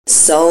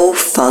Soul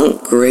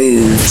Funk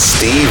Groove.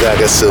 Steve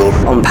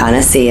Aggasild on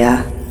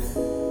Panacea.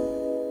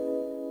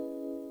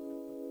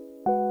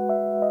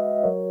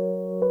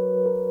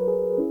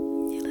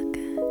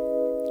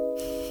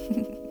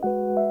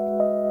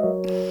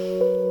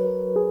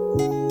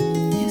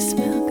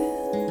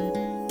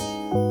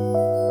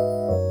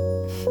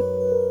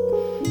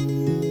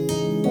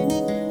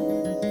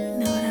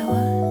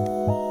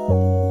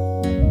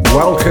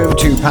 Welcome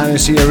to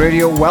Panacea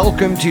Radio.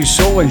 Welcome to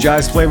Soul and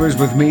Jazz Flavas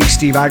with me,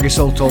 Steve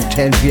Aggasild, till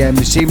 10 p.m.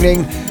 this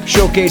evening,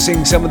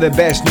 showcasing some of the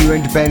best new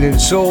independent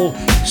soul,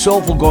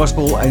 soulful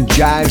gospel and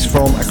jazz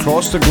from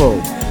across the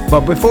globe.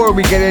 But before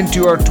we get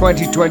into our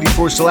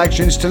 2024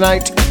 selections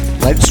tonight,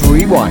 let's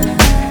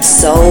rewind.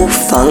 Soul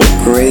Funk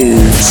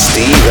Groove.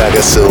 Steve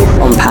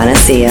Aggasild on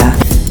Panacea.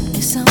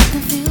 If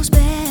something feels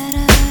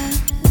better,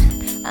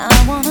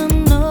 I wanna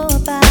know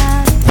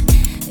about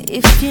it.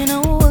 If you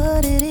know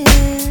what it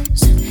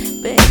is,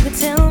 baby,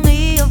 tell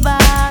me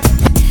about it.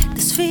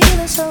 This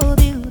feeling so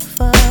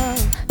beautiful,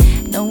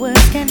 no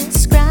words can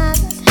describe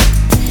it.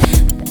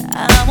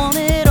 I want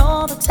it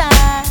all the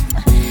time.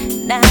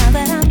 Now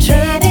that I'm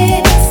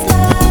trading this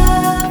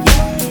love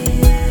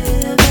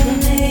you're giving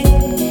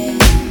me,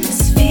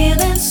 this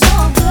feeling so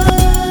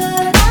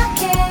good I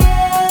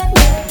can't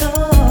let go.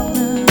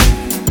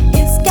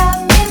 It's got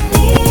me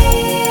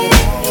needing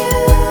you,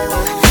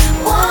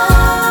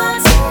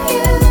 wanting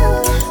you.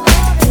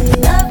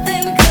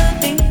 Nothing could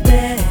be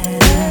better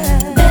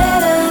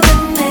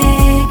than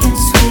making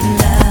sweet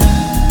love.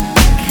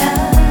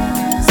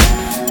 'Cause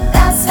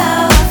that's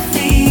how I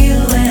feel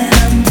when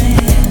I'm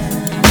in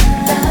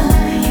love.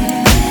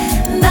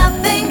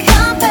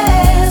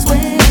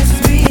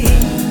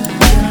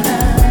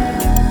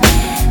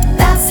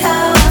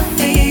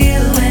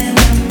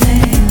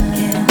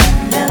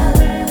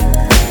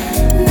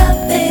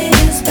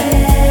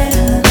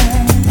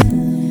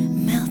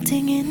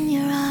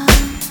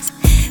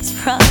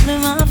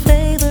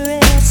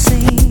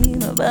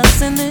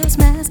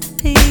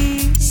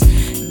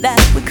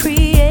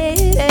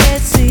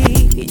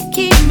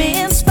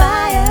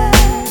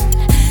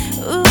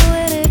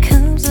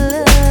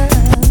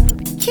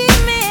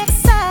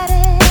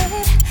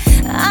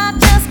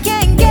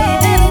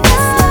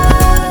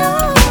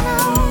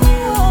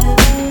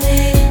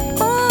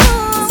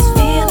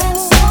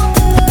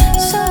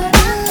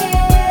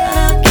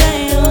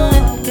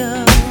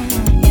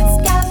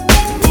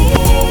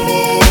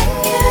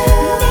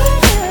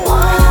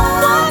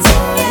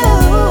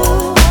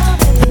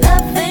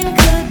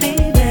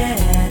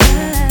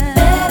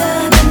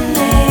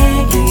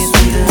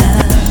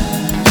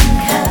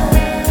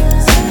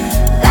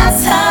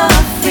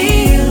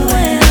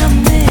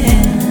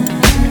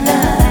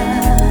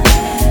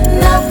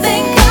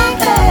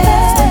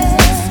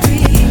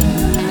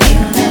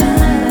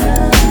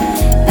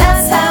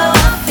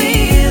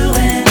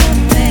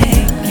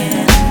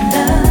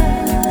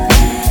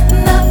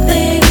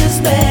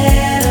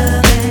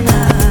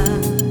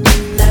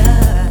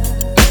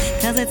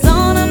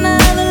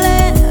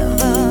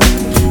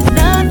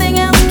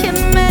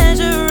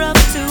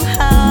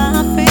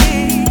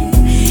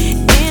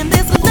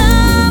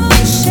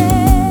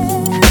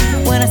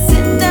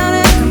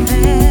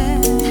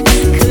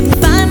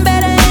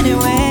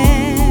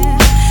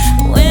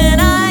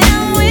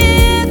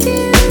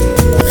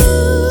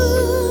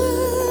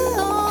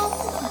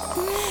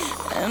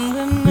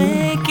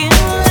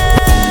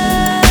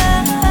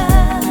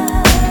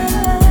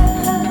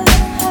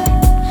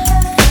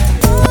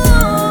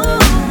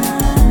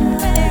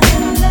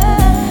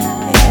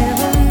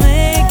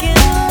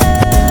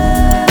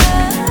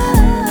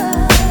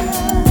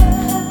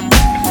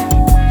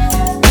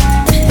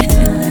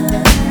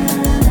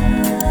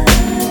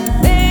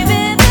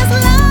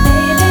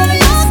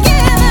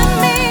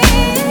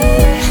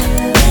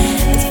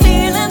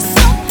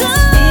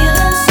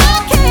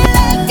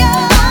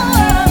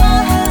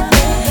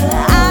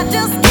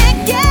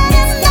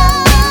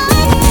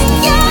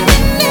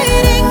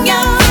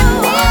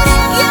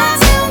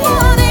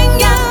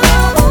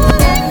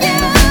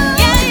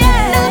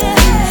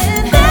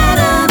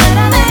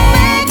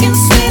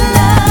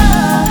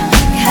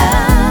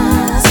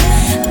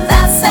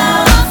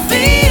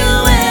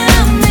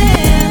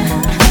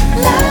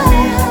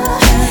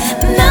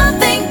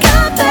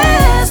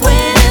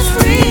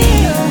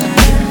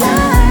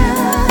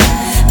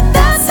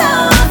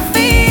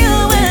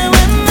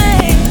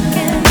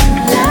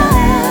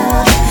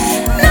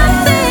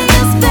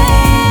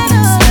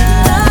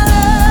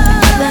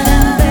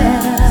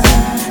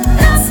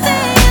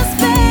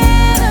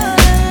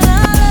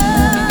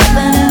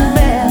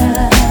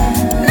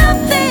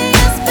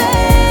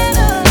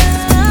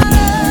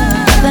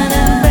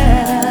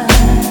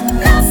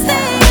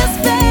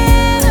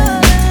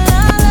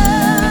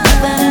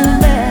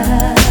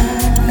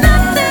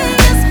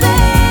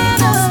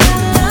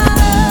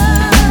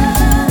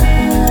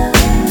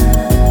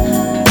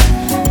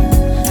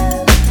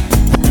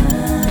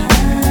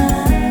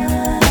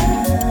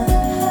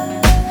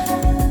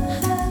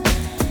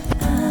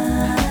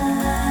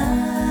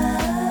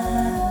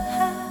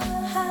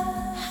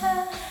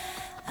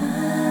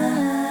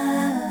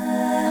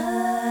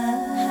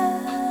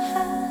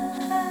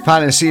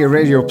 Panacea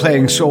Radio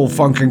playing soul,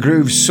 funk and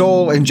groove,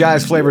 soul and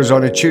jazz flavors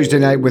on a Tuesday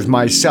night with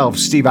myself,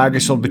 Steve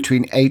Aggasild,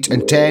 between 8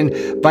 and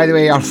 10. By the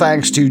way, our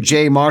thanks to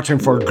Jay Martin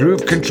for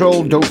Groove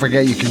Control. Don't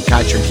forget you can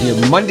catch him here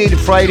Monday to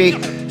Friday,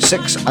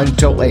 6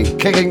 until 8.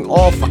 Kicking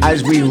off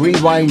as we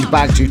rewind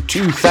back to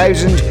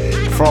 2000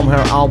 from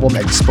her album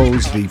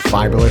Exposed, the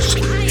fabulous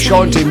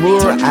Shanti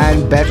Moore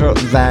and Better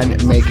Than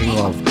Making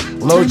Love.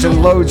 Loads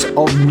and loads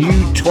of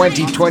new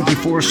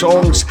 2024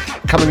 songs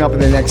coming up in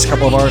the next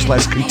couple of hours.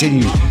 Let's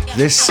continue.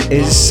 This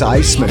is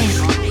Cy Smith.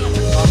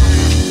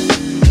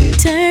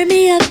 Turn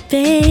me up,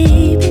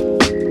 baby.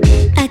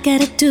 I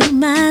gotta do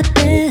my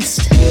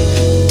best.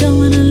 Don't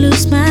wanna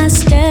lose my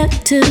step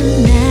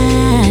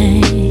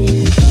tonight.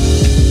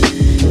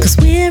 'Cause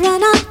we're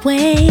on our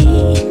way,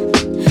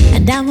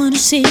 and I wanna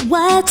see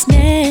what's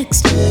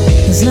next.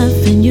 'Cause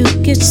loving you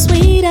gets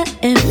sweeter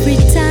every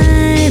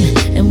time.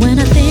 And when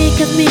I think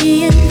of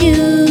me and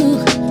you,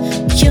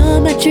 you're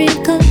my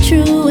dream come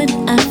true. And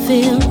I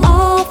feel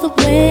all the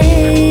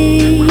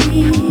ways,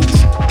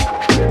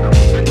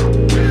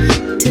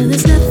 till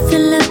there's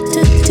nothing left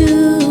to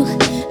do,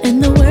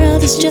 and the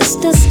world is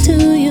just us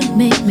two. You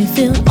make me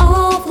feel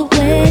all the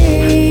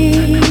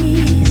ways.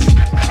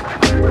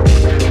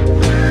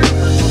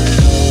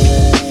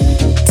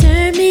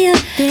 Turn me up,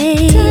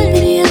 babe. Turn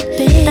me up,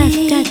 babe.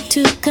 I've got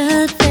to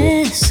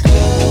confess,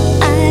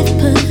 I've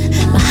put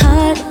my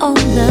heart on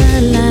the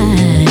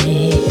line.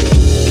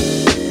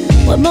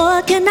 What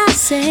more can I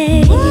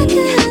say?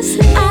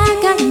 I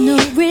got no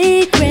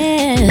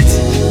regrets,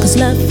 'cause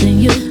loving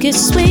you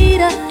gets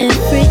sweeter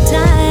every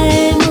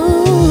time.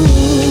 Ooh.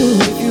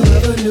 If you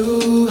ever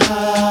knew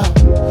how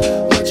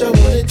much I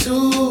wanted to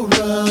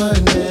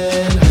run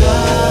and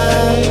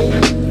hide.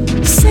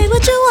 Say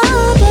what you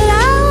want, but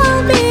I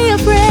won't be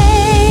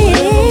afraid.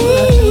 Whatever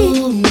I do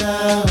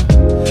now,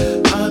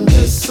 I'm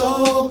just so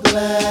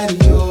glad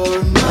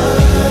you're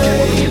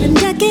mine. And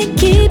I can't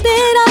keep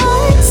it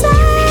all inside.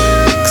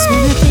 'Cause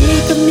when I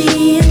think of me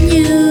and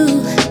you,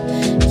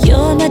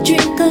 you're my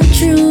dream come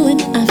true.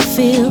 And I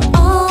feel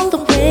all the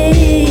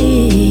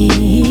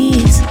ways,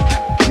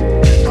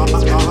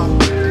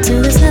 till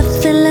there's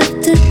nothing left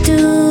to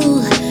do,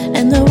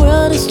 and the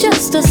world is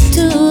just us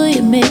two.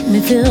 You make me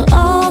feel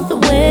all the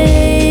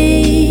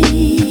ways.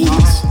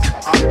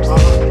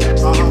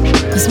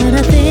 'Cause when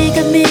I think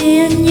of me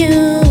and you,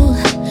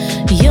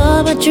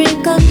 you're my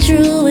dream come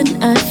true. And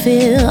I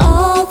feel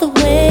all the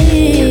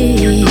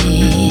ways,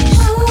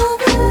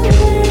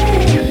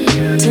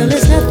 till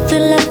there's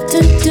nothing left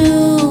to do,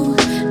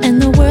 and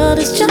the world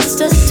is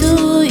just us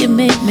two. You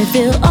make me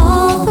feel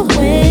all the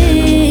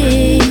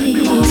ways.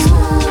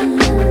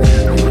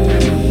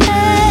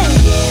 Hey.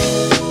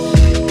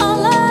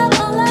 All of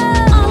the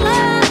ways, all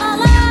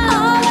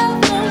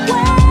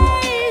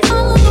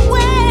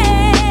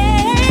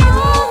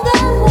of the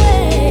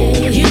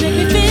ways, you make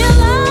me feel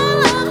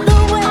all of the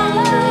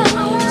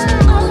ways,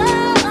 all of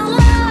the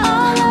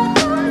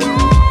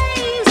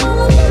ways, all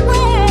of the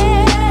ways.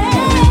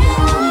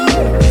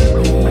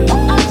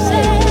 I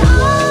said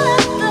all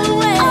of the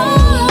ways,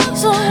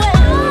 all of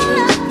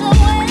the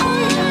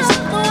ways,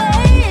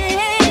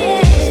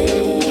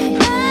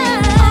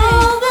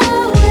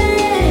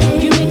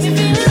 you make me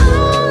feel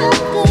all of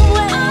the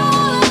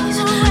ways,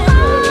 all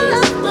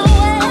of the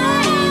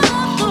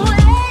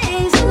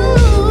ways,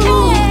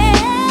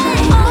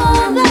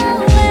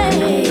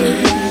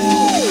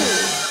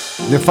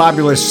 The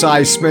fabulous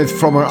Cy Smith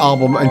from her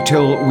album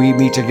Until We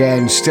Meet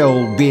Again,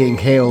 still being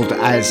hailed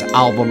as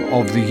Album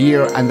of the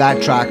Year, and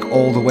that track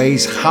All the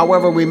Ways.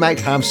 However, we might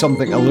have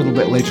something a little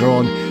bit later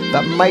on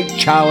that might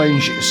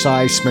challenge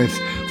Cy Smith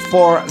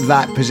for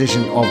that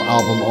position of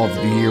Album of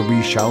the Year.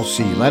 We shall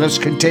see. Let us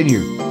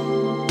continue.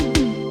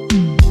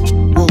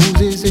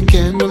 Roses and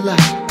candlelight,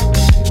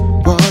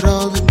 brought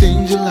all the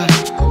things you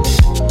like.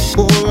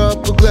 Pour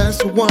up a glass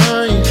of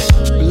wine,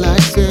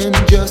 relaxing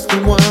just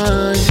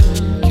unwind.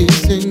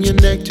 Kissing your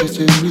neck,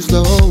 touching you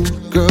slow.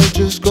 Girl,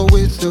 just go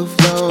with the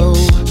flow.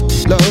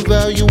 Love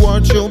how you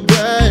arch your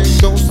back,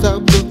 don't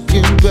stop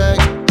looking back.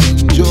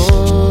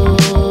 Enjoy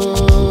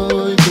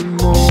the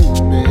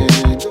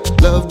moment,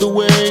 love the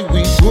way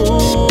we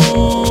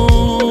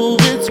groove.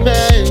 It's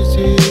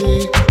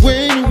magic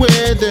when you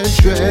wear that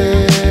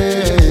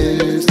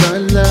dress. I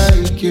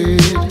like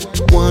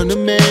it. Wanna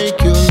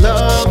make your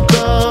love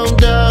come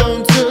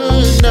down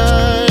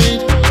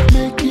tonight.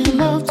 Making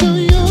love to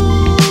you.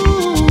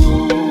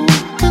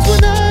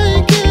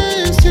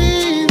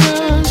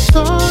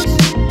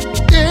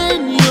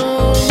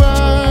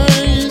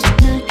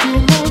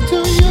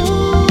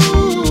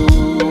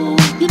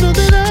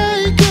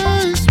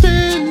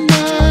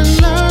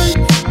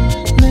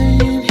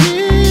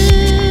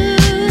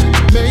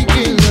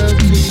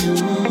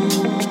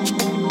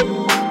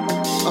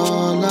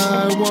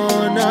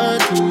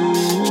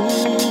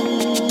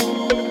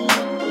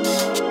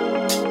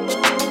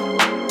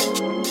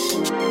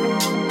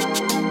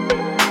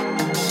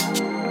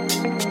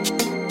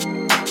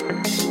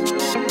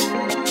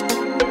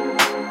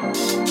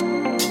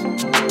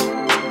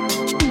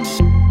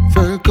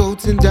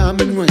 And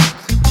diamond rings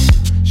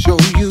show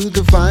you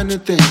the finer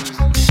things,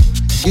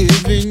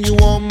 giving you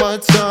all my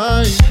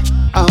time.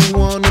 I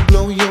wanna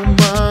blow your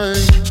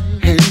mind.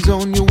 Hands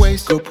on your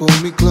waist, go pull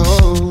me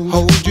close.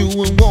 Hold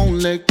you and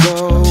won't let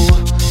go.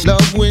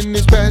 Love when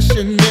it's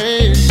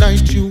passionate,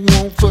 night you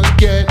won't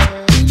forget.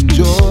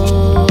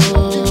 Enjoy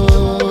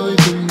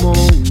the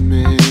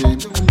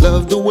moment.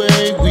 Love the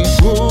way we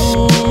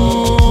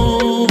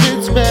move,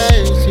 it's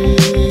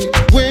magic.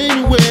 When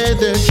you wear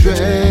that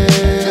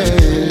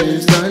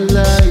dress, I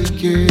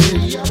like it.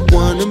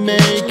 Wanna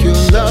make your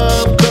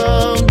love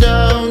come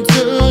down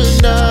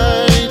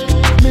tonight.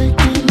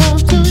 Making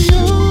love to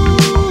you.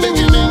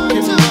 Making love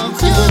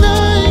to you. And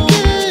I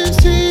can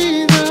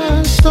see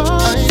the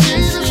stars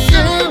in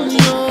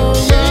your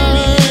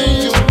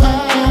eyes. Making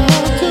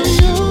love to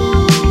you.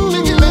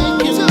 You know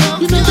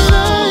that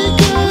I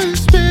can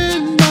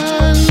spend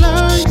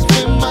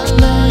my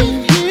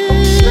life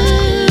here.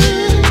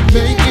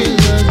 Making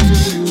love to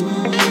you.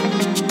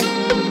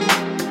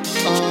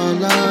 All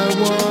I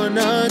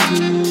wanna do.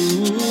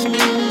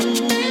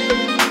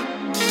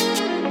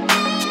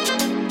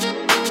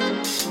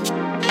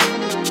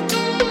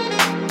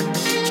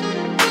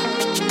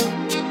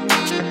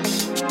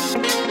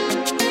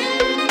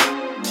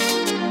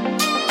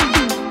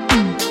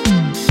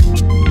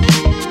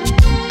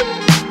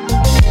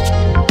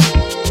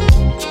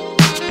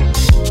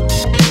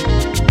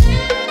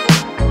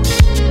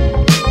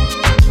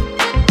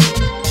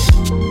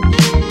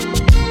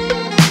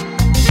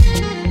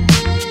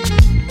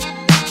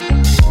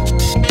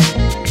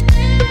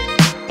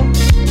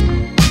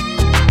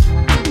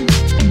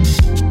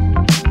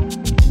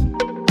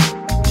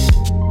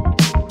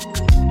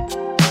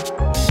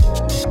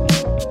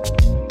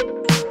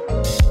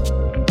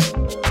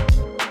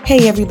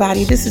 Hey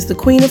everybody, this is the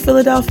Queen of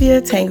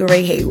Philadelphia,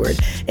 Tangeray Hayward,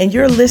 and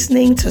you're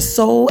listening to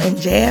Soul and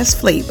Jazz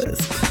Flavas.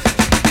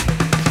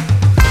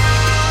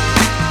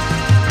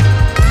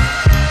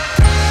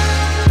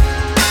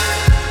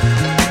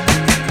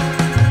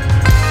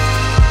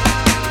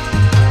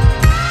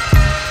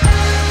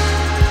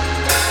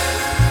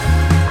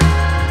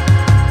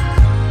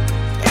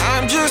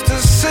 I'm just a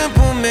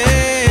simple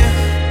man,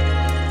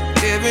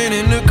 living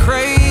in a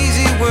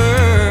crazy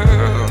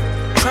world,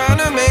 trying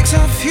to make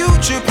some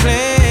future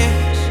plans.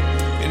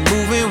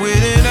 Moving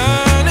with an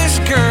honest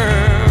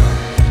girl.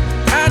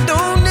 I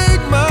don't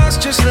need much,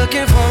 just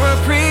looking for a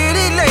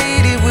pretty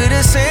lady with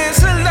a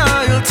sense of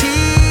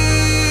loyalty.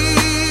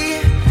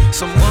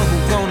 Someone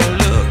who's gonna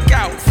look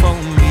out for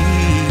me.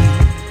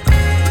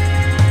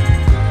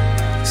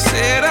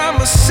 Said I'm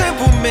a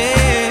simple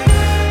man,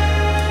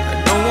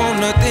 I don't want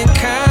nothing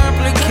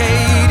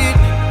complicated.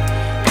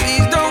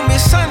 Please don't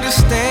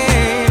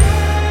misunderstand.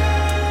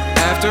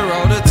 After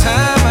all the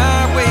time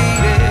I waited,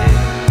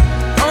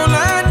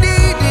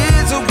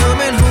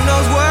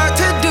 what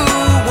to do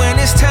when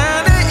it's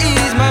time to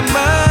ease my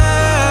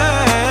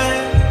mind,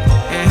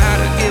 and how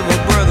to give a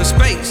brother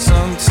space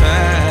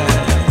sometimes.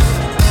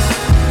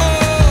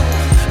 Oh,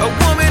 a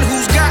woman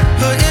who's got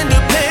her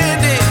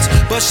independence,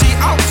 but she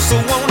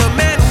also want a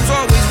man who's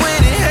always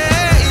winning.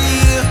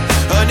 Hey,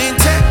 an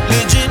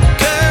intelligent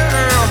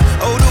girl.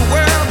 Oh, the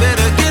world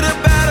better get up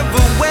out of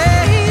her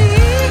way.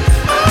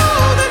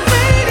 Oh, the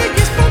lady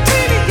is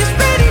spontaneous,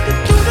 ready to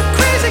do the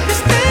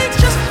craziest things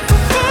just for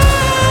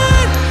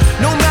fun.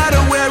 No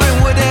matter where and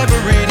whatever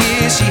it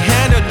is, she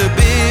handled the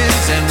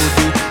biz and will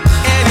do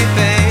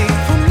anything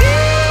for me.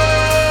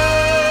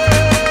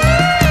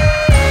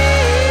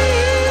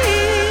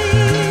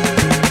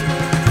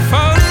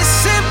 For this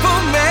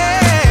simple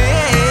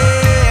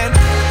man,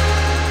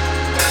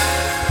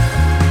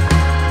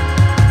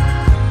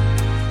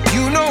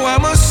 you know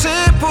I'm a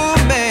simple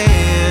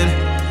man.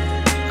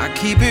 I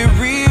keep it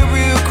real,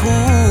 real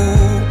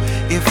cool.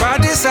 If I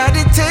decide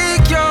to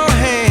take your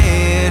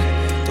hand,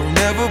 don't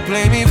ever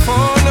blame me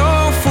for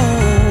no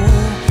fool.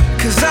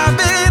 Cause I've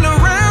been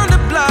around the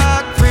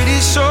block, pretty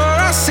sure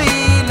I've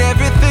seen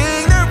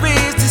everything there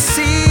is to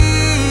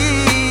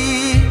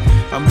see.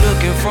 I'm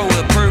looking for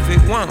a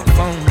perfect one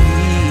for me.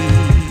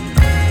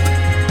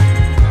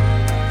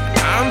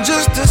 I'm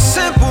just a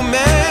simple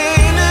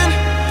man, and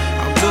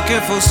I'm looking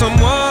for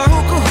someone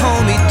who can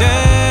hold me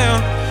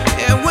down.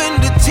 And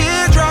when the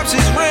teardrops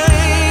is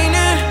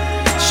raining,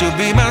 she'll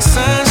be my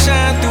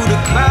sunshine through the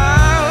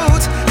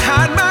clouds.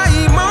 Hide my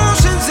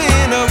emotions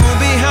in a room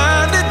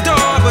behind the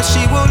door, but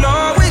she will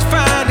always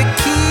find a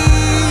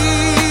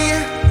key.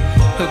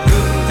 Her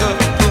good luck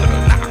put a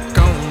lock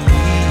on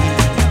me.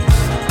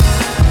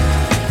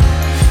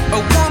 A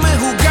woman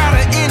who got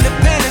her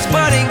independence,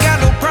 but ain't got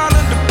no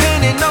problem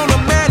depending on a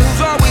man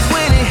who's always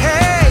winning.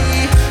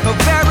 Hey, a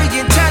very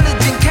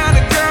intelligent kind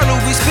of girl who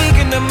be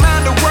speaking to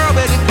mind the world,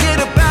 better get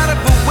up out of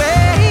her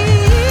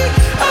way.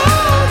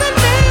 Oh, the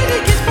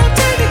lady is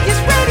spontaneous,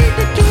 ready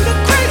to do the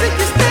crazy.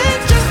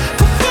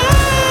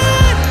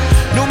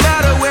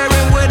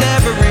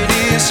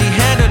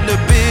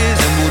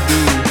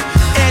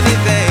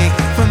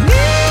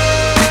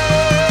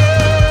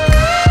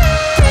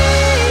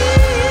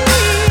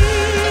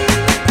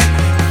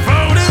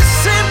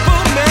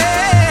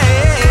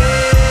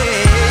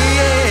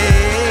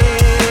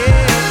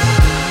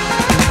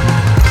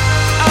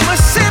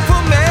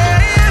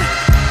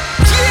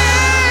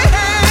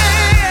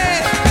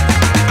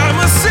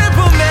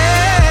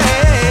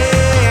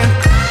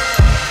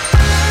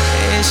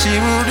 and she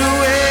will do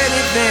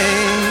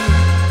anything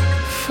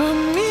for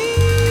me.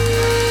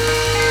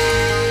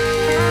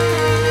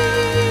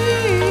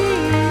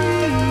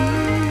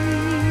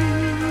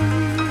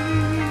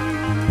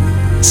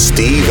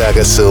 Steve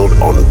Aggasild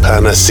on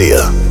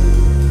Panacea.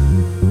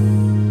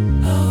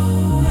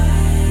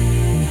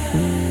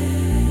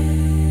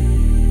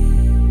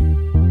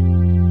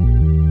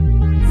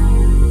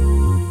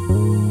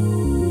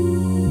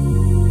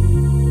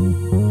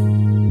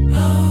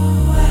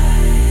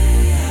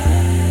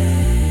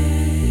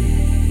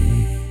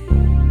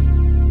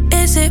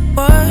 Is it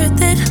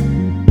worth it?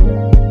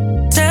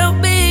 Tell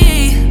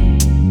me,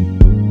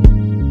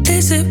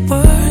 is it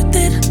worth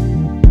it?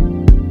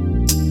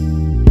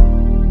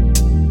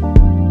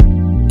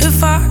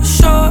 If I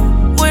show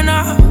up when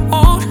I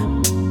won't,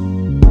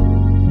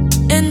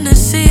 in the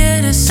sea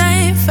of the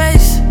same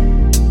face,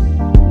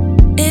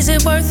 is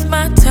it worth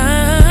my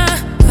time?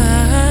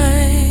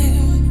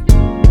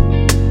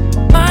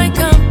 My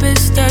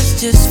compass does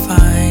just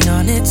fine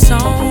on its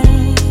own.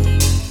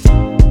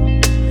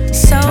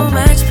 So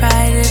much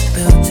pride it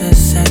built a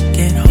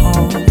second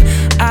home.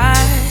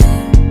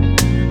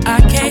 I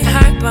can't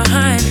hide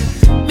behind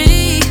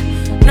me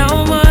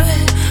no more.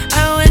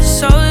 I went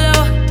so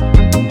low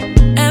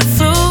and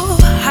flew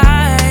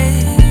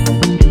high.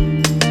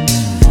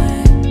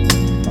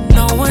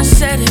 No one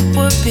said it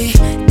would be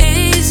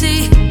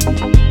easy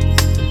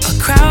or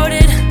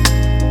crowded.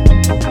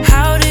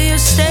 How do you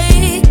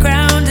stay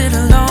grounded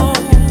alone?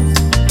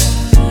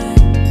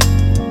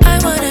 I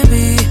wanna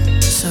be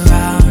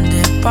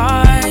surrounded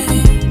by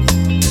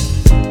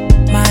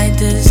my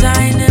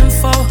design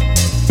info,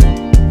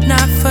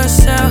 not for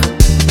sale.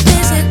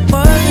 Is it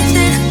worth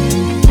it?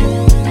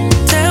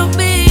 Tell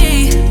me,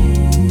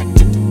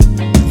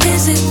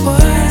 is it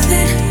worth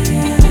it?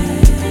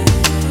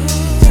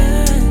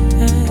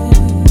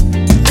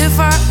 If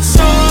I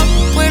show up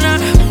when I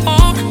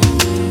won't,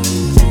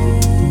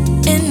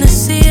 in the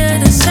sea of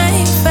the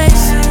same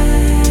face,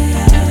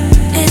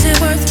 is it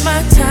worth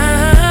my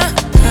time?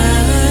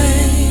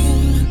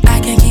 I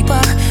can't keep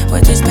up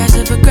with this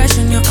passive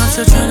aggression. Yo, I'm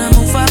still tryna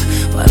move up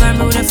while I'm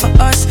rooting for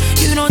us.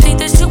 You don't think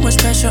there's too much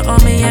pressure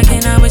on me? I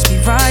can't always be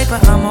right,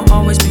 but I'ma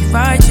always be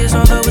righteous,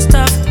 although it's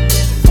tough.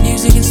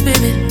 Music and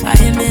spirit, I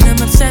admit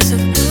I'm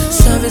obsessive.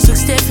 Service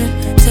looks different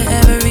to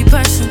every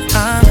person.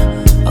 I'm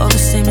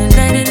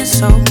overstimulated and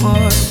so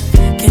bored.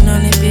 Can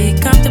only be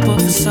comfortable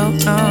for so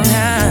long.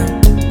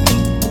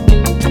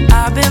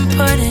 I've been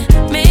putting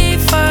me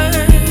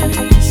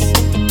first.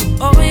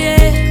 Oh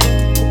yeah,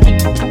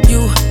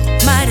 you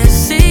might have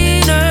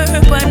seen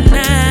her, but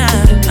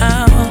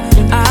now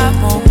I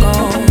won't go.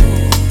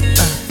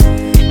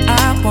 I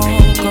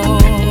won't go.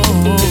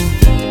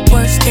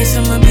 Worst case,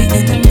 I'ma be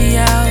in and be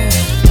out.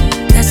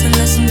 That's a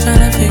lesson I'm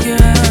trying to figure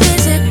out.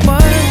 Is it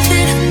worth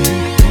it?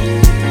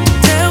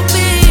 Tell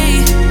me,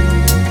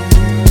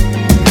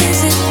 is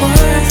it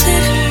worth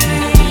it?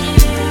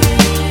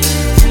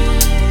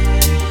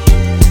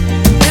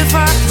 If I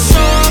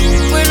show up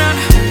when I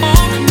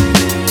won't,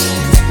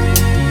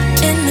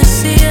 in the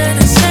sea of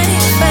the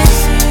same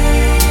face,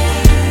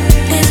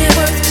 is it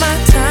worth my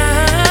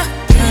time?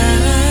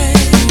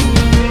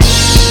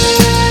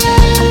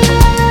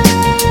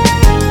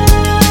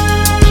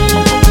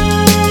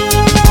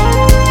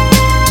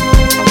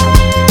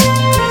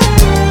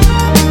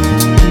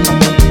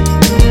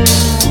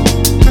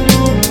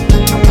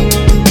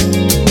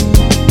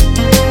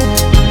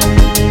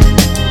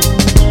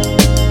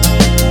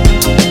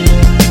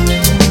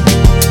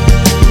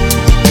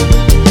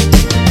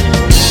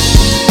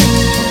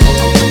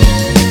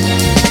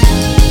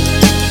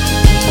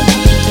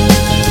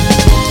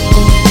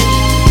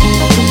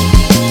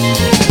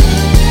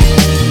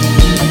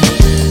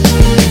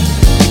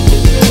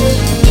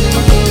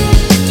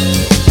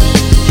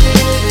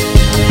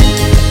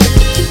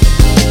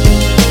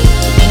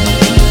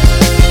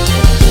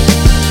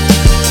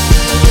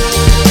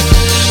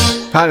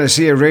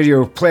 Panacea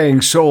Radio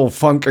playing soul,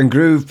 funk and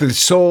groove with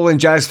soul and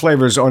jazz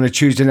flavours on a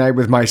Tuesday night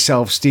with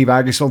myself, Steve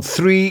Aggasild.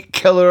 3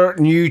 killer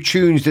new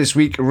tunes this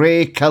week.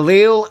 Ray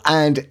Khalil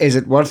and Is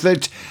It Worth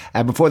It?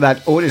 Before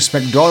that, Otis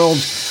McDonald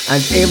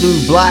and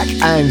Elu Black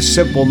and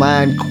Simple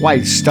Man,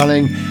 quite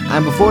stunning.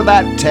 And before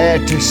that,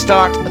 to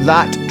start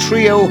that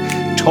trio,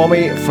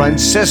 Tommy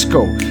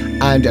Francisco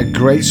and a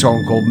great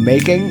song called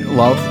Making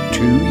Love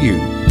to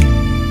You.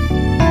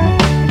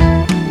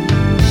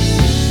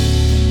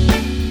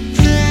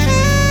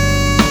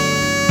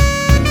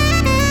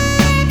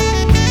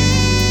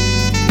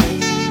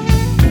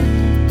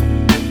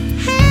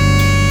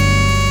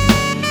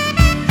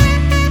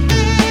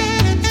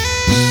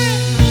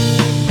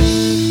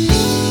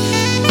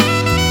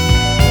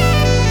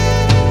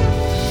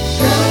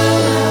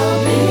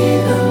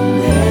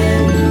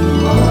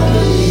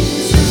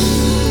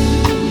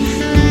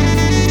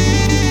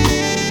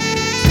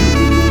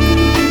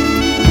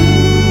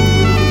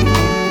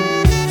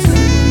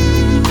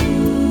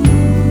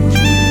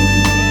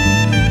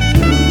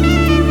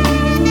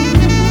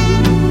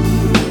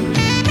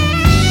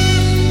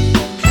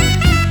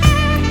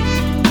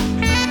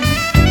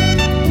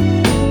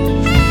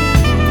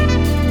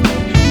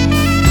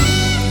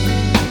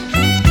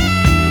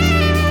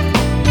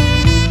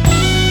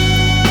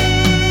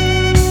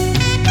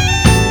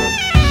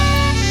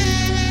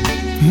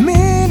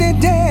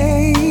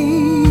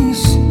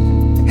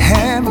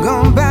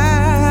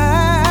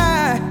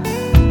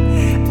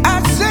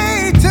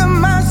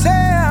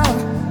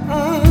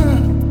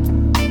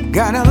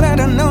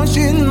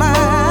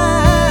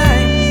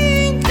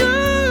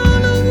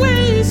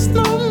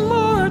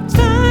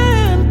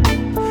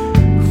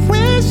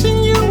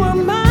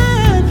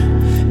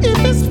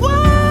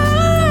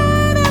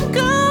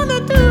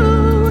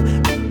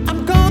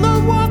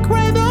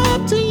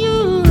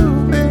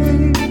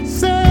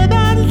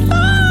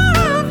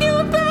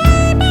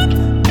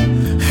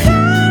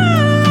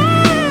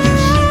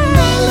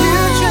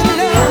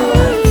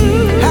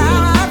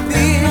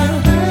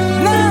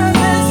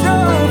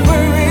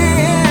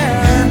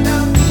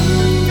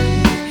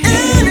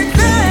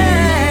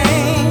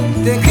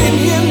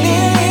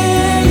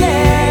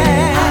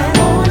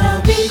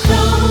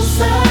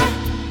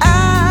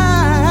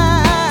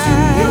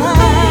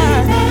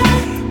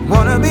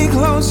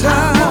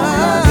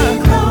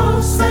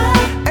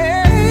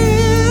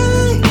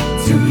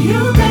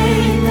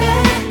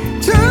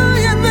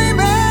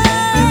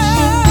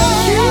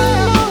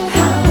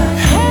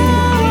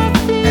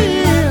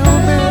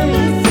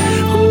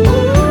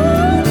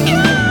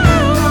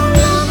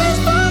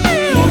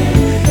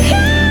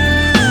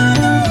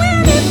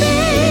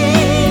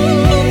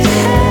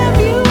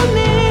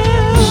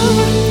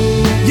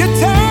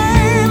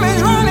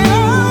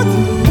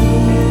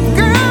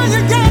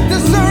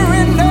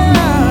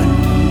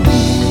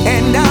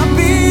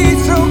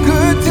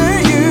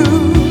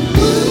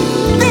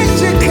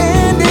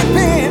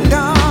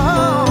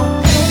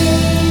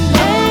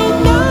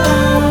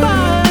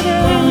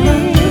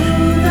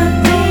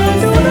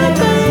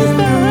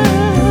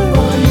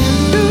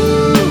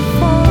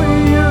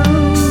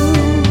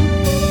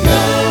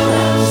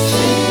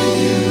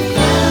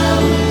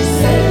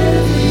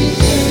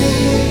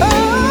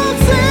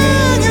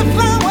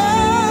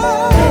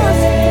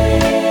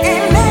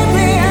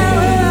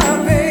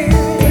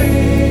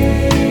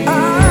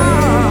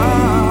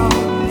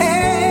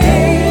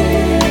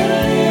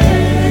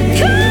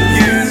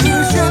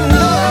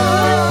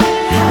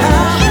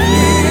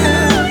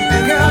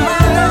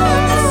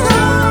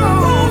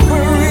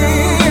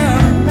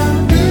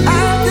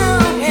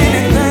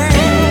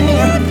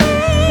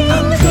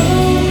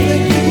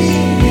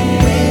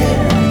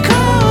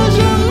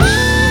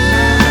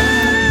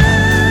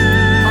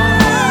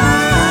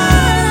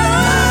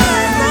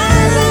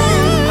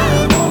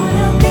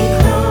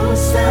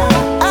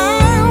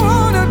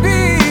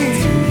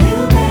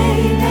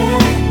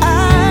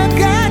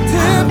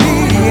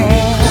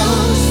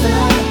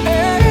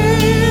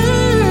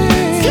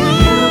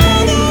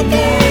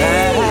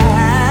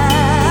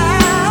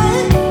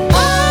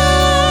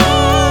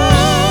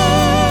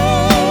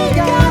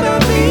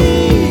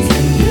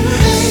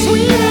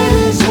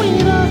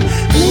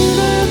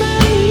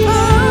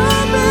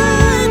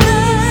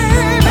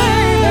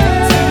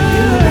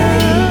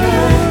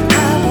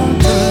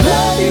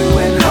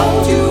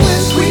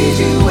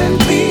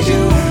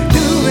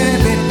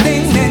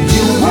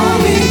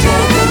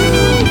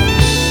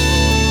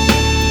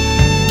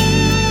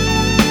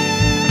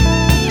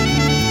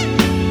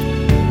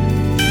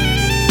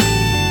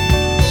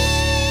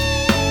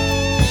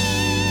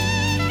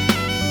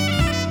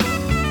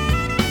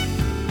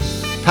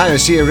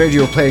 Panacea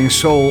Radio playing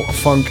soul,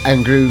 funk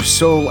and groove,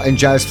 soul and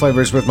jazz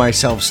flavors with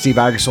myself, Steve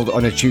Aggasild,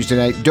 on a Tuesday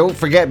night. Don't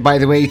forget, by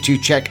the way, to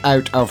check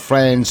out our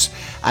friends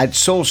at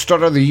Soul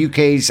Strutter, the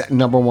UK's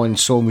 #1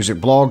 soul music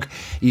blog.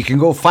 You can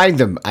go find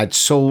them at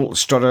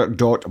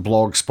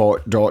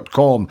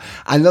soulstrutter.blogspot.com.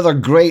 Another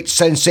great,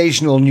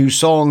 sensational new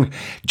song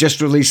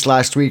just released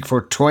last week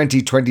for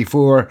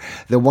 2024,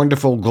 the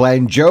wonderful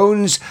Glenn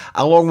Jones,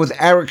 along with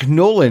Eric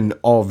Nolan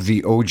of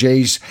the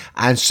OJs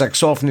and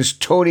saxophonist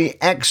Tony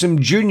Exum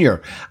Jr.,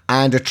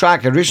 and a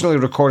track originally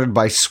recorded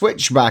by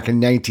Switch back in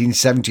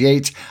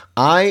 1978,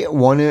 I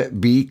Wanna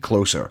Be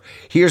Closer.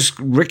 Here's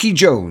Ricky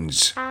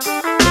Jones.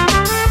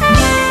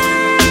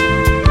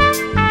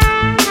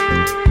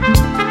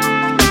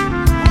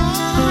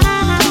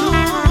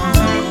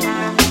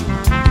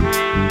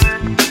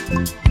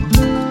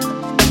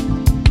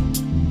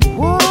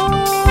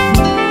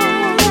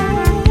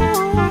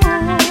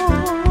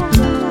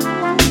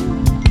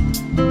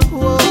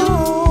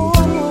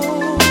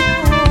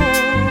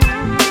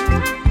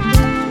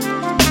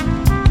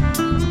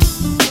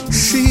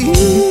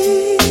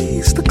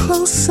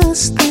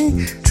 Closest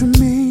thing to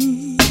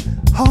me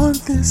on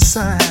this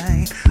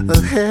side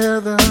of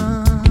heaven,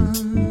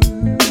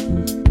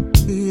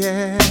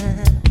 yeah.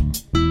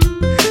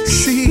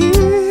 She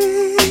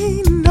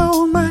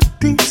knows my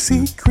deep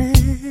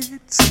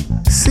secrets,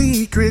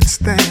 secrets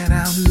that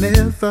I'll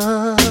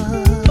never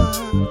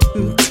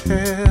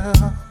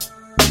tell.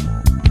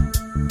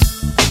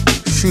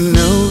 She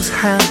knows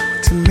how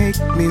to make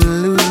me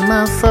lose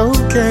my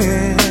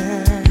focus.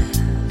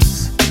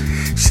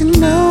 She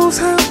knows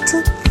how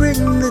to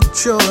bring the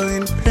joy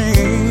and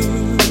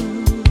pain,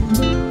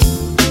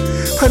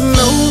 but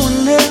no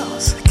one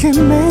else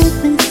can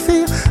make me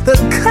feel the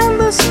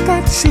colors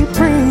that she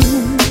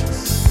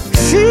brings.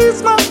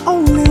 She's my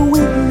only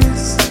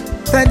witness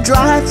that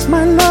drives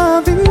my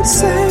love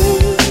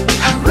insane.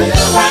 I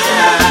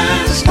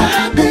realize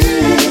I've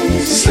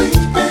been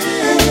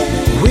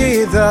sleeping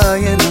with the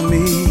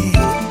enemy,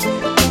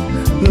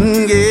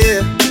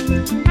 yeah.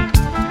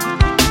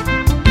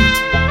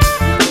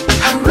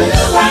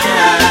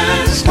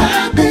 Realized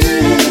I've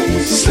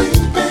been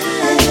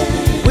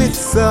sleeping with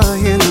the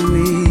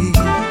enemy.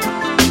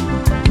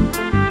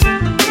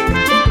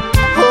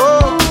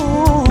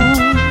 Oh,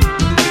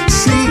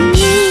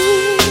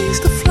 she's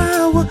the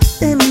flower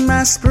in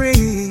my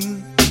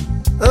spring,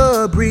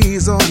 a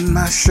breeze on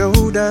my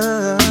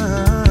shoulders.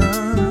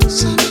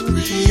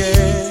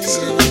 Yeah.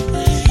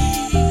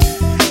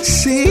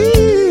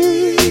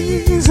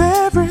 She's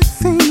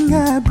everything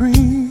I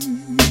breathe,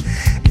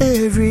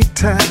 every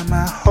time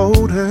I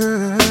hold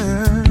her.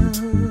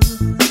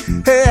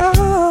 Hey,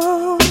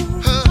 oh.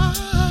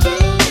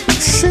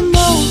 She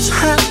knows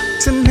how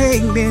to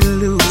make me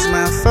lose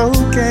my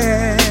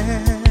focus.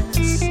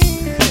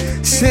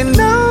 She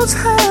knows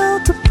how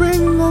to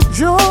bring the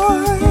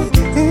joy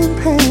in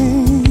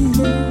pain.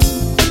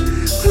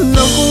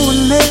 No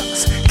one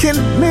else can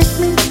make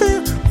me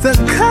feel the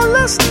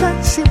colors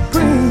that she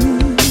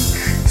brings.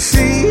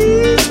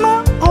 She's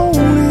my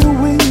only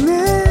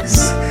witness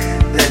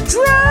that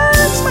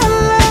drives my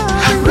love.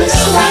 I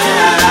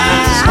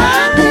realize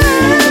I've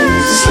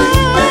been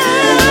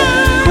sleeping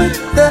with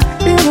the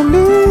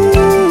enemy.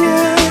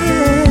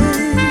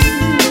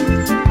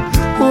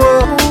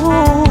 Whoa.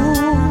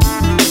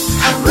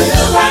 I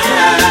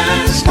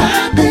realize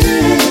I've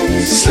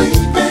been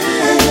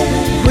sleeping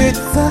with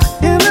the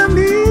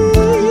enemy.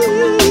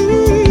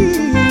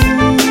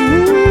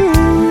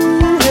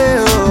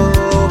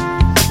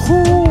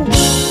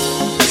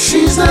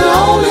 She's the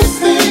only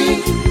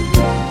thing.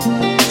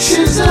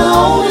 She's the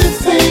only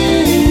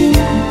thing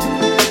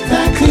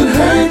that could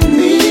hurt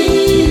me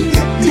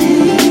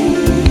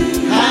deep.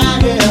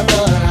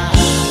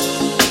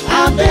 I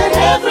bet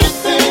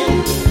everything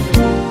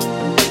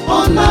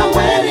on my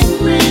wedding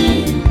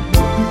ring.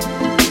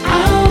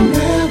 I'll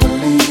never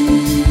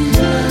leave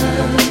her.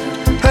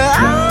 I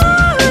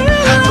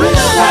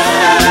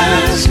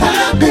realize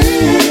I've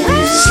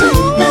been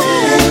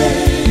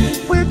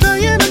sleeping with the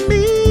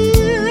enemy.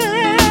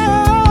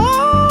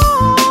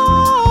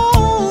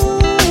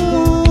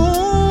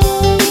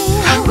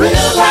 I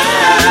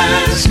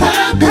realize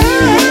I've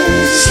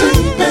been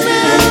sleeping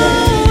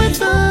with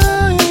the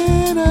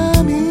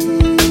enemy.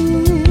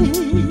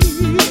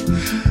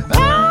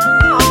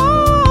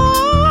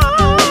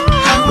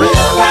 I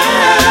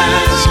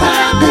realize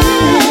I've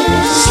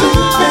been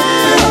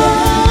sleeping.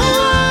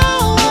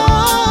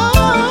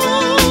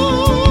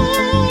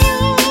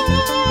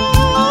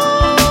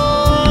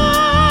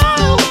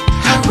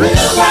 I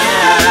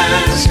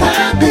realize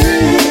I've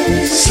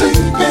been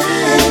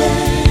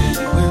sleeping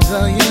with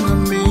the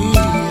enemy.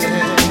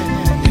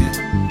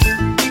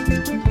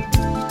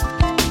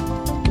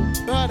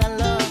 But I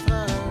love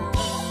her.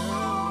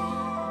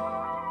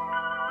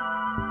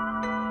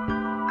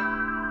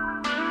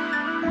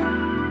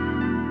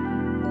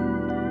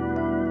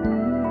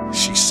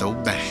 She's so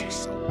bad.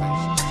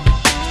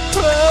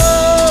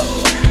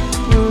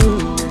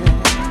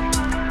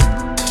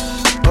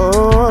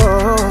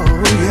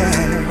 Oh,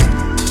 yeah.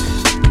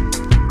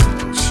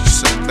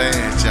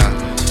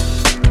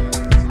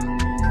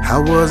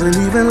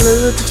 Wasn't even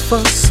looking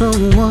for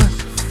someone to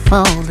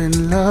fall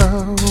in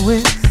love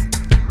with.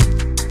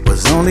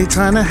 Was only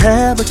trying to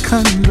have a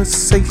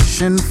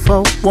conversation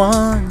for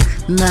one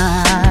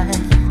night.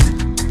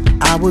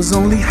 I was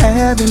only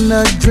having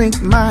a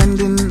drink,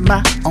 minding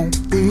my own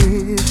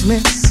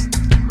business,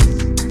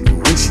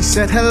 when she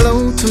said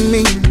hello to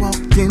me,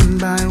 walking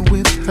by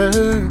with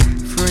her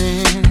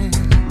friend.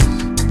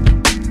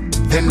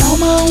 Then all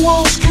my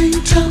walls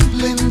came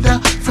tumbling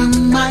down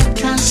from my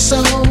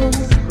castle,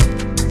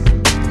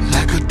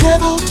 like a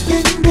devil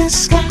in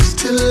disguise,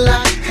 till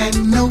I had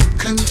no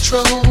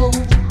control.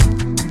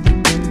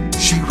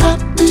 She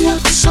wrapped me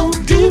up so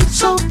deep,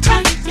 so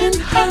tight in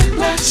her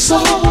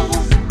lasso.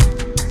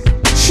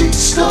 She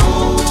stole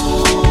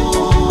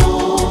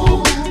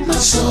my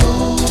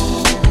soul.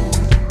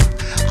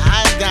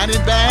 I got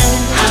it back. I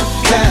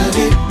got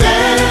it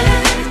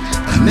back.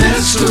 I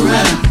messed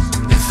around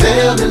and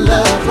fell in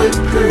love with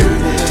Pretty.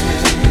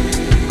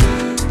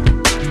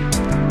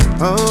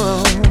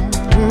 Oh,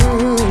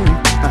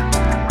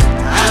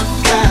 I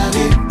got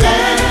it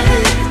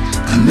back.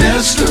 I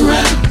messed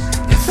around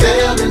and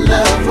fell in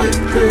love with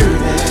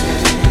Pretty.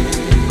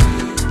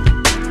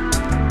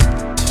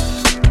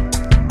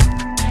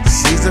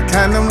 She's the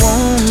kind of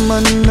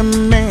woman a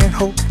man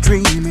hope,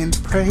 dream, and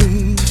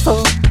pray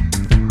for.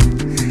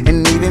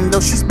 And even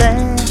though she's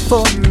bad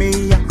for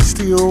me, I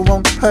still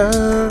want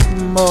her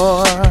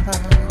more.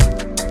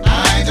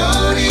 I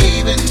don't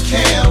even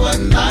care what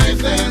my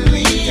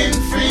family and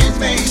friends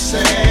may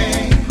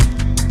say.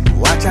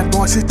 Watch out,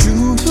 boy, should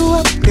you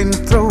up and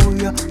throw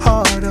your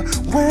heart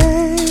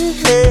away.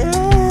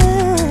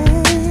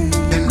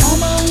 And all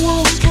my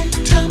walls came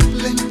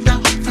tumbling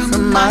down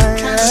from my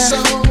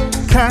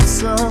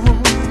castle.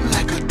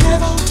 Like a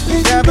devil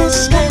in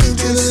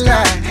disguise,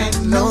 I had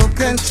no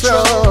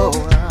control.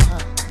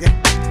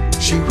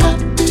 She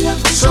wrapped me up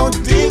so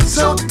deep,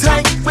 so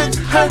tight with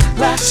her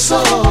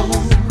lasso.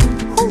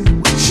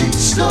 She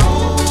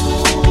stole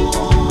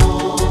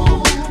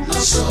my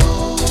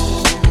soul.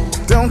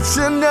 Don't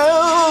you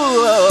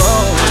know?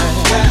 I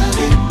got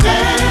it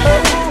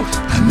back.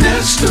 I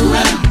messed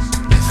around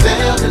and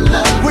fell in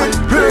love with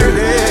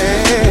Pretty.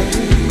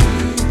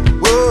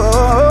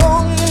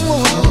 Whoa,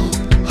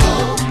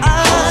 I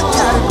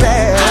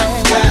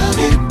got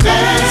it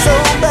back. So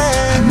bad.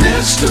 I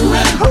messed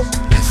around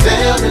and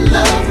fell in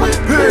love with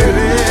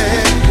Pretty.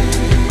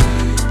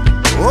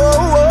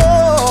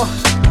 Whoa,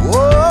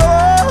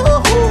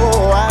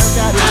 I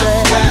got it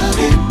back.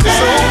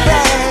 So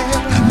bad.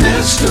 I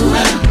messed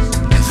around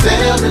and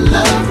fell in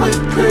love with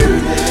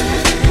Pretty.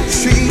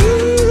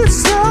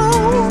 She's so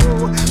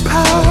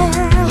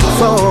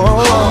powerful.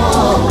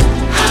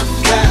 I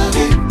got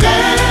it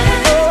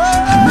back.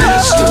 I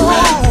messed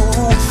around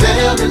and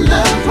fell in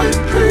love with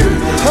Pretty.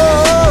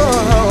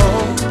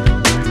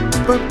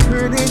 But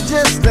Pretty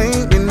just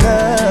ain't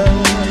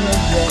enough.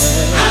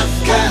 I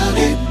got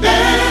it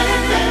back.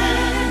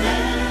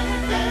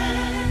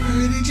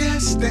 Pretty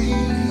just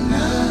ain't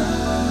enough.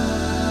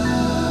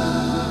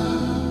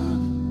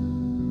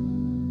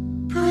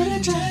 Pretty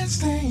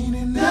just ain't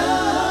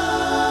enough.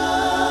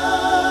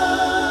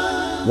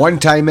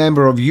 One-time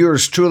member of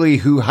yours truly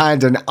who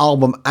had an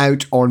album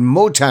out on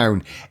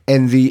Motown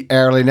in the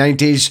early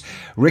 90s.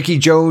 Ricky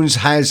Jones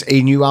has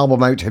a new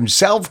album out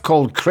himself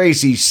called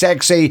Crazy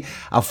Sexy,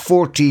 a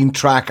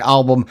 14-track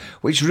album,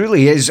 which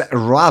really is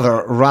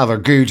rather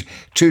good.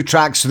 2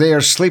 tracks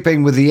there,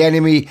 Sleeping with the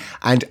Enemy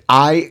and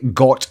I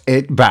Got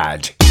It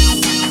Bad.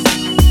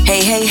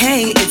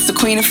 Hey, it's the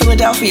Queen of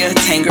Philadelphia,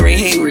 Tangeray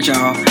Hayward,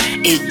 y'all.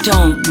 It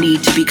don't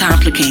need to be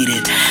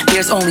complicated.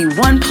 There's only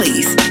one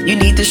place you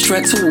need to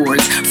strut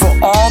towards for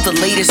all the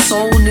latest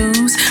soul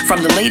news,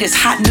 from the latest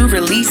hot new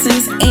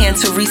releases and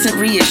to recent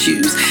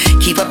reissues.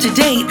 Keep up to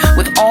date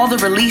with all the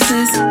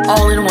releases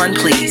all in one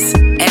place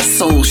at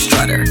Soul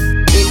Strutter.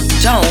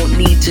 It don't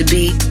need to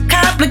be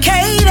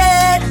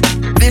complicated.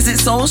 Visit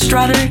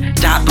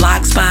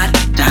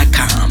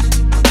soulstrutter.blogspot.com.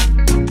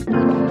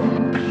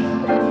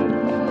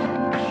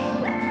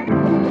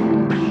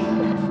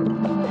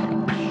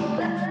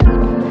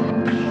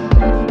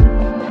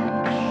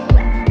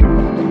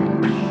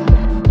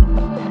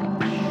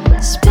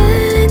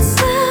 Spending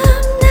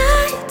some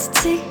nights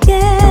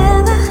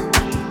together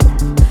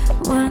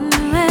when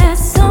there's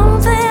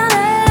something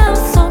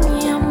else on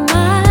your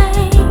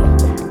mind.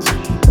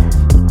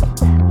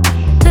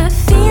 The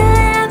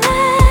feeling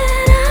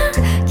that I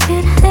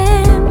can't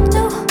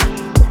handle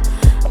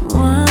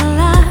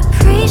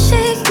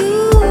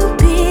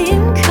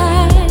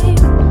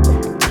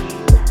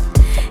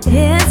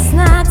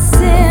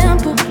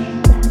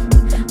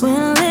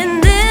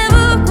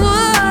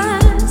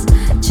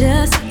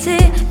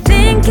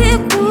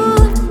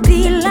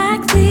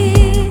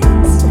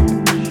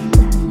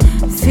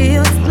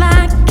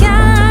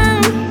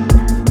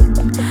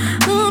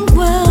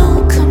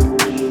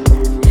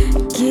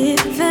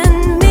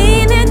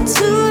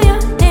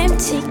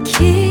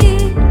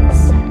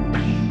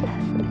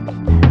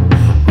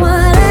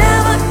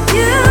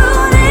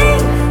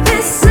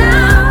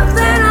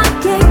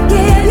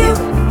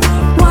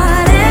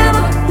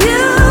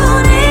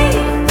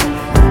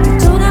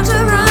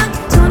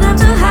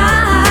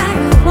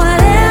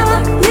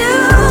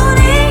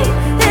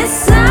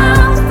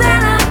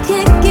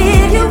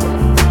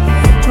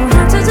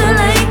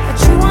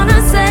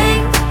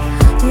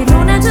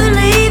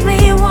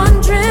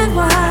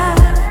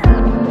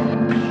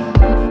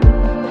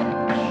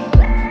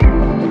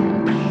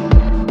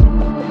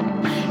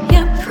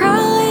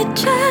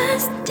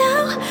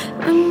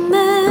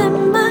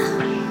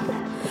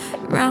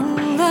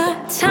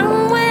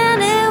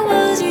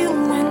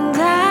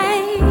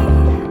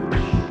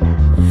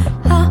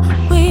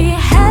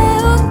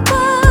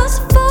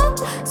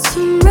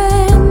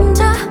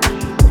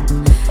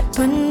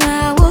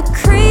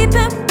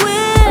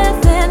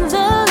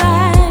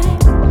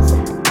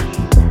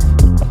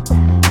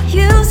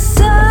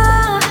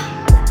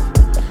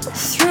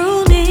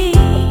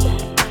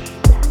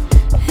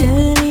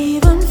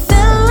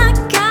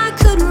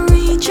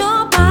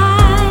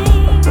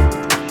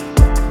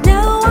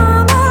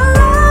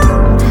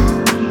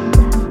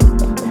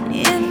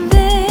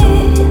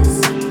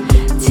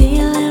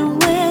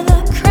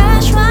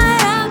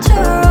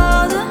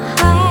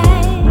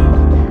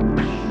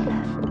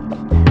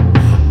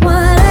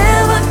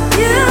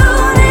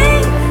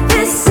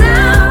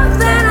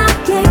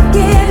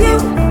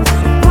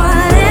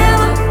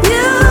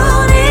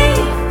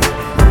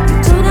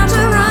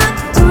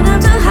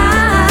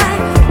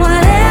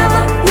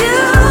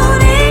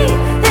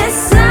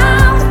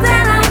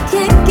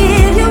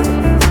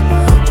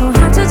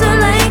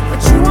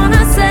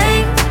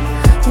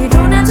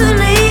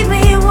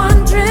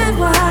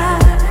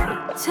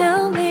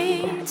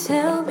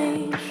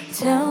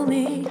tell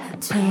me,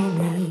 tell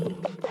me.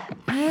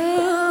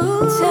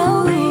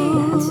 Tell me,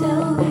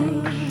 tell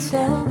me,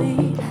 tell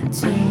me,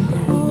 tell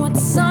me.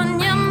 What's on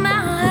your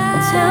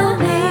mind? Tell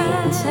me,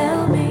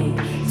 tell me,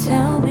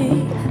 tell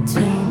me,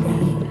 tell me.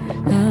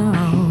 Oh.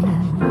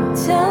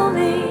 Tell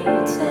me,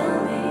 tell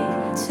me,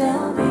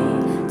 tell me,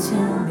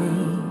 tell me.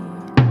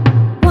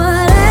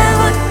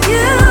 Whatever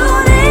you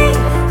need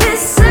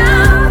is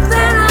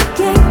something I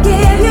can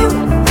give you.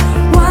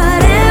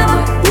 Whatever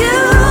you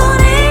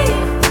need,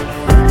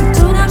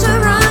 don't have to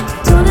run,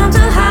 don't have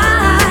to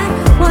hide.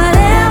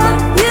 Whatever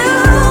you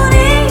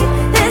need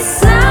is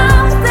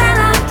something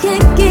I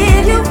can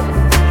give you.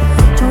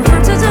 Don't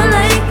have to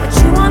delay what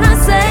you wanna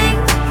say.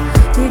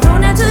 You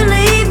don't have to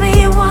leave me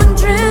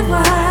wondering why.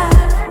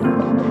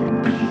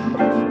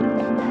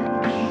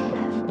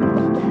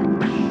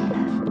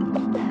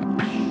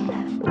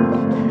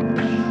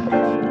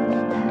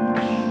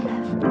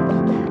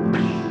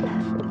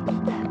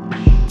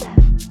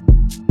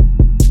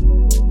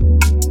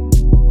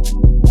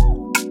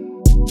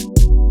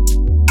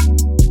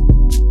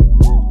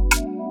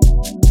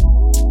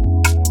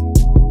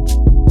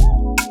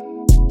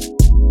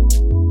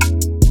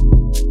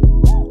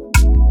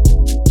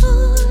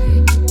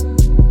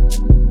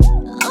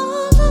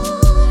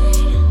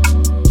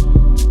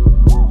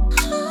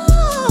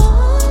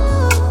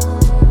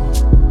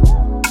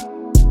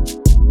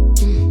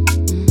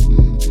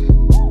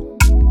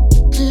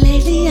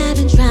 Lately I've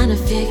been trying to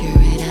figure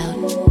it out.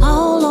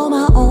 All on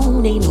my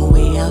own, ain't no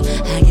way out.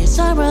 I guess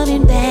I'm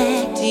running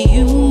back to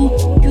you.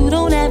 You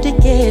don't have to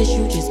guess,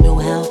 you just know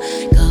how.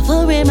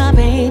 Covering my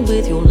pain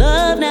with your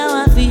love,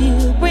 now I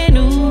feel brand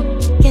new.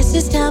 Guess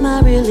this time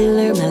I really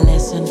learned my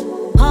lesson.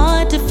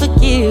 Hard to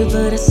forgive,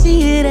 but I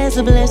see it as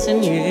a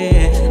blessing,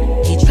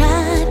 yeah. He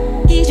tried,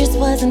 he just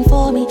wasn't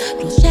for me.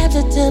 Close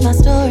chapter to my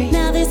story.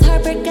 Now this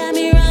heartbreak got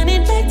me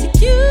running back to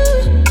you.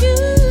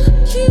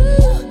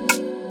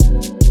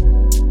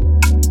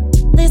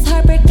 This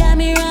heartbreak got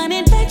me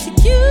running back to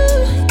you.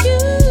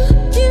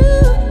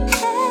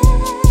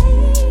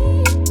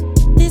 Hey.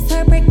 This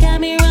heartbreak got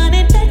me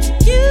running back to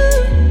you.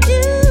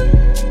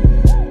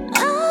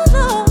 Oh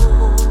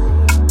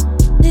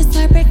Lord. This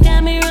heartbreak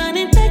got me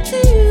running back to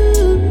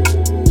you.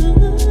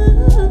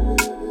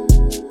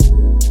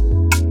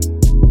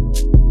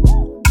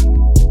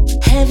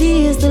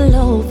 Heavy is the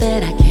load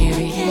that I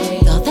carry.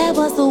 Thought that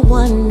was the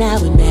one I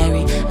would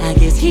marry. I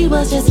guess he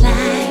was just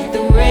like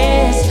the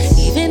rest.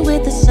 Even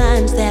with the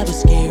signs that were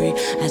scary,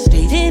 I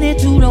stayed in it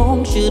too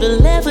long,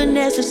 should've left when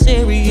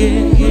necessary,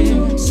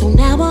 yeah. So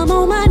now I'm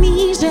on my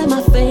knees at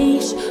my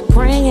face,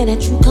 praying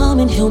that you come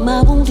and heal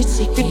my wounded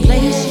secret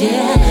place,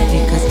 yeah.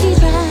 Because he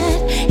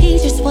tried, he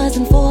just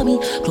wasn't for me.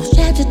 Close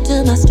chapter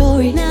to my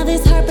story. Now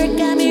this heartbreak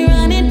got me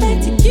running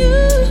back to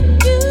you.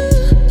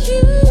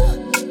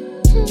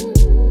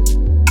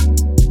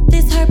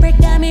 This heartbreak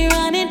got me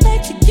running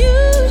back to you.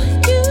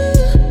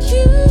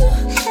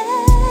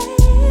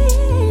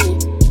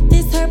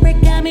 This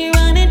heartbreak got me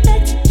running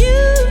back to you.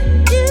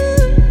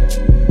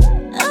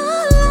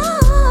 Oh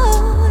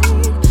Lord,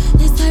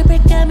 this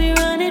heartbreak got me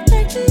running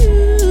back to you.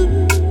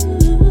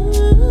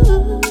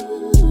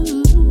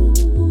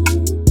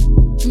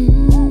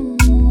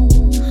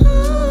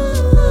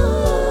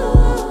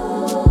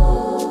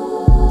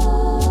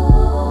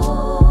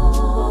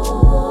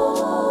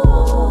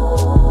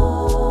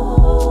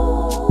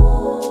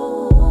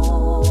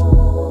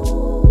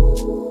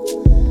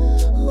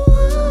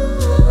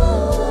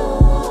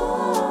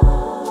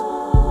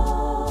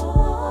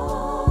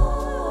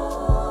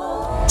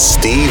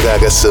 Steve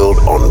Aggasild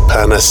on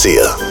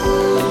Panacea.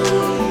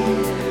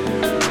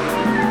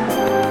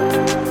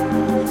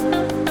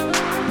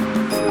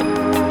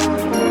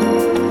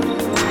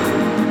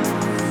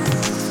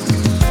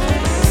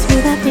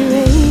 Smooth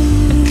operator.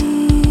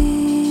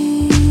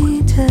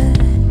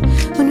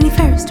 When we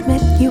first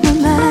met, you were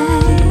my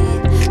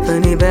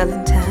funny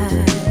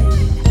Valentine.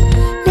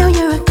 Now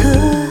you're a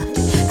good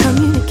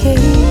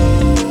communicator,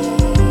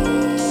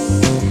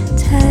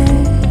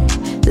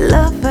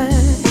 lover.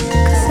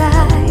 'Cause I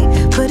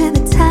put in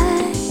the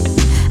time.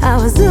 I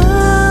was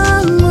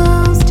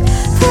almost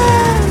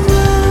there.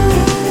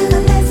 You're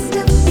the best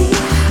of me.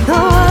 The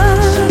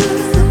one.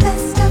 She's the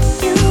best of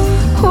you.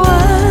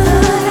 One.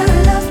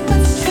 Love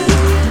what's true.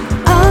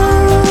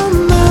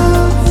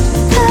 Almost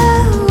the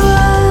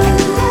one.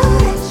 And now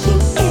that she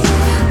is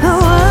the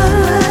one.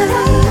 But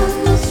I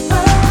almost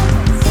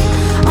was.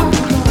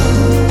 Almost.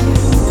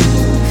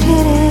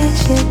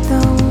 Finish it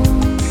though.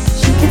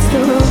 She gets the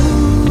roses.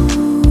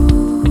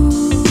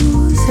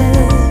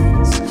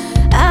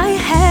 I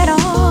had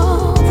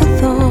all the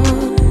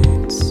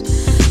thorns,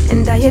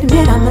 and I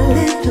admit I'm a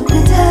little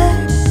bitter.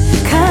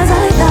 'Cause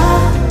I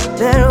thought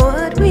that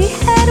what we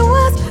had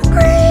was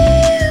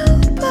real,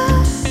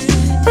 but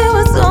it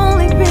was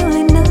only real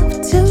enough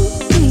to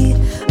be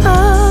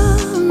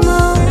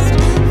almost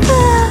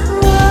the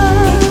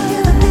one.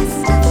 You're the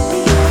best of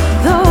me.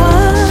 The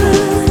one.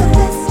 She's the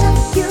best of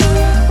you.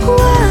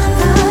 One.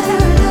 Thought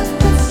her love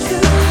was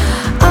true.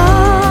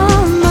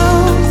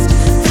 Almost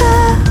the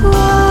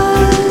one.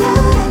 You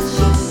know that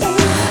she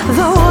is the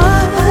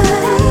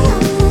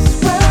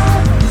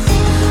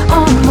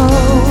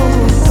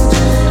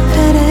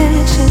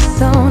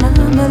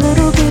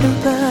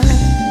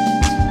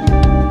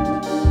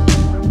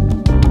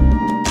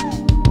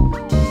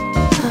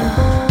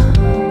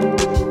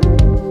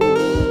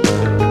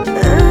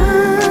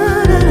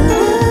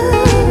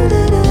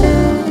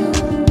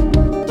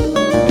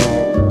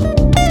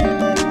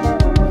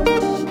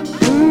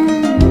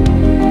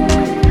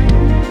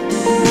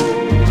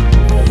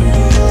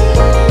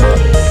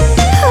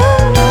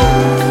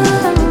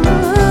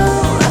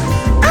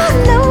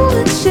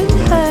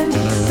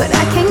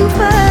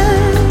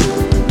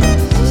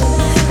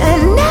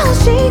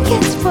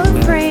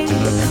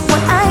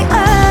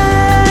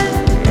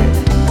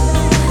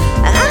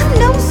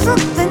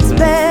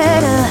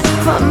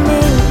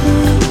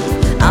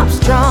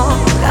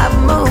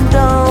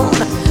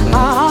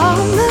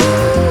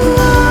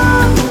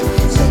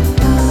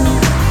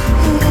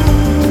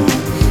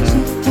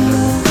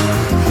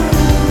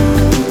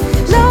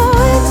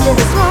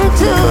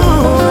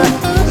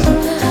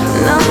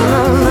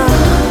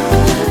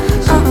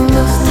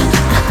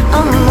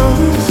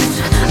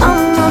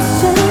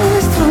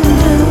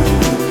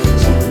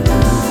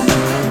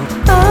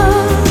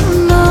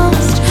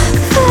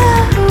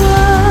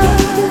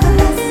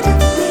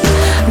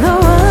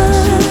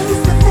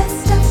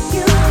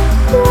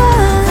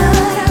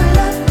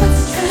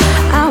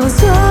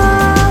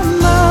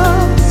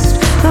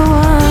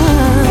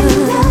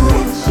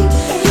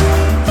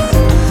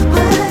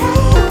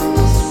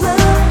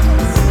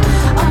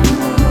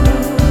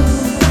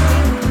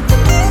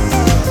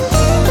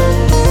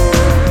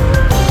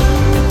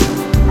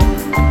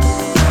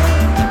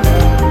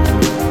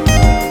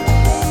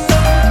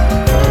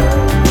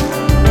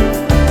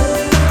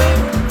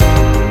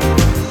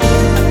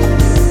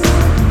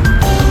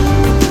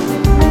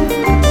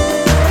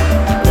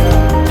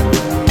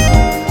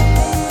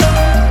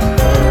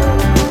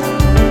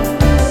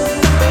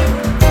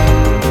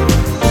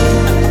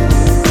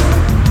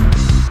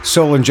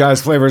Soul and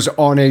Jazz Flavas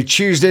on a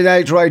Tuesday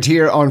night right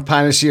here on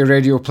Panacea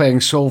Radio, playing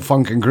soul,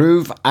 funk and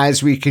groove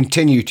as we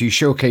continue to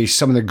showcase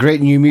some of the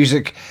great new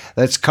music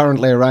that's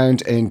currently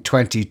around in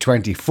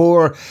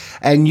 2024.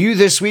 And new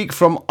this week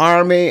from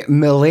Army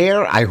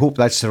Miller, I hope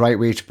that's the right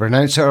way to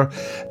pronounce her.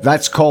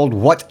 That's called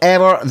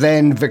Whatever.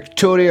 Then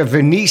Victoria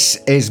Venice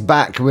is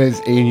back with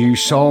a new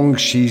song.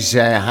 She's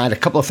had a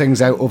couple of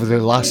things out over the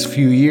last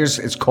few years.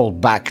 It's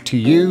called Back to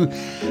You.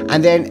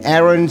 And then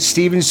Aaron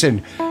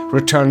Stevenson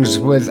returns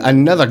with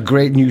another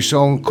great new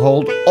song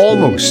called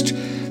Almost.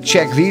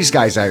 Check these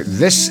guys out.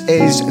 This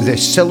is the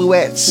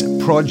Silhouettes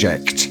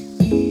Project.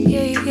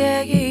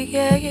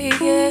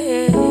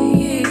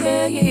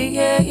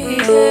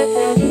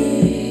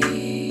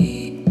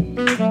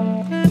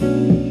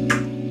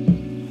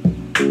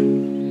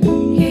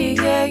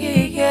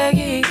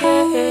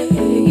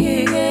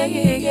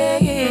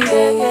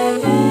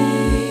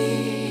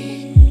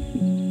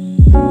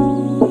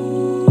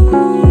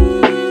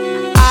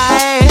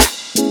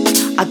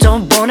 I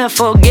don't wanna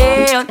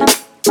forget,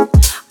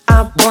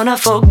 I wanna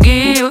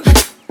forgive.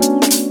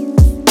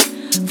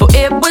 For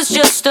it was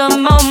just a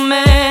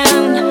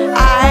moment.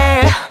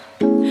 I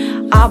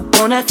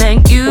wanna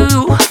thank you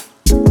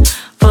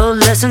for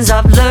lessons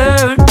I've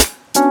learned.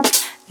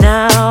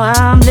 Now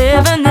I'm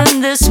living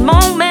in this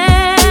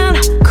moment.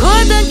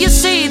 Couldn't you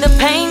see the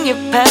pain you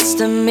passed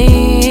to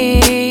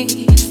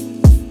me?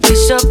 We're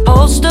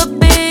supposed to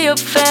be a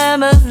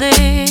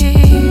family.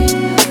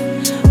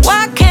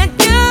 Why can't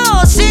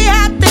you see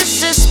how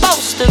this is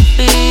supposed to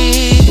be?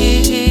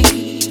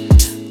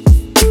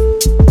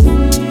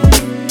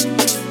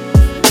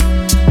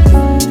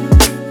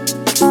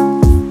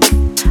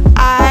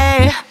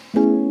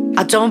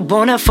 I don't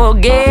wanna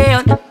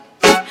forget,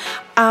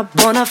 I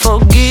wanna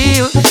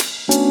forgive.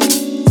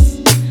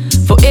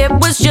 For it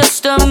was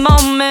just a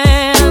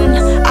moment.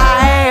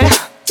 I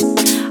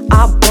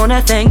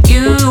wanna thank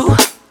you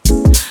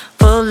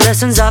for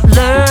lessons I've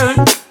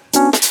learned.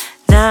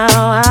 Now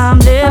I'm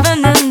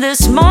living in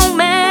this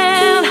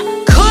moment.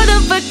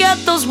 Couldn't forget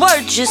those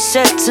words you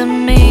said to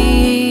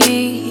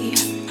me.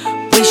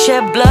 We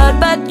shed blood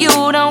but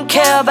you don't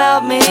care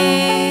about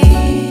me.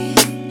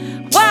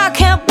 Why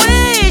can't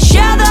we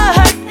share the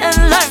hurt and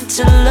learn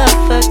to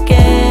love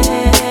again?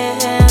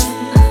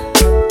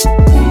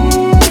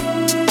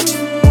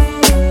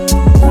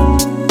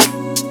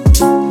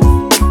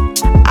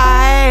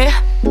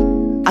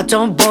 I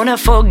don't wanna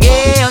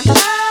forget,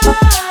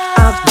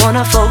 I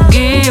wanna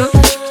forgive.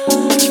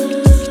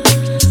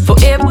 For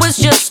it was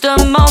just a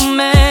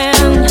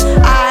moment.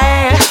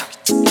 I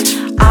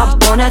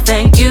wanna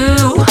thank you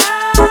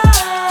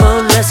for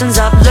lessons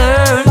I've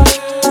learned.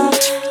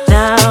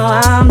 Now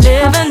I'm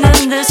living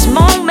in this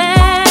moment.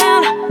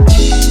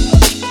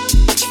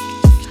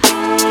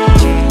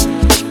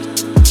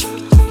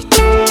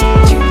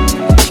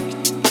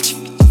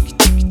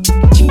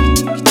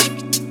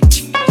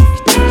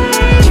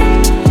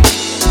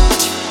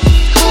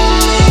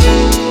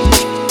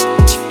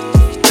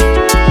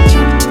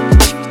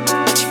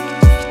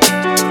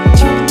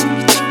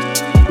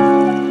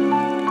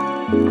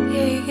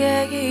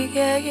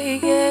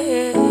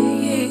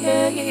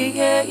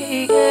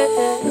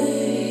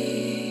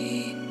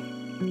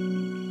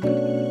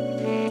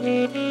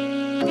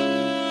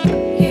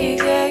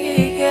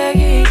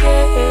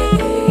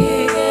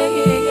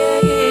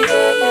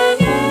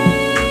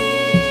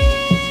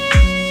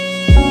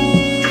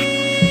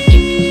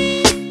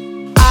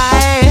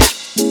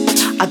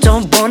 I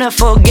don't wanna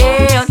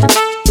forget,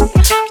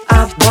 I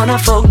wanna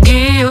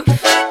forgive.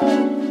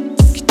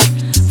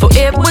 For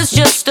it was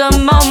just a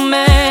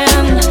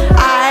moment.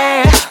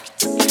 I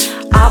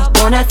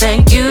wanna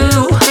thank you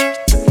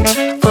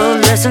for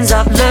lessons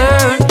I've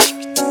learned.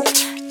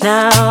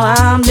 Now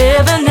I'm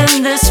living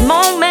in this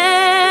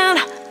moment.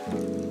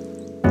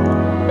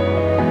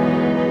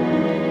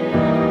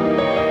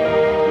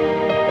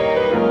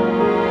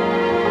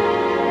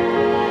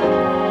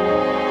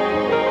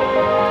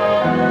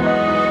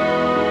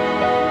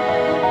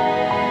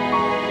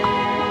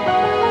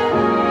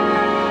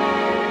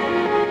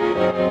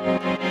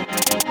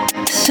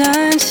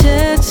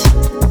 Sunsets,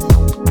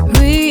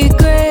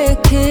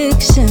 regret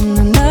kicks in.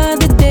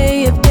 Another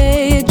day of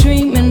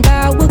daydreaming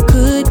about what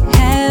could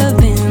have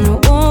been. I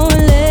won't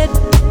let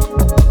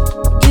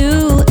you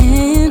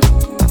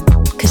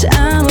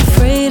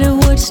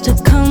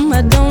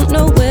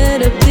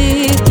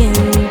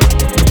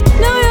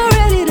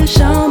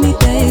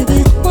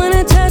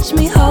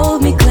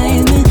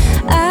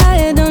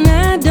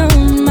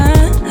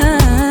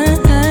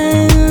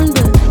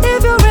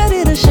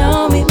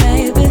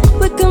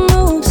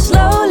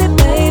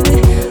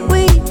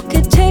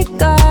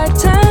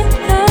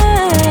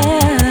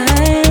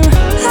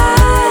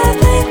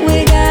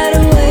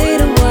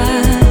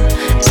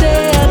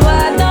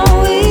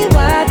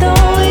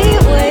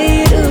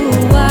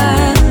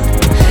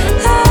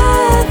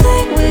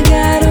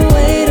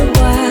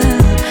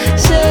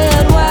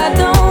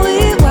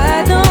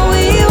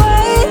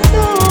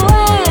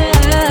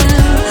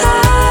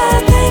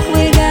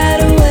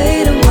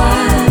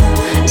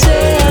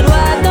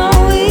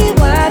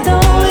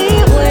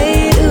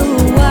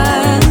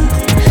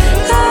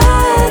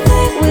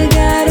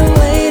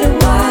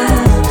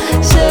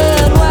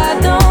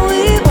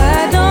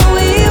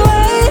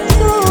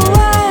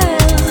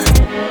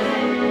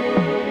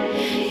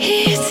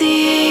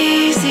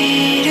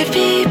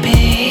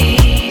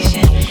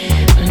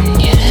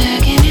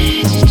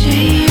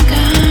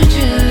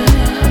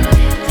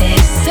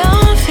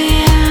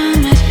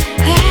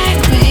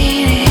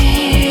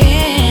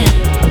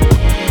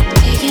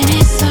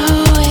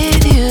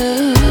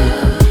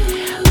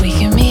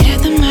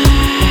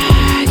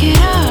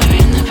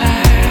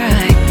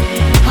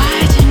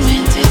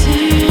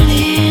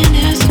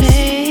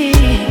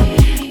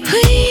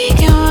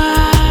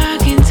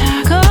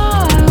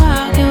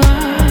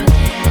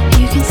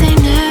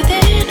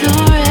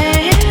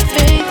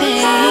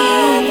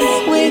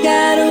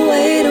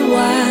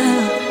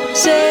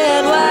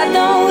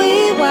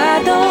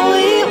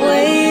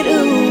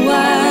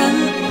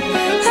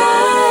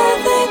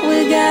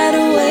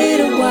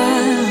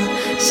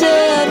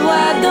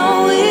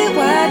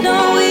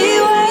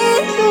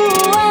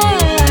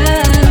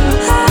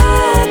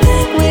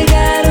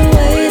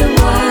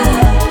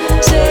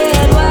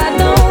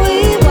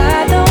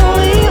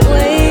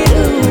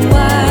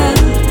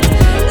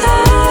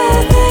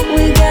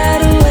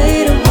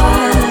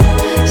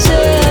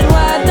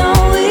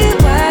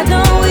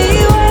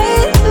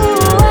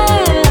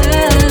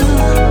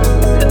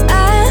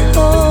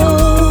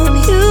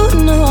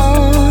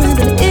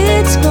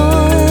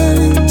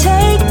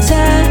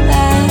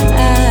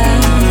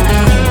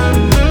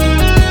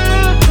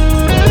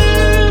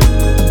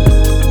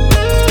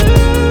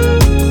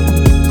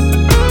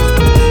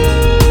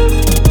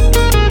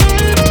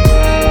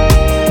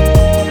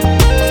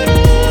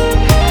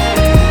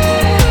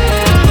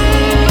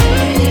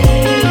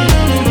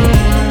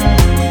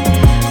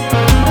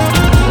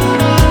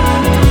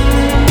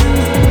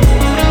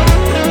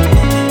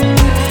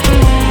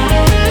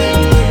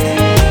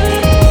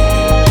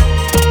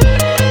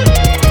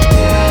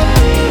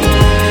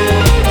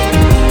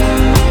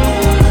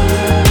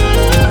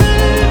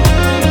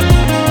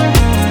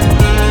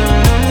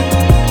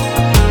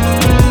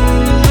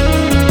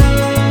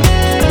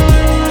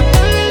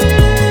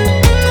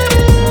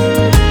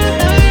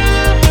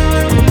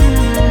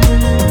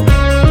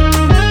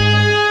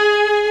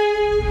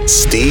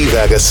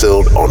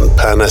Aggasild on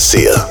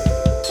Panacea.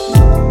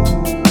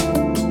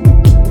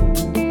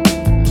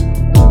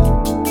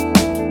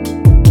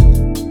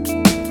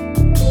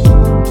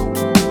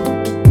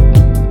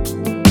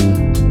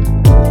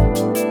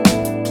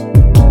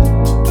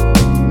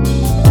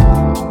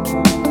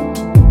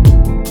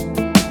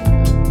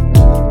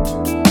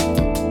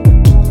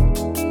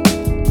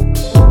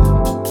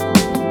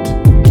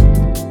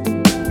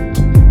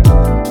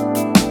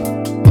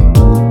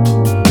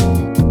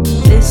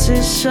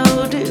 So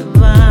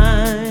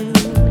divine,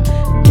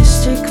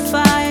 mystic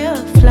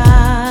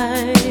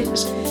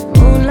fireflies,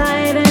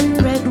 moonlight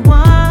and red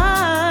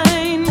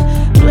wine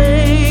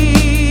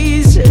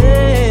blazing.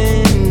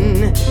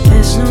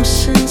 There's no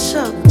sense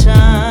of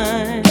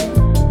time.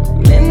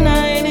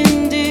 Midnight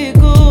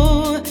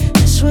indigo,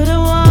 that's what I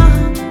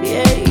want.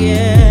 Yeah,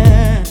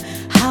 yeah,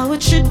 how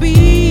it should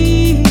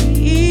be.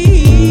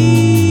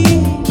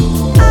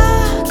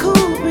 A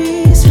cool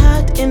breeze,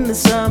 hot in the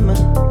summer.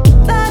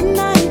 That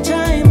night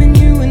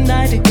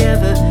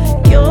together,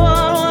 you're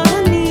what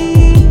I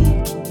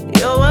need.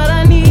 You're what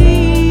I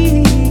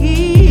need.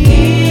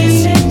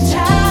 Is it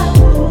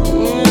taboo?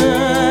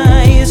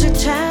 Is it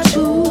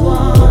taboo?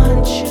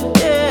 Want you?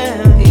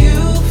 Yeah.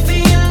 You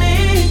feel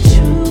it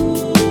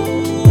too.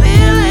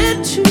 Feel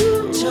it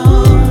too.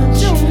 Don't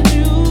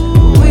you?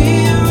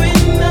 We're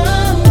in the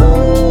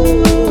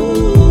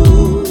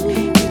mood.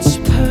 It's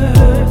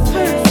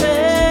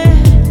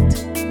perfect.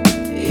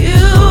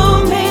 You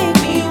make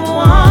me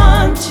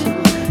want to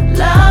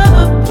love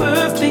a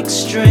perfect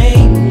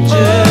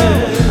stranger.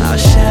 Our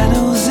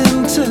shadows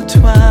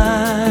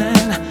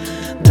intertwine.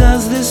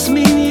 Does this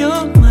mean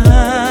you're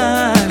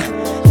mine?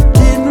 You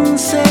didn't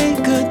say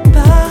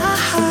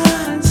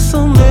goodbye,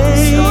 so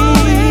maybe.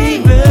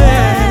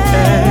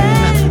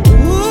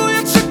 Ooh,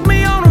 you took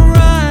me on a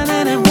ride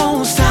and it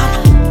won't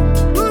stop.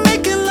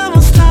 Making love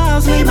on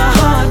stars made my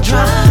heart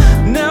drop.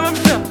 Never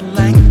felt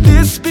like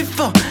this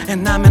before,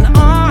 and I'm in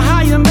awe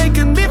how you're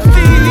making me feel.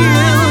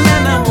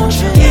 And I want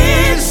you.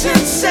 It's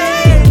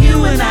insane,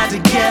 you and I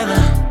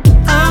together.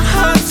 Our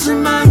hearts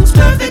and minds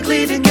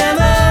perfectly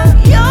together.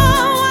 You're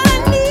what I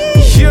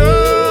need. You're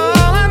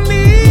all I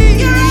need.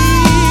 You're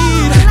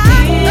all I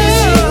need.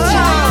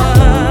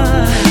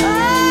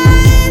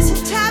 Is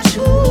it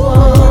taboo?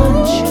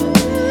 Want you?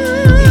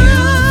 You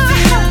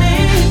feel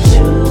it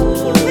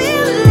too.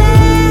 Feel it.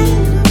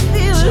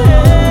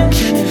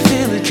 Can you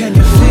feel it? Can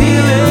you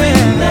feel it?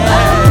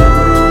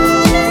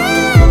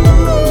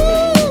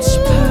 It's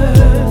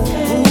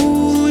perfect.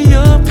 Ooh,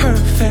 you're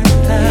perfect.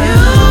 You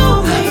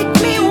make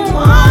me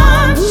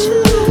want to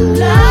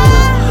love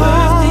a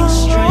perfect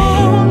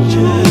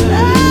stranger.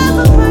 Love a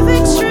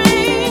perfect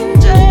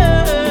stranger.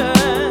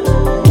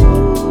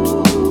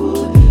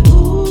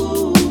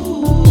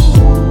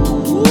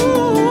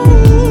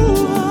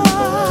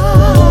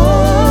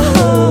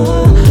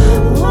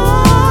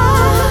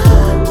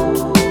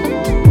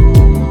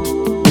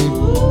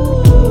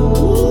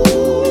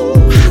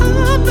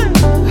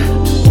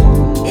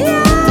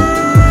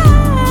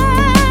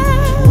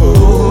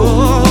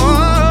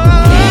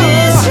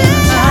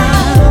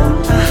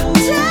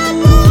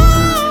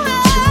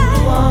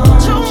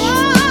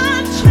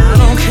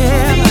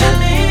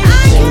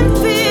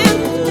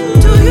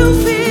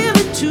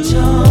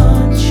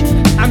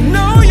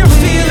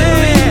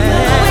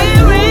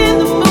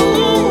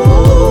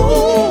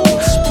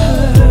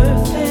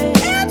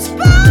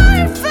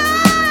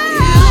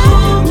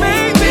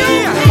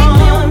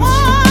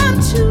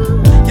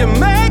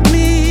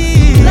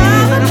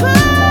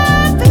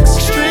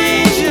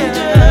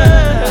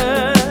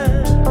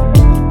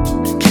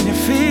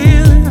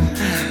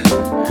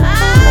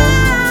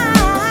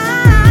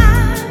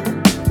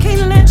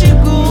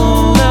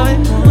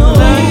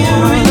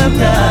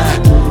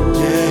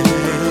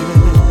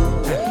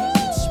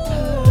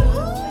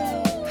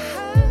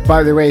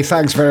 By the way,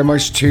 thanks very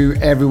much to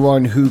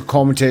everyone who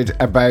commented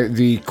about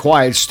the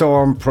Quiet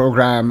Storm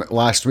program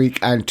last week,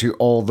 and to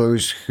all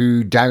those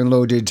who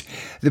downloaded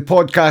the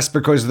podcast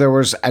because there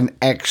was an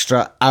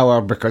extra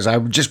hour, because I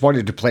just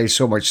wanted to play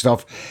so much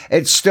stuff.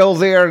 It's still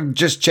there.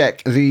 Just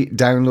check the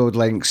download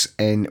links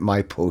in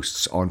my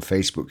posts on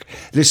Facebook.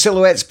 The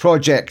Silhouettes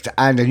Project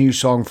and a new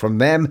song from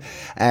them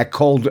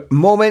called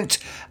Moment.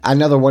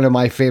 Another one of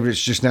my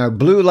favourites just now,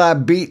 Blue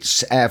Lab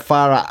Beats,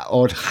 Farah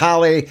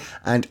Odhali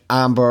and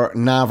Amber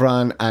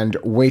Navran and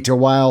Wait a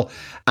While,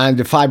 and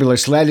the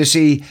fabulous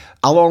Legacy,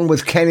 along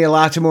with Kenny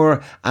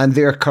Lattimore and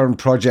their current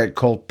project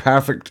called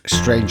Perfect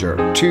Stranger.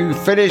 To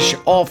finish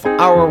off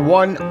hour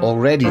one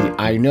already,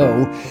 I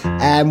know,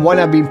 and one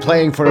I've been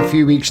playing for a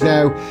few weeks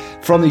now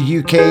from the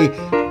UK,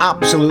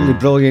 absolutely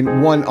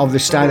brilliant, one of the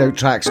standout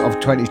tracks of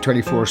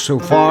 2024 so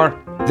far.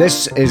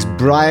 This is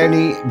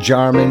Bryony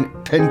Jarman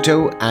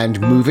Pinto and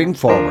Moving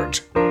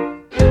Forward.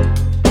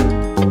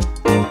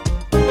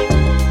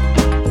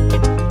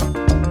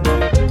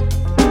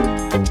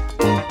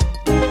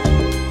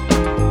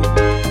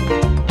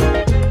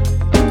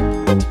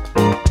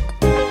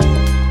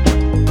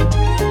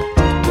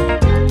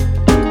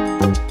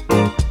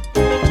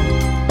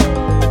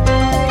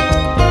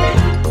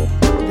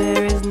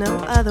 There is no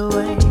other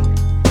way.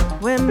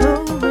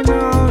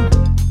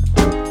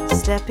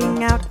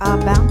 our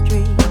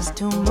boundaries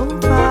to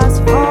move us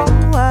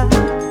forward.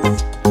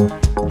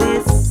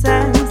 This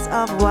sense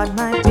of what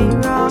might be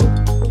wrong,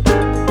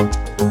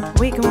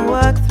 we can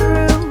work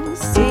through,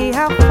 see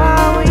how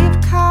far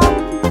we've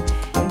come,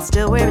 and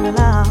still we're in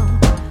love,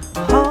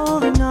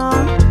 holding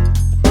on.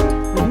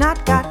 We've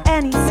not got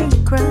any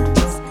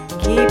secrets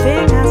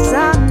keeping us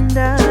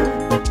under,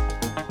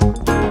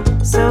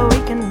 so we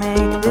can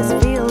make this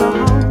feel a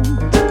home,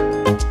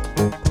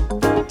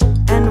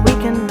 and we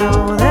can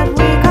know that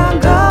we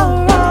can't go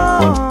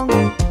wrong.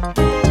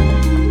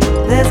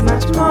 There's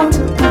much more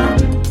to come.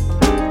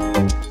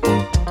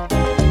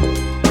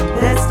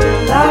 There's still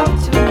love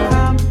to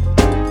come.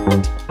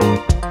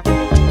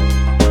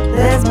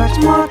 There's much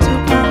more to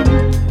come.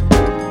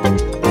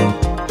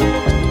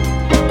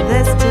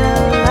 There's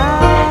still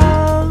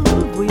love.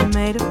 We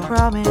made a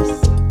promise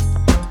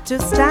to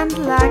stand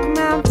like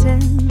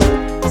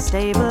mountains,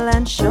 stable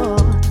and sure,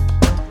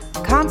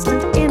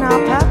 constant in our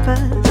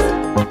purpose.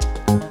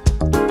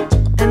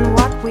 And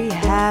what we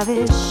have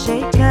is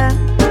shaken,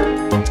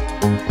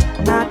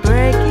 not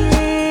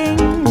breaking,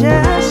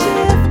 just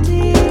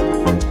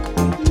shifting.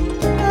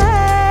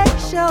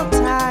 Glacial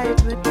tide,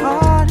 we're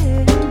caught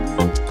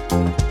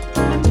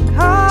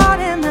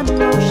in the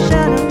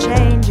motion of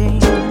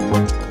changing,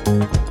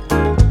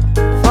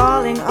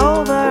 falling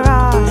over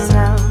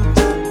ourselves.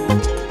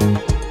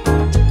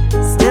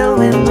 Still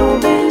we're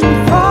moving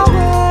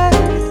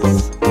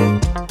forwards.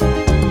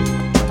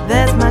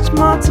 There's much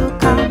more to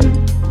come.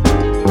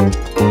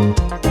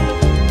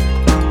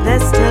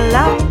 There's still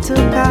love to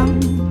come.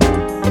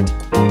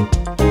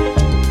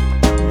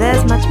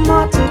 There's much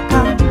more to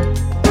come.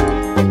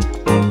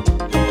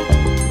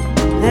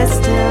 There's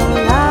still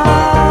love.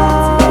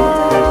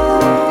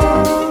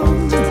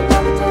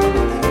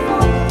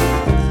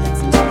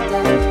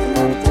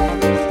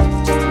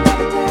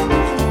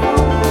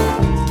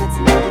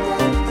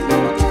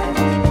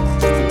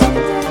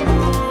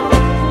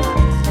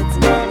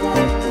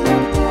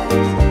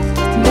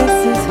 This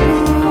is who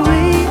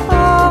we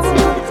are,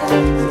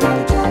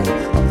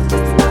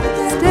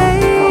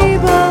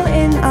 stable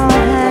in our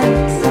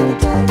hands.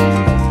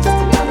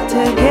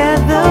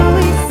 Together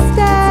we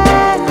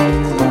stand.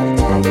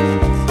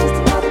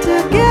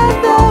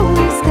 Together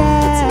we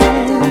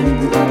stand.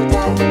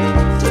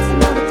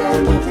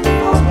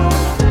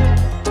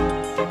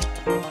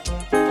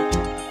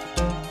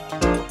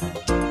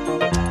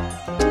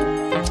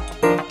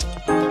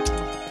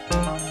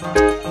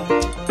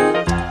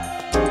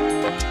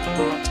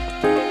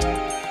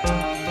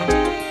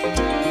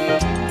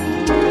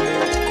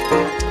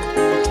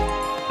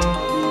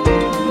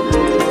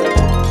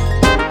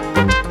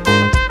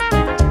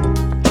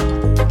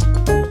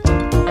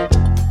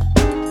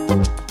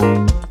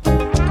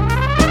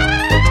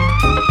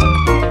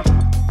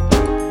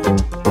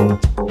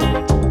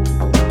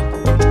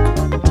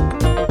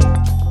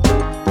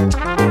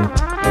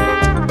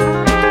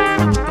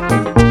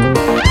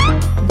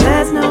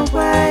 There's no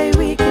way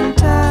we can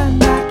turn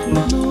back,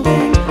 keep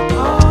moving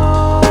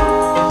on.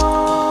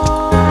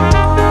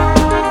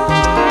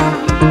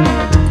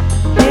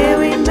 Here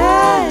we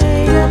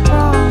made a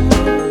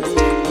promise,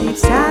 keep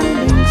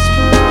standing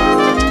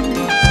strong.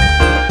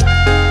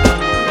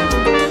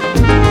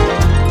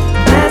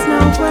 There's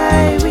no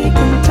way we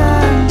can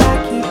turn back,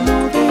 keep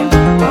moving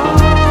on.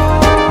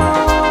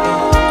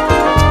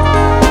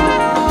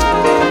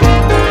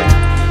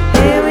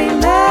 Here we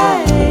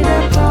made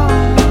a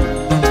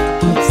promise,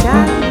 keep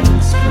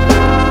standing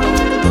strong.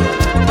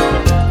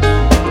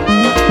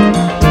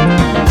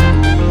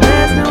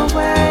 There's no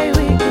way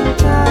we can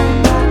turn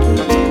back,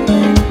 keep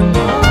moving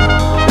on.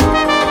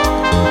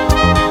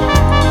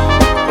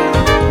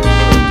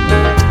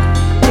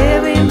 Here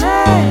we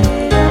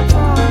made a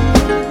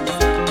promise,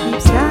 keep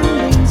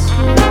standing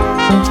strong.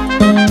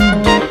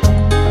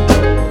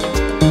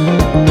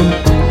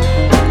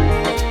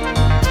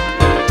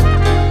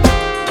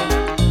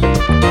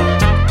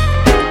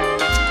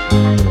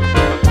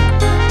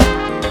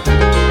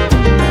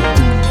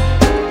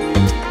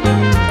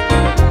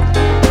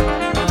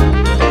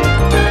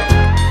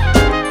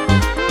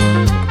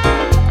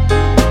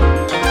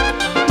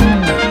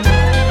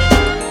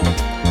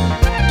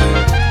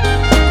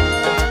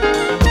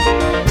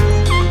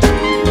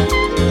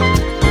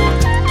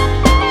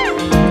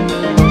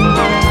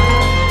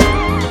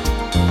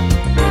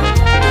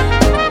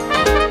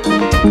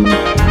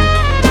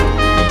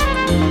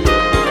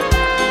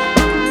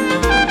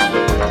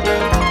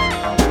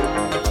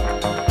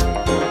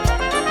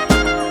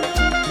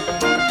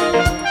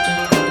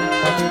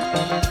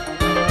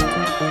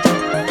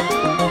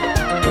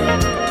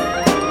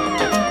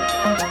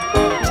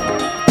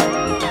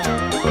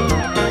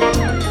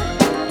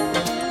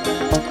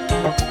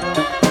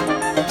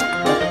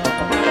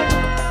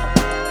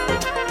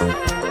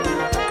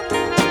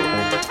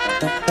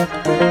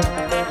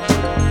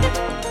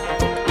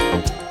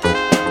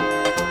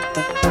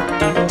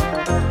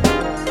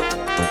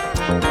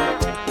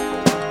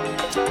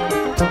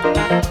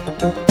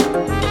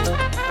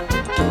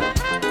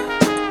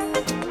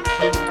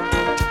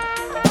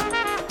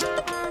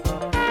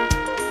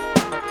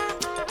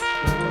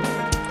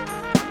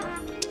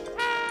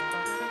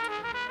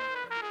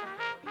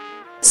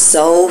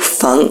 Soul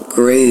Funk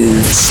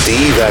Groove.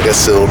 Steve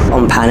Aggasild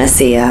On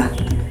Panacea.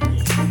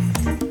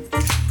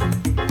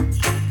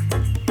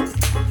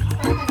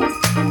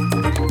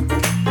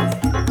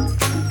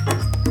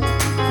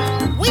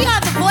 We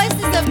are the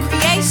voices of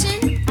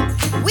creation.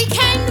 We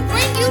came to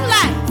bring you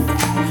life.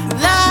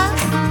 Love,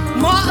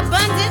 more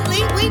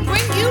abundantly, we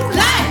bring you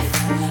life.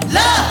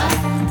 Love,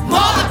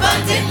 more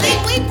abundantly,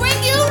 we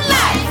bring you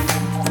life.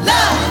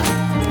 Love,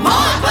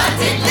 more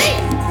abundantly.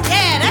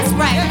 Yeah, that's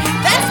right.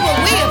 That's what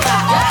we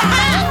about.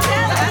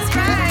 That's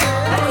right.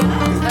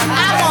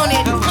 I want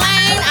it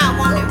plain, I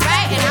want it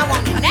right, and I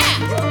want it now.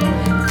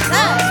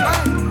 Love,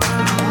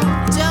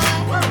 joy,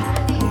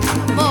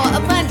 more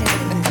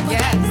abundantly.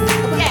 Yes.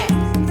 Yeah.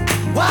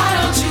 Why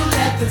don't you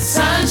let the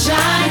sun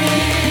shine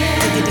in?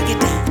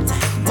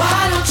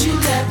 Why don't you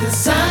let the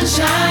sun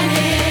shine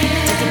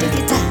in?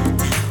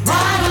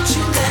 Why don't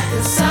you let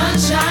the sun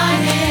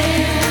shine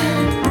in?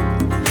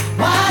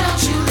 Why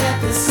don't you let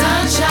the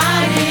sun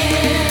shine in?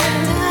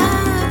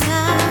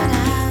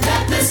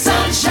 Let the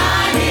sun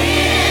shine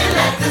in,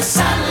 let the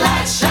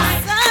sunlight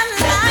shine.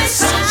 Let the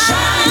sun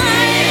shine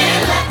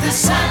in, let the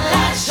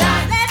sunlight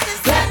shine.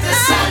 Let the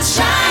sun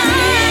shine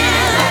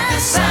in, let the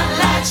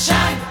sunlight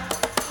shine.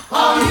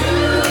 On you,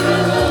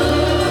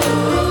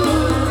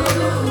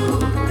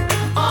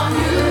 on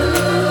you,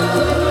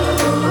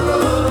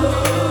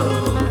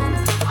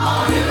 on you,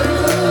 on you,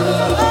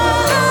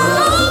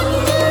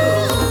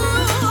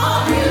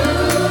 on you.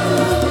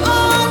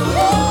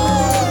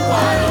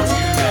 Why don't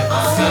you let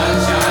the sun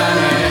shine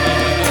in?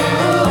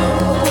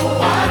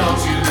 Why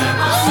don't you let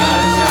the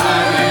sun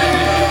shine in?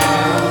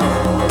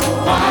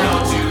 Why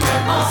don't you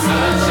let the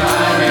sun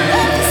shine in?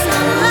 Let the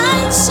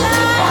sunlight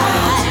shine. Why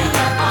don't you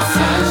let the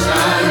sun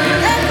shine in?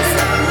 Let the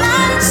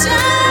sunlight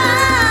shine.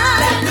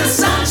 Let the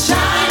sun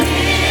shine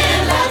in.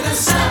 Let the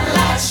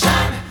sunlight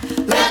shine.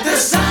 Let the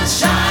sun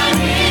shine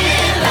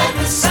in. Let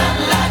the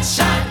sunlight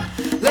shine.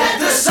 Let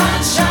the sun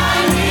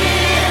shine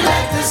in.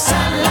 Let the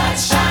sunlight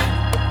shine.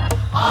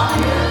 On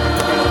you.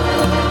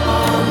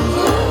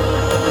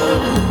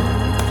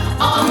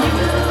 On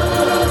you.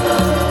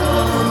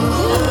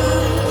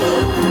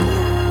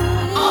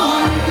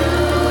 On you.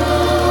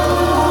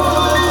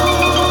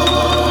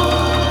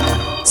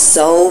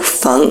 Soul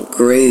Funk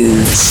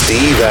Groove.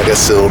 Steve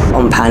Aggasild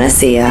On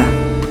Panacea.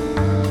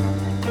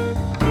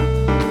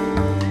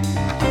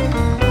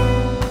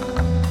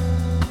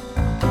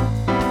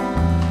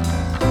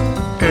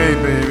 Hey,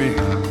 baby.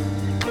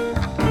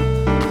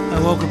 I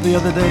woke up the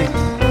other day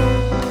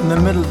in the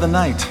middle of the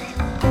night.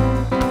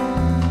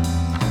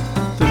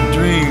 The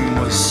dream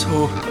was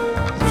so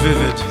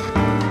vivid.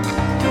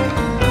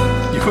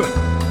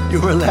 You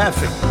were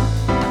laughing.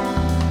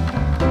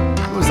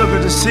 It was so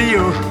good to see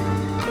you,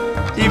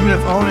 even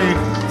if only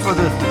for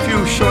the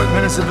few short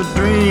minutes of a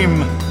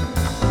dream.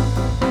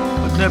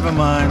 But never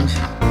mind.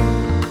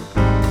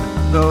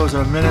 Those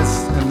are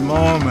minutes and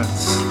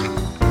moments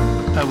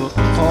I will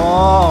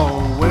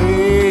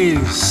always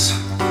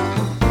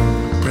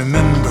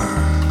remember.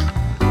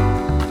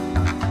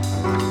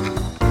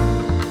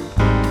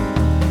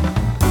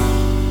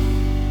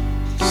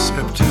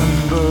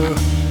 September,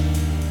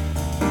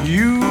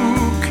 you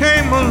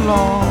came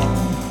along.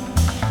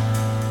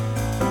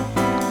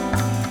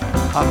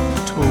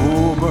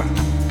 October,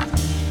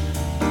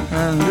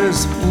 and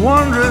this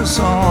wondrous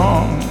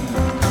song.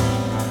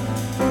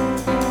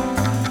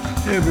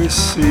 Every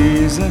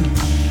season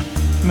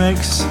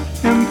makes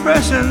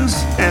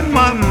impressions in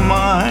my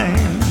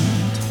mind.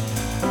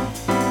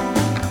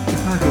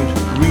 If I could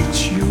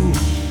reach you,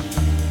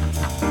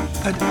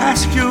 I'd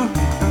ask you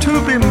to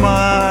be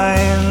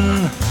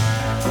mine.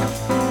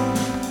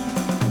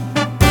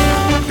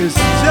 It's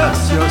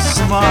just your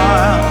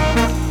smile,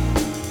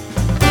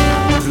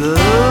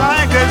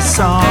 like a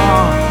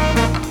song,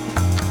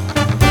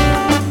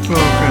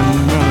 broken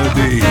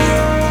melody,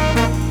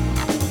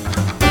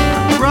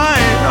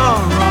 right or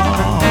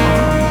wrong.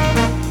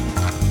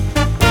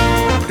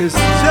 It's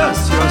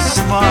just your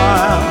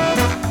smile,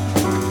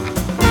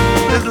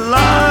 it's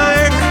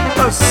like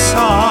a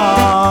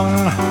song,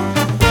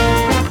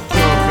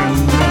 broken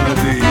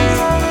melody.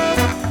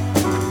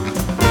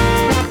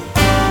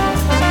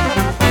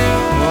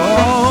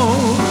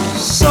 Oh,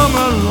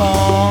 summer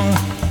long,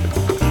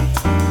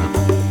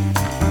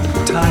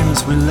 times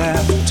we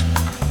laughed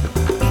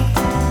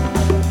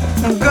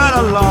and got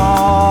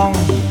along.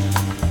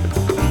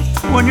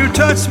 When you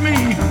touch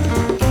me,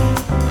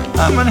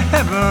 I'm in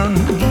heaven.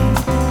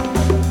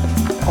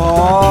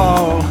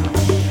 All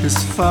is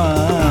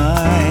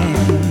fine,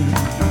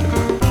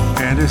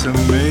 and it's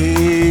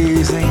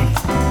amazing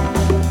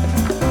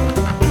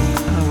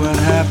what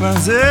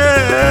happens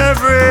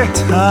every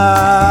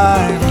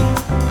time.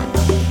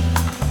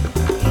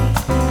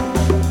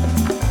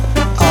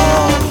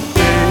 All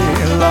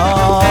day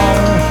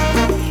long,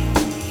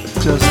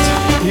 just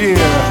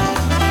hear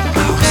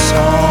our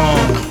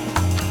song.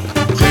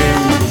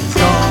 Days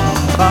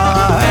gone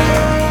by,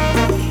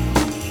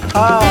 I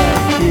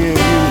hear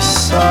you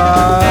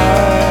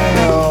sigh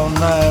all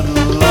night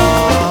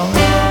long.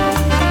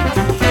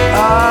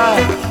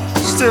 I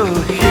still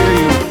hear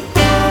you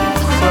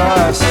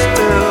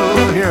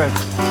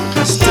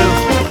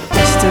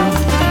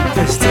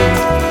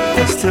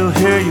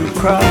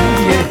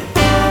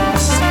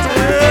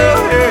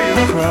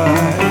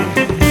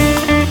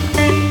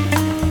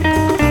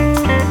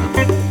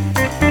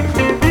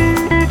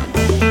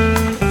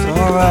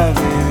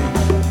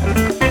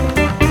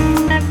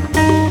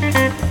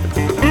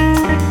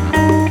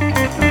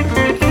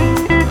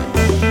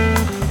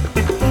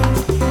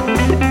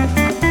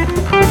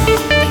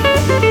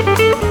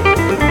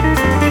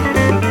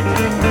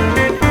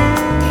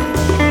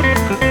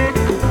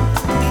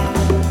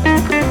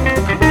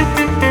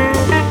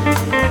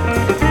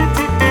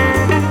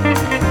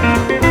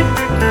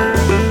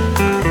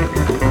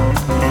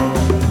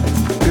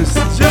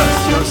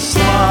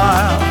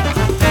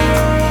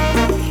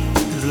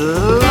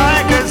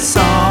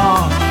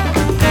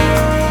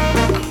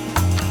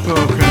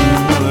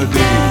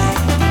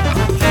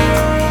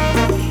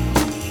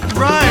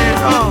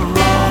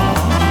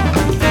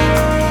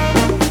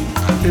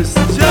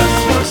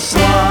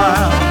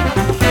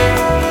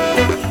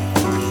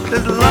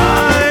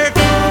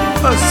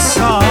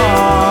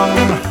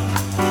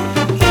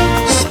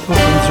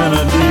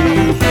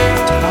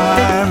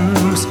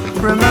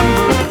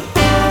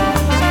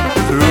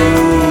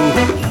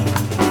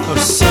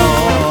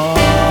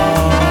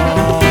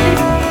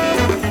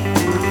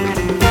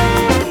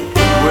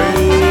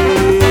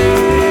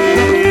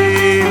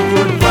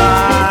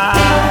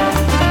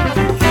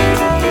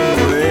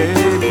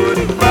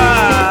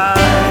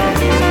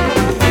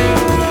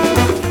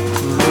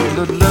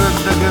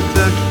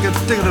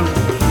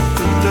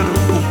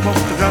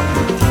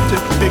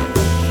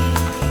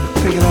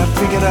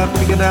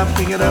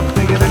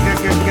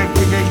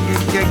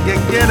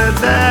Get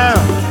it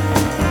down.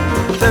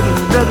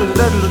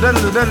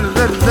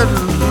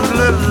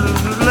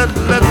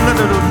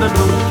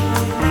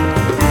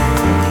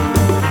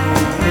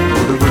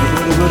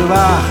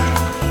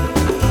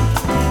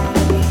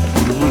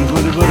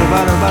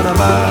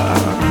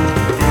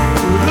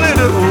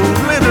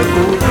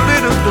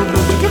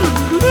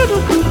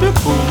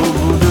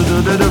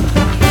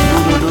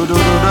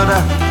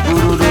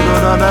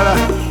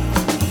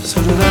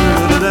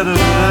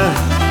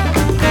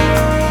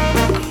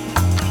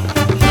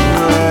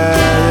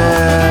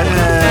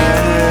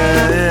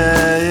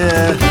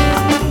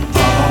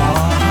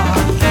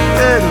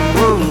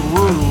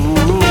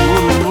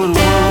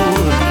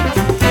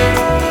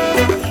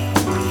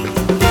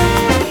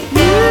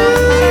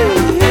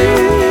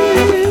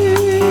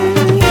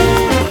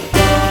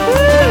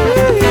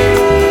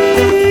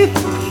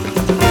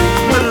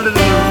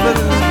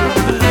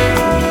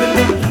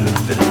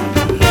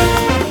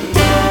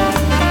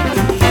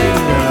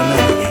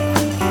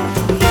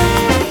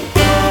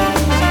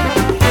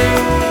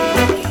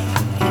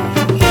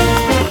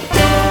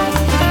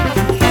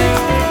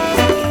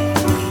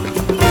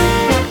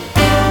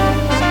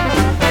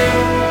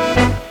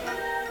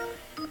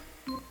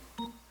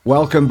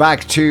 Welcome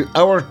back to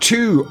hour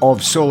 2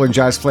 of Soul and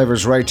Jazz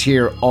Flavors right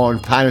here on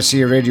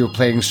Panacea Radio,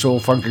 playing soul,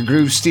 funk and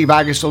grooves. Steve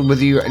Aggasild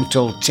with you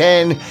until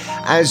 10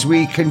 as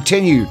we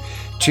continue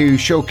to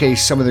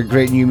showcase some of the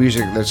great new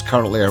music that's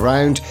currently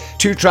around.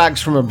 2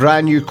 tracks from a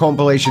brand new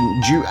compilation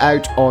due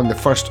out on the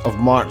 1st of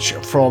March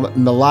from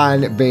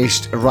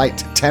Milan-based Right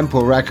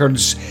Tempo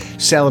Records,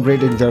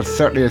 celebrating their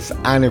 30th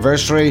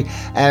anniversary,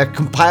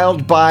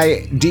 compiled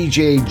by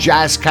DJ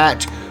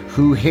Jazzcat,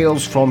 who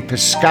hails from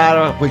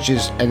Pescara, which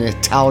is an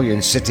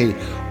Italian city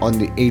on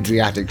the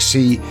Adriatic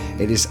Sea.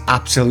 It is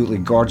absolutely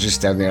gorgeous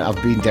down there.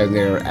 I've been down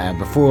there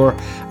before,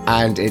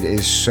 and it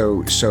is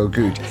so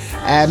good.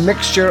 A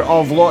mixture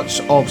of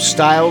lots of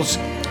styles.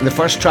 The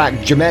first track,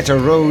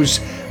 Jametta Rose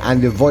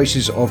and the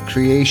Voices of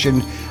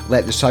Creation,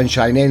 Let the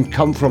Sunshine In,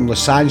 come from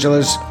Los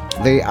Angeles.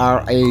 They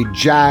are a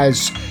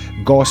jazz,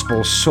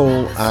 gospel,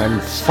 soul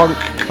and funk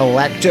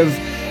collective.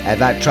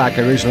 That track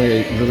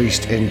originally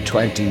released in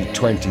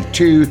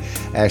 2022,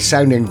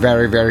 sounding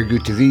very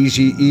good to these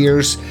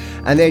ears.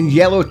 And then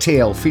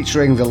Yellowtail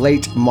featuring the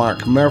late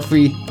Mark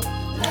Murphy,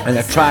 and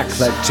a track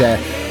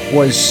that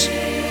was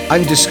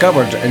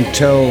undiscovered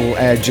until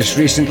just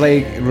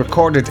recently,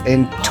 recorded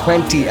in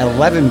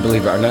 2011,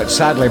 believe it or not.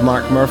 Sadly,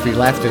 Mark Murphy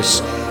left us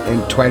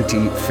in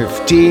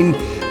 2015,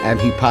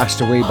 and he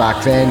passed away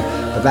back then.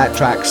 But that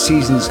track,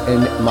 Seasons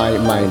in My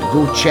Mind.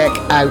 Go check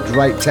out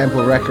Right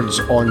Tempo Records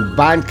on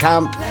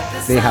Bandcamp.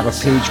 They have a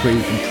page where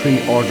you can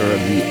pre-order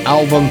the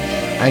album,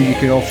 and you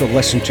can also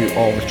listen to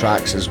all the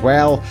tracks as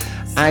well.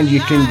 And you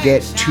can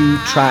get 2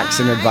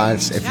 tracks in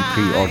advance if you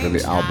pre-order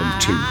the album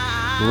too.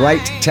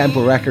 Right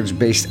Tempo Records,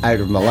 based out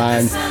of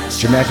Milan,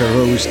 Jametta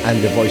Rose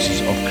and the Voices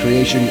of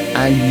Creation,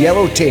 and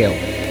Yellowtail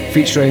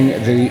featuring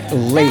the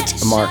late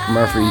Mark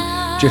Murphy,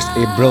 just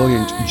a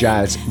brilliant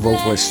jazz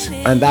vocalist.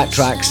 And that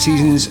track,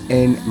 Seasons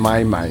in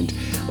My Mind.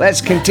 Let's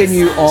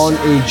continue on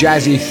a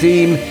jazzy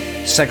theme.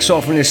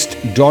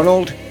 Saxophonist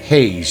Donald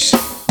Hayes.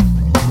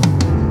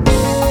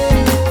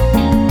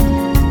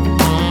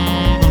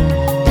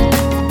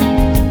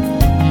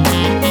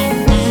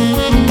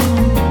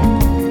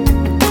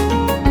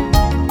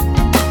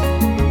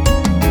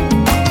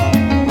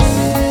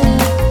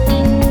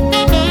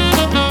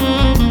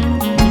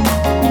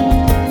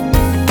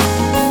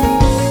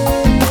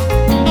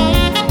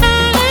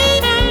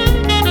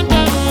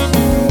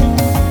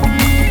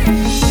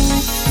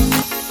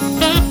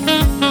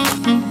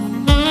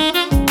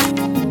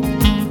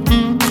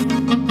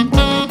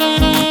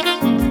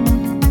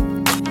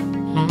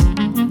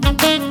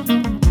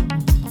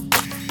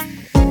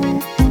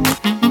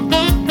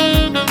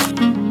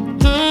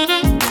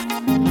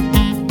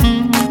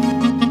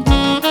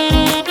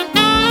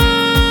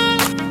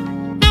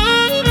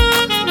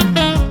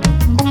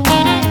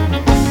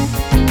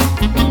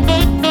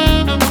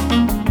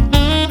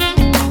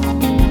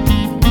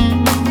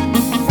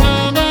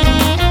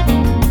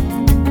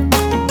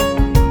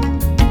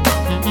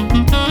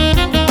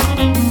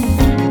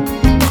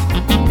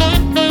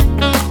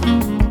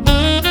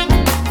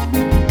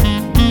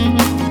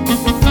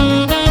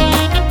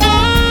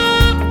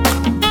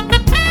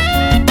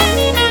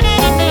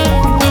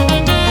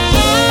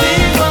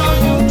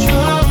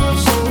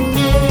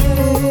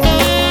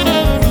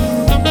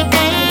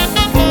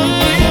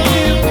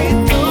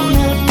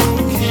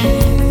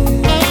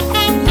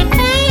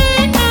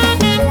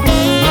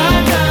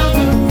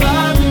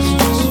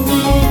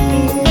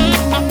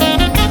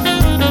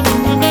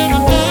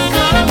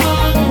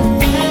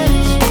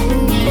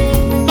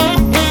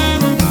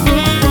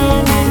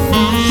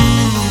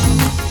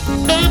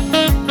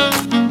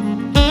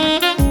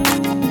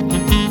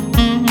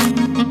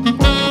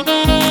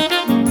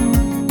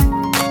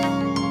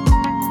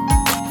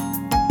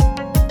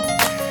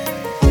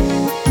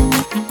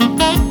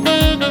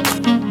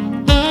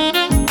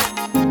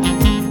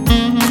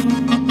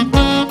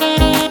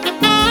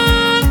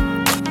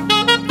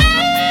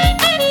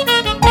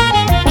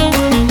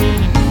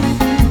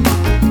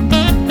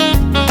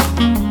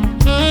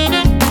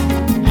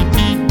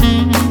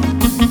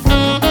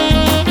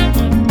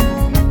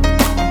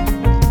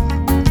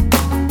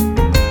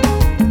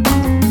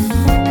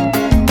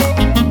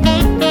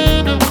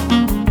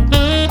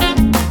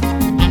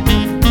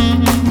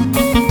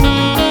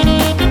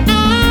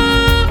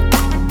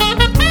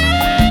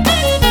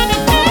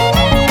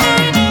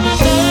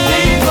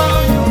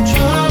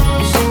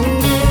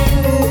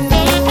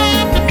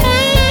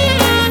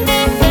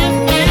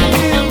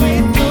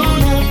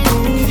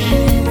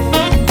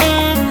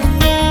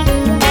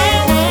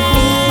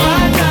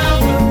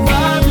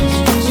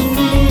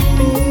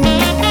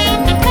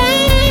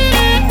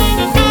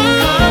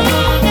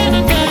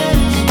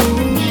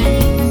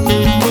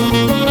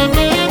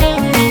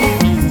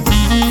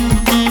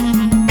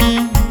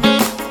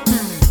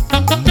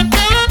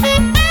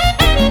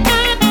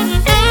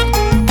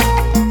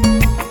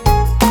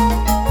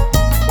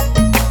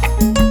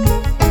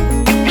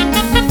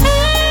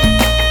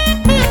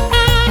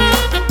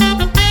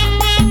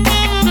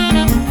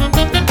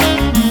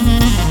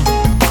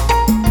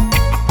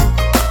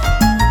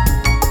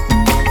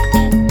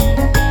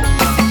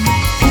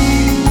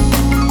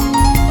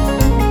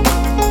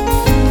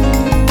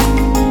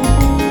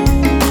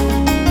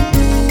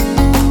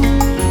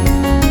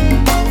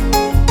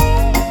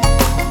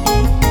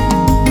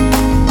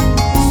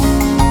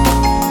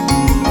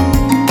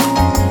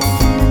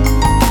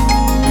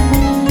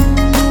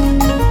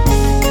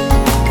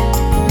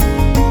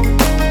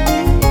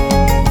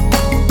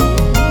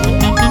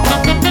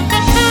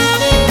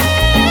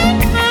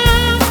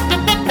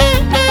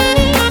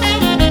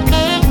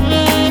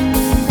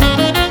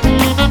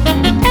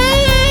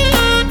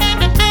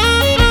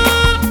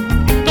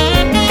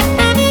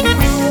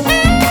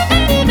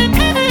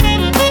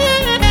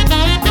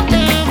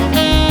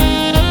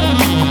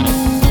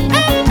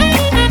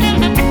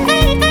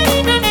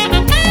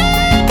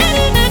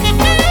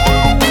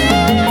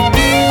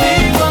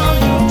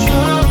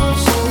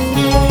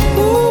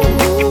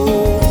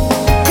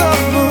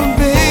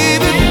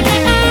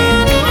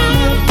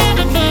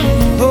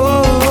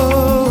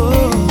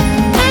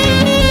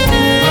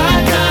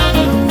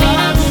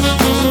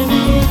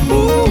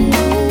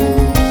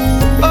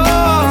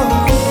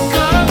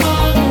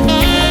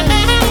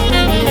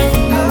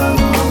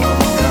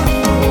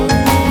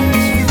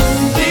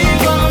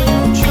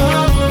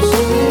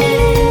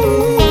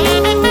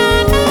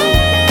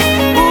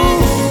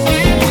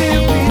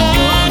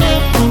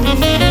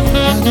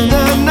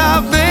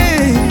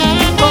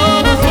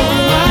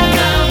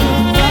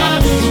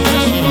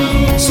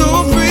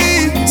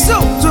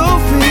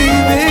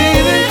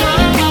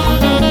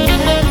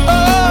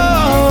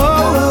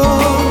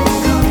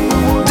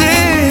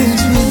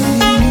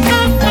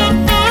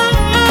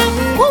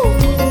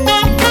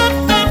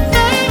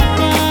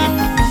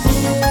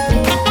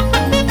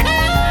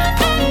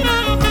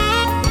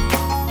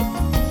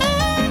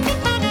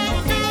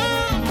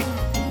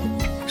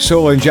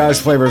 Soul and jazz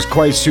flavors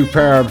quite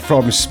superb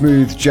from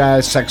smooth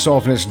jazz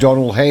saxophonist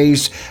Donald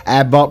Hayes.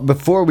 But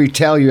before we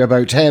tell you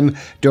about him,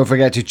 don't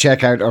forget to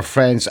check out our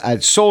friends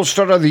at Soul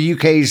Strutter, the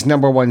UK's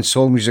 #1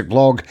 soul music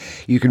blog.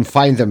 You can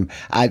find them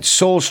at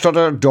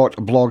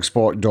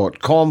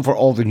soulstrutter.blogspot.com for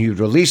all the new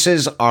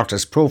releases,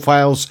 artist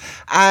profiles,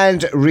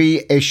 and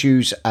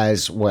reissues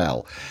as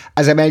well.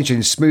 As I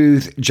mentioned,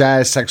 smooth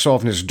jazz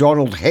saxophonist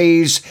Donald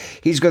Hayes.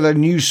 He's got a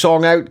new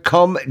song out,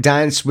 Come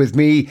Dance With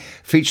Me,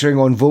 featuring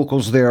on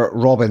vocals there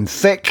Robin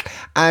Thicke,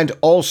 and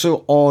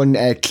also on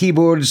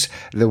keyboards,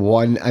 the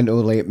one and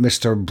only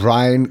Mr.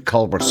 Brian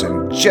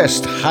Culbertson.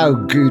 Just how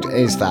good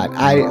is that?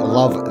 I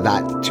love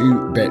that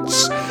 2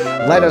 bits.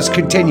 Let us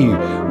continue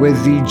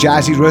with the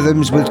jazzy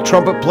rhythms with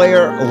trumpet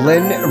player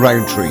Lynn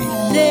Roundtree.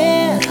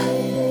 There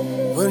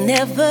will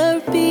never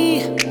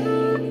be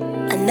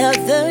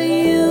another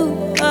you,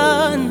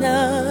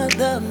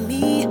 another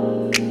me.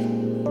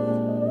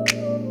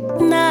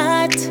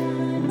 Not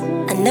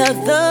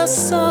another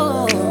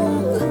song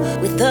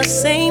with the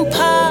same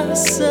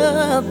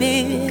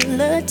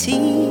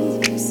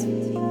possibilities.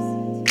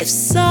 If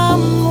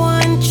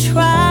someone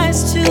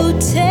tries to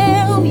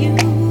tell you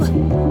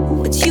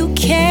what you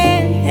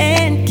can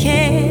and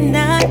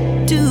cannot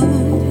do,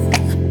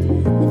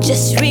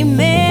 just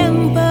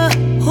remember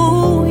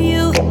who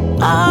you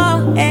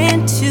are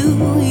and to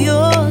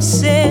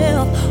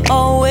yourself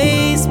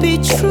always be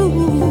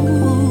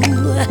true.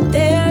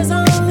 There's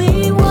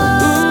only one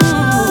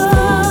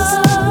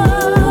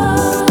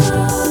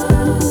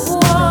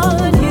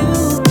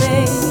you,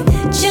 babe,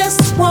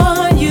 just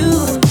one you.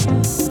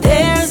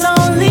 There's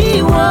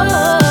only one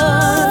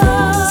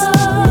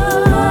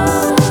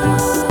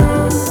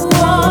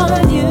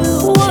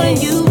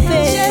you,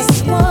 babe,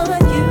 just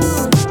one you.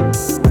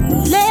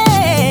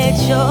 Let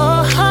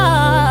your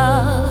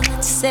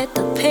heart set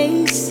the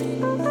pace.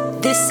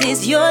 This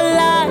is your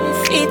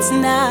life, it's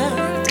not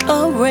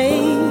a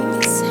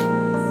race.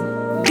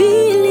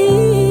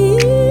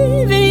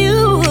 Believe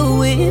you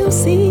will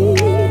see.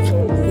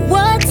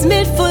 What's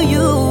meant for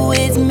you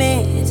is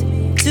meant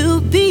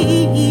to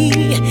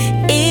be.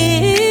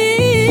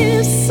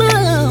 If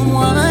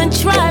someone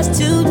tries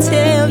to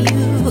tell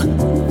you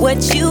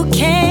what you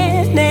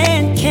can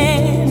and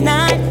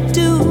cannot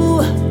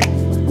do,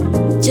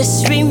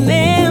 just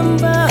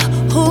remember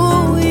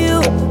who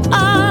you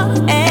are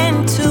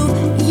and to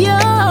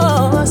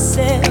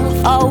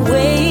yourself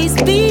always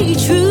be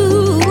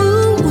true.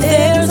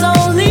 There's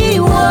only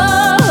one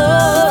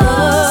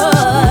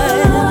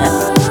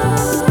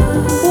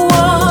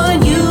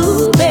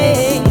you,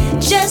 babe,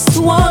 just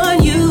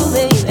one you,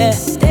 baby.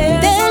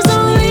 There's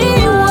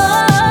only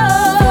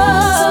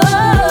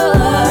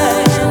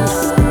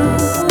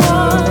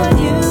one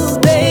you,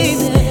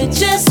 baby,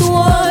 just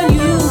one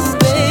you,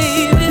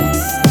 baby.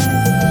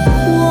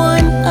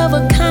 One of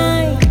a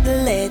kind,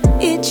 let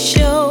it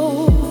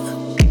show.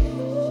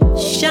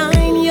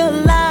 Shine your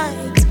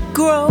light,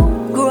 grow,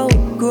 grow,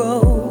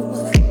 grow.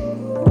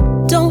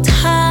 Don't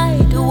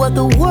hide what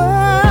the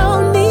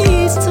world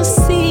needs to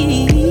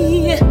see.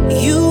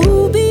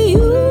 You be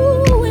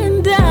you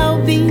and I'll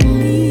be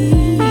me.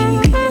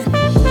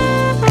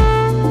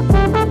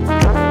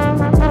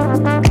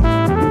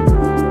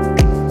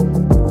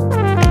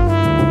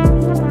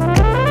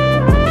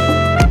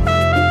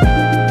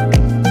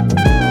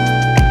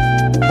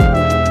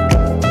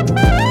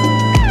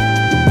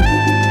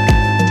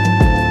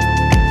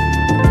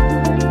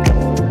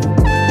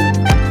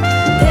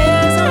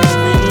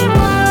 only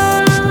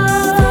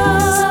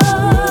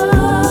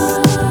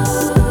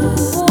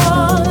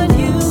one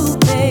you,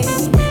 babe,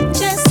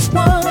 just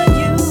one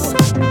you.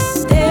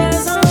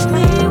 There's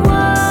only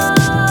one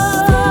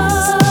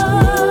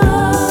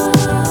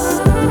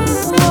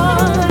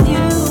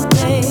you,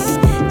 babe,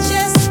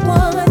 just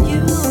one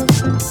you.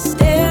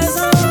 There's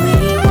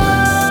only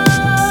one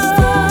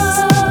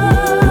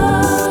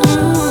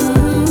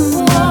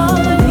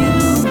you,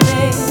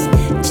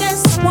 babe,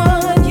 just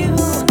one you.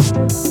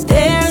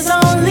 There's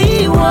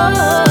only one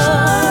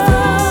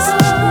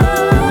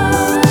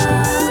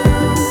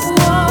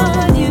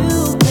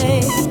you,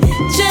 babe,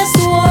 just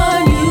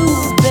one you,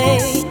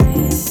 babe.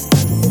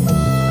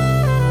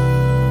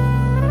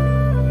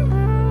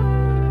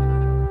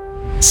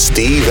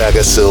 Steve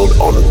Aggasild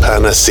on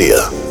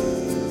Panacea.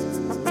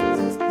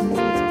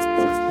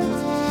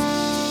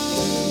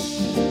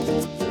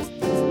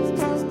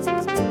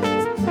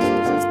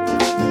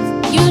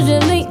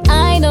 Usually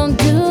I don't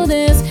do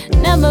this.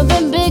 Never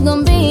been big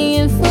on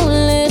being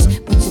foolish,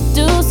 but you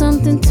do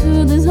something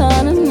to this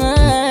heart of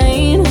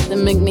mine that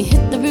make me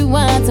hit the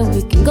rewind so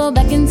we can go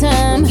back in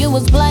time. You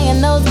was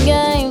playing those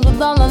games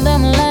with all of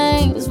them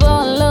lanes for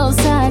a little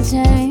side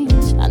change.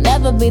 I'll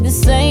never be the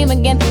same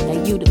again.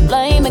 Now you to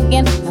blame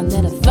again. Now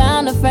that I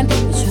found a friend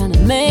who's trying to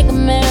make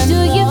amends.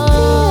 Do you feel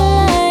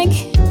like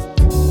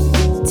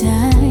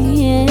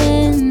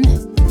dying?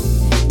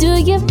 Do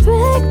you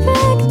break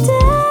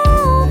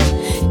down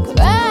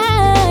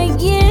crying?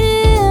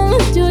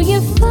 Do you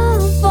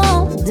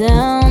fall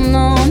down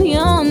on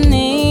your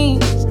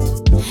knees?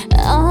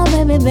 Oh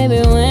baby,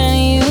 baby, when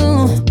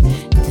you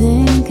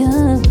think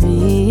of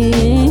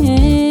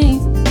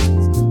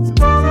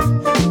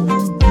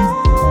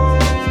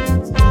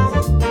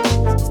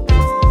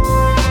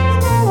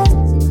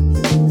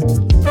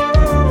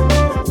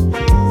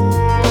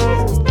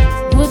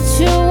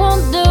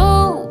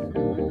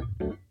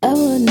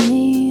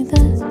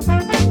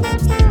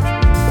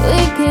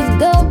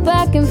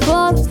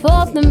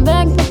forth and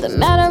back, but the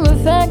matter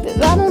of fact is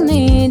I don't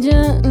need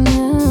you.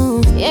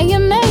 No. Yeah, you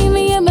made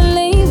me a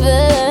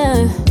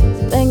believer,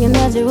 thinking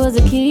that you was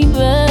a keeper,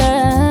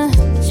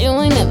 but you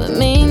ain't never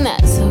mean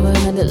that, so I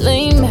had to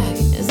lean back.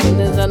 As soon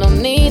as I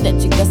don't need that,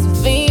 you got some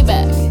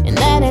feedback, and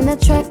that ain't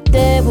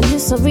attractive when you're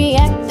so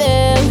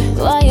reactive.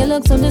 Why you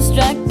look so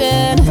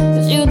distracted?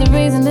 Cause you're the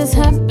reason this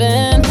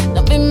happened.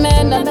 Don't be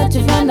mad now that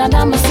you find out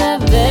I'm a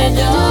savage.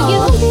 Oh. Do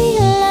you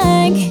feel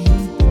like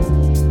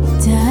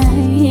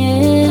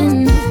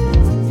dying?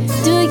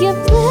 Do you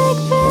break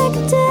back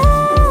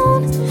down,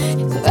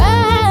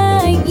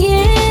 crying?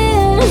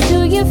 Do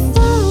you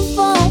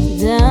fall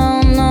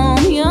down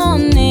on your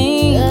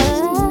knees?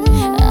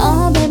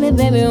 Oh, baby,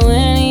 baby,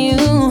 when you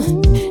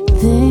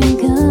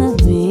think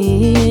of me.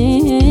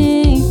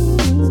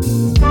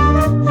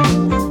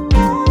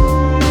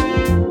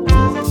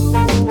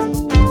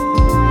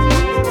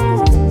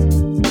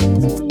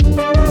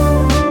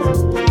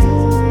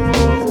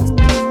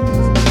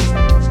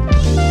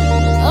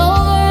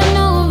 Over and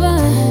over,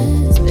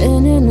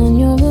 spinning on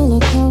your roller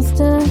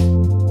coaster.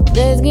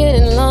 Days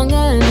getting longer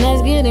and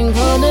nights getting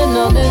colder.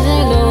 No, this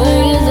ain't the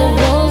way it's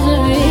supposed to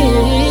be.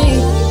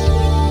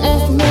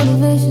 That's the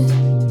motivation,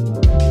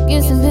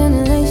 get some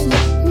ventilation.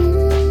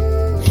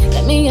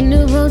 Got me a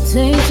new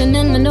rotation,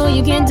 and I know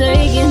you can't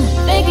take it.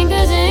 Faking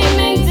cause you ain't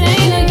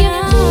maintaining. Do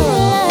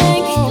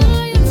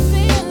you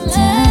feel like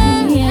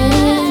dying?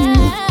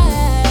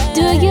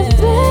 Do you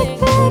break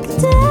back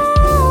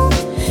down,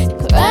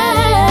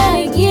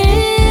 crying?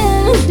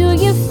 Do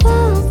you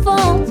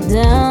fall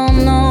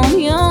down on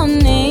your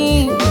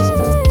knees?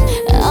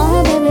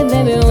 Oh, baby,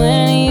 baby,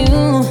 when you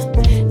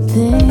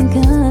think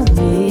of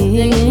me.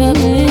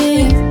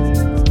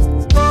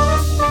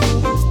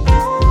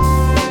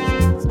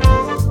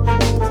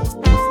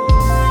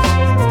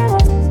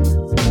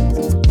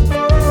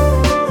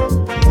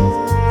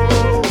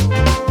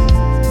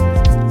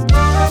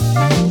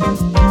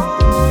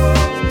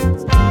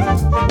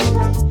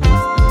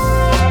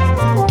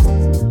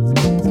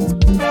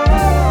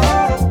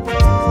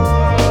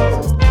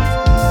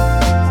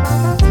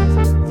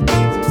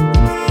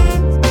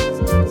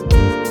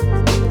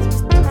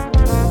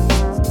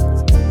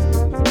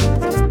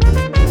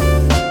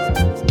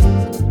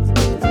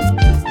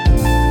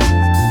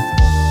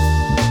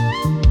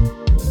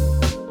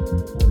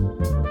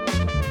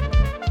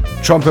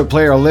 Trumpet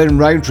player Lynn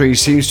Roundtree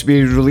seems to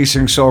be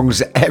releasing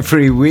songs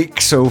every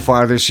week so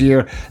far this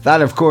year.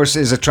 That, of course,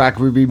 is a track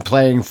we've been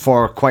playing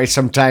for quite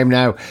some time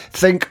now.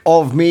 Think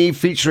of Me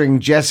featuring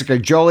Jessica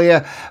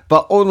Jollia.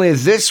 But only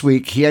this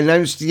week he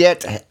announced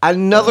yet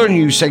another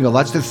new single.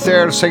 That's the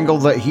third single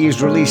that he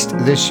has released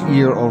this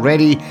year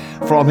already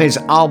from his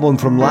album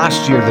from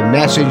last year, The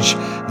Message.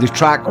 The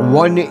track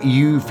One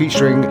You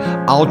featuring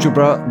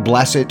Algebra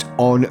Blessed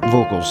on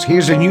vocals.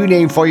 Here's a new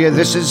name for you.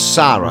 This is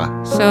Sarah.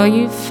 So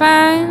you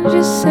find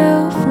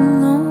yourself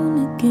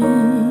alone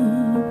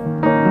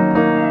again,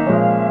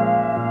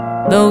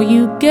 though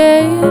you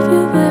gave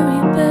your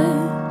very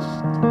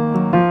best.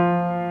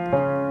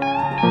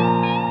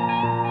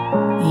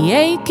 The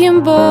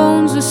aching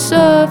bones are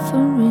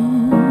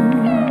suffering,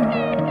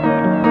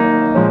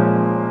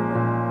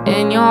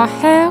 and your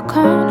hair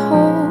can't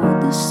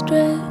hold the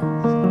stress.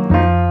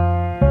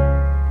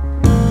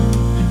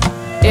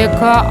 It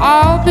could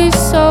all be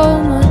so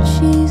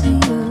much easier,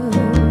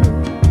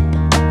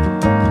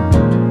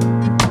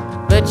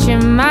 but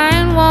your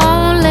mind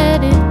won't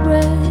let it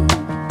rest.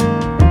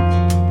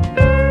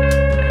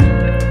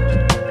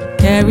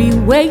 Carry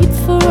weight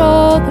for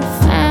all the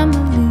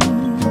family.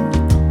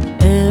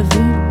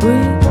 Every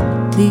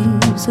breath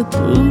leaves a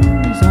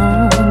bruise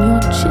on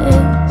your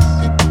chest.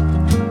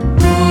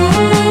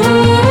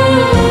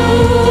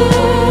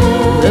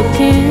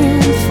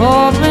 Looking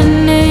for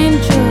an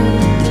angel,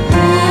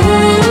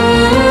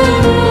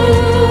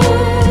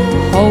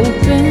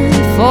 hoping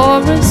for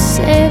a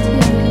savior.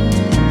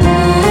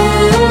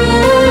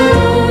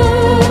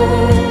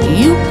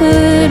 You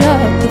put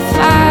up a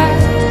fight,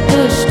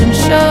 pushed and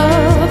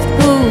shoved,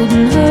 pulled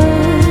and hurt.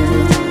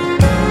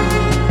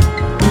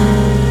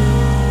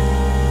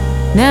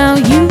 Now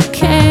you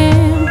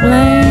can't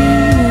blame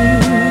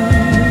me.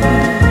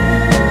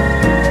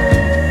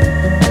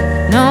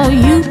 No,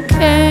 you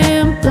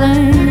can't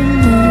blame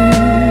me.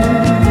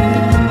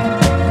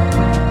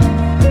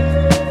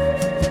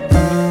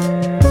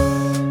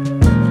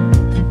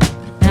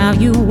 Now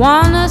you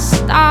wanna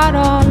start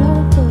all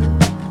over,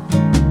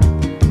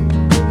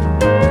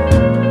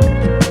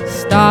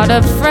 start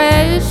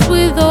afresh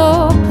with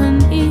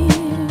open ears.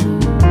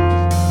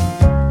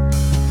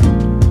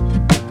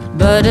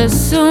 But as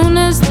soon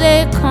as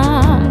they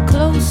come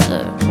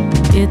closer,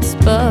 it's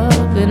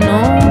bubbling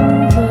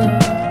over,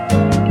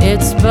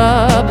 it's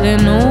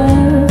bubbling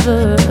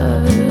over.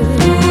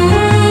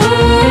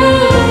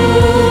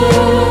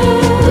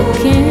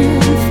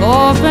 Looking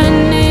for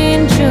an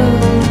angel,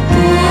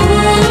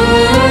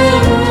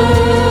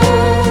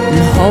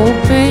 and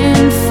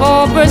hoping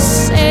for a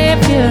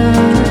savior.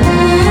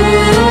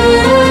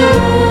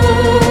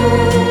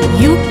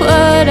 You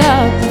put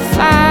up a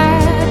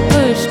fight,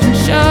 pushed and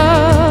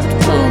shoved,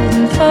 pulled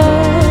and pulled.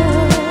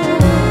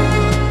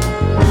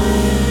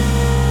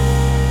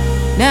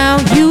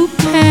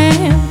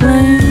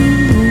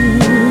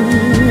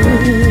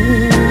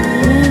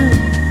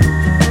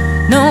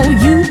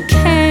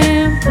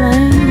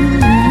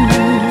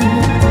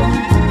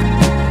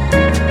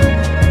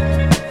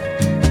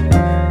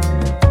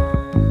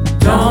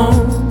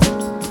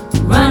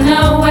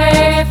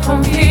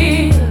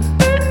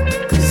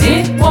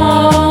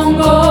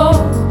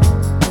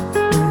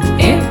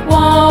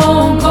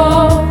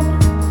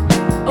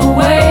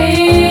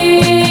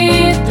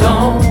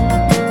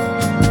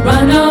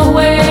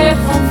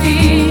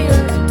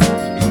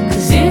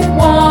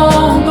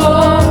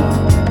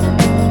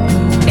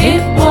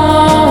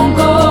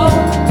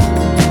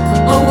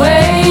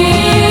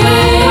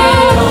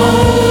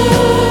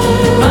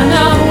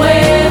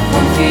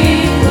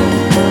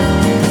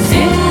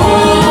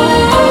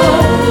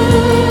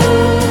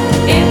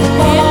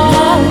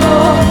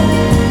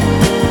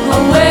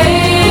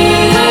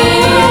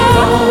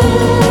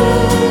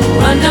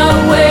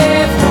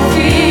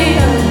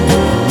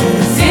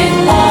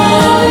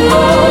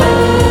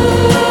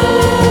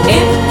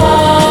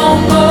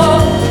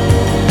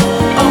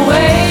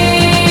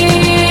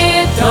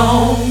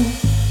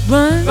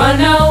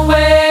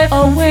 away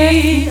from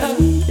me.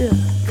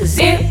 'Cause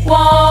it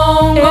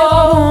won't go.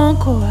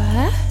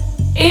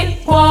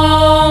 It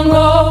won't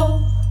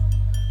go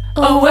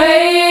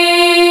away.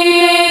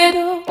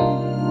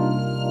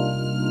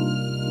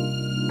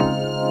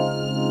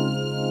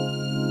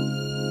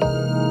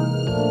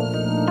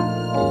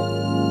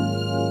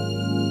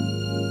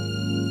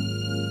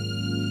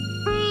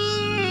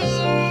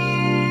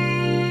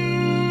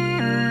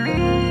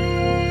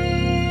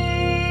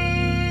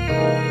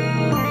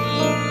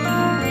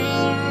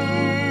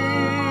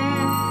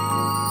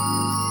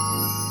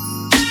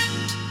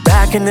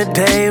 Back in the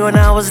day when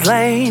I was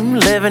lame,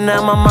 living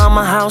at my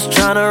mama's house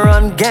trying to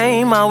run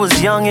game. I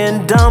was young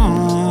and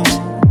dumb,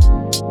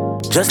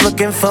 just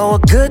looking for a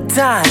good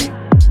time.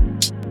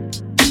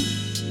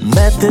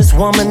 Met this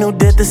woman who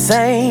did the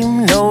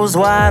same, nose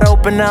wide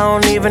open, I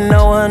don't even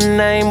know her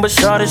name, but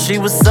shorty, she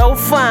was so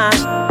fine.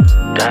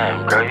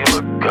 Damn, girl, you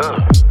look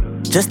good.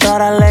 Just thought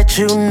I'd let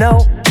you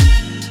know.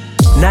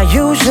 Now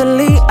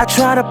usually I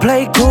try to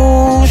play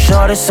cool,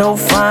 shorty so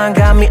fine,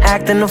 got me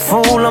acting a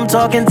fool, I'm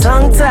talking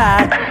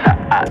tongue-tied.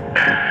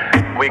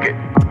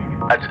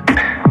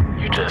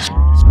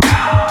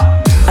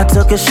 I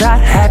took a shot,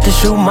 had to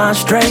shoot mine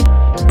straight,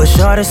 but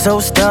shorty so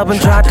stubborn,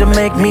 tried to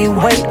make me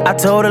wait. I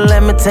told her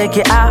let me take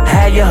you out,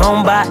 had you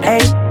home by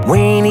 8. We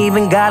ain't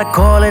even gotta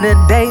call it a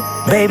date,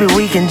 baby,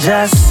 we can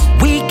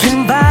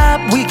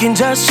vibe, we can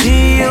just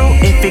chill.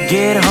 If you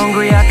get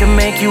hungry, I can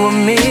make you a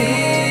meal.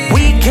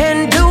 We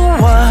can do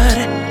what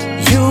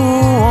you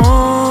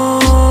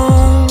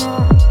want.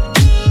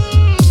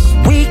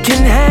 We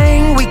can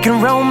hang, we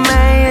can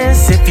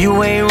romance. If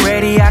you ain't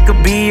ready, I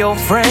could be your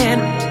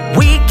friend.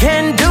 We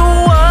can do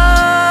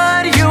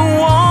what you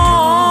want.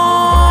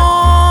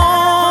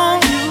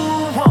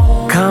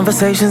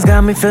 Conversations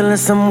got me feeling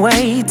some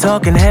way.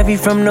 Talking heavy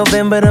from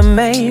November to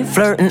May.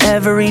 Flirting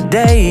every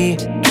day.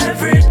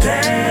 Every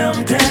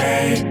damn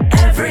day,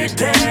 every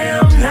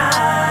damn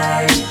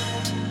night.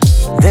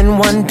 Then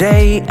one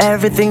day,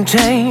 everything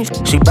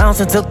changed. She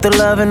bounced and took the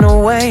loving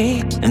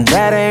away. And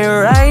that ain't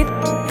right.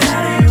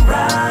 That ain't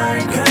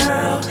right,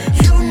 girl.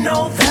 You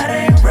know that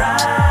ain't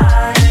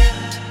right.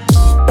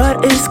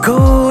 But it's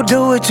cool,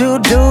 do what you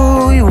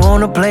do. You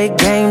wanna play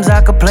games,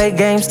 I could play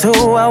games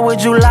too. How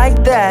would you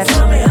like that?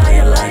 Tell me how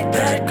you like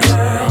that,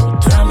 girl.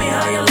 Tell me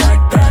how you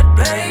like that,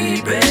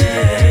 baby.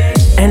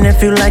 And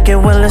if you like it,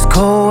 well, it's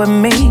cool with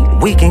me.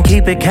 We can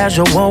keep it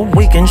casual,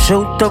 we can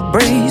shoot the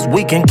breeze.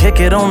 We can kick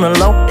it on the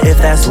low, if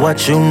that's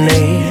what you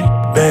need.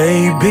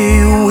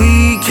 Baby,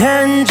 we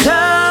can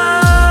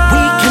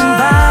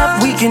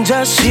vibe, we can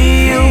just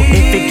chill.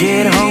 If you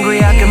get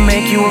hungry, I can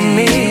make you a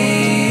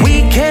meal.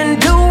 We can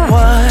do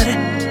what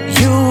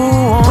you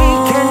want. We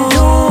can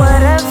do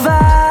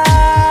whatever.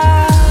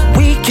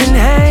 We can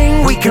hang,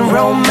 we can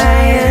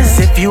romance.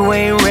 If you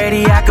ain't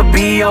ready, I could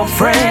be your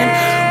friend.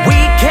 We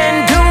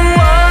can do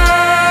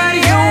what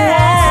you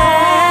want.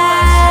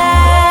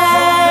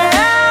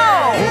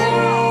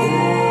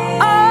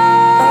 Oh,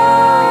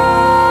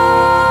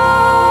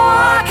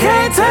 I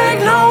can't take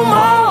no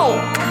more.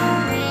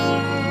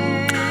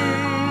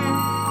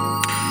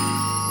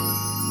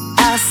 I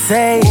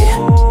say,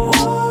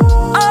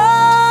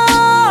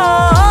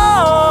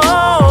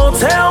 oh,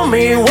 tell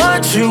me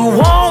what you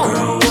want.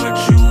 Girl,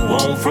 what you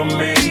want from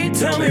me?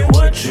 Tell me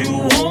what you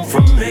want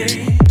from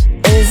me.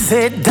 Is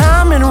it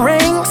diamond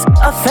rings,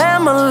 a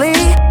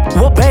family?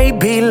 Well,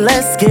 baby,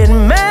 let's get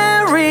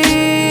married.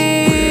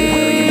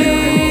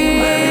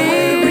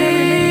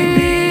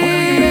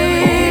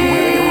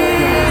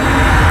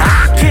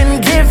 I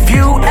can give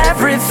you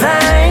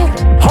everything.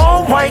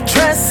 Whole white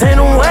dress and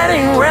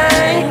wedding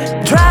ring.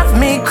 Drive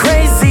me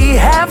crazy,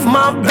 have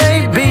my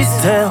babies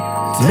tell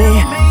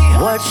me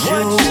what you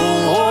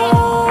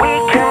want. We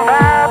can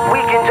vibe,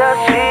 we can just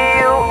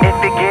chill. If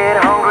you get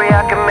hungry, I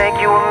can make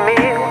you a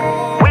meal.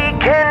 We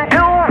can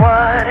do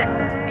what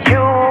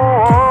you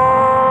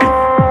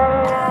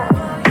want.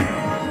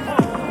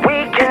 We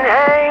can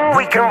hang,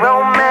 we can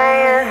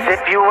romance.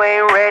 If you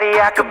ain't ready,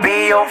 I could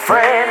be your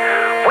friend.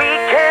 We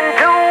can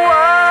do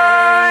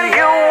what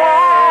you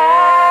want.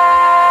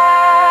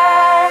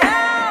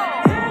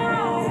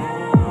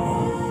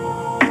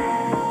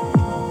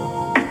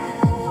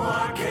 I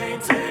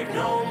can't take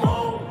no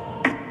more.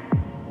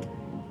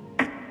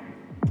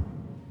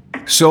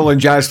 Soul and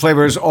Jazz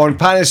Flavas on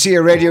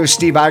Panacea Radio.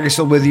 Steve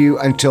Aggasild with you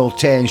until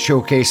 10,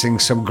 showcasing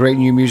some great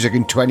new music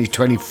in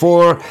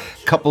 2024.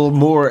 Couple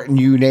more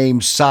new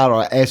names,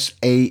 Sarah,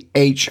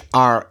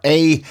 Sahra,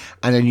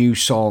 and a new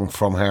song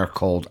from her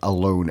called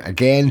Alone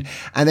Again.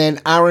 And then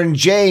Aaron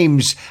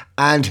James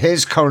and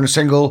his current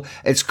single,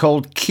 it's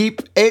called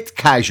Keep It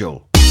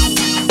Casual.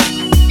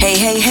 Hey,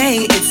 hey,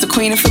 hey, it's the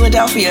Queen of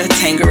Philadelphia,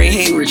 Tangeray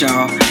Hayward,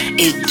 y'all.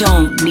 It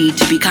don't need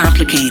to be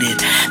complicated.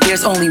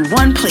 There's only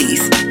one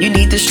place you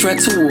need to strut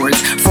towards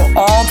for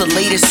all the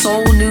latest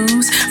soul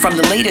news, from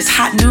the latest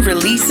hot new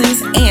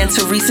releases and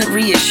to recent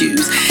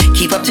reissues.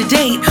 Keep up to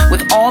date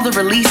with all the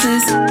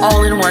releases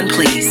all in one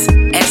place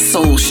at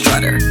Soul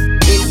Strutter.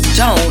 It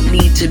don't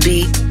need to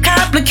be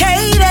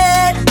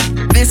complicated.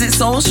 visit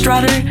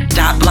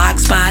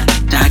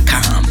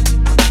soulstrutter.blogspot.com.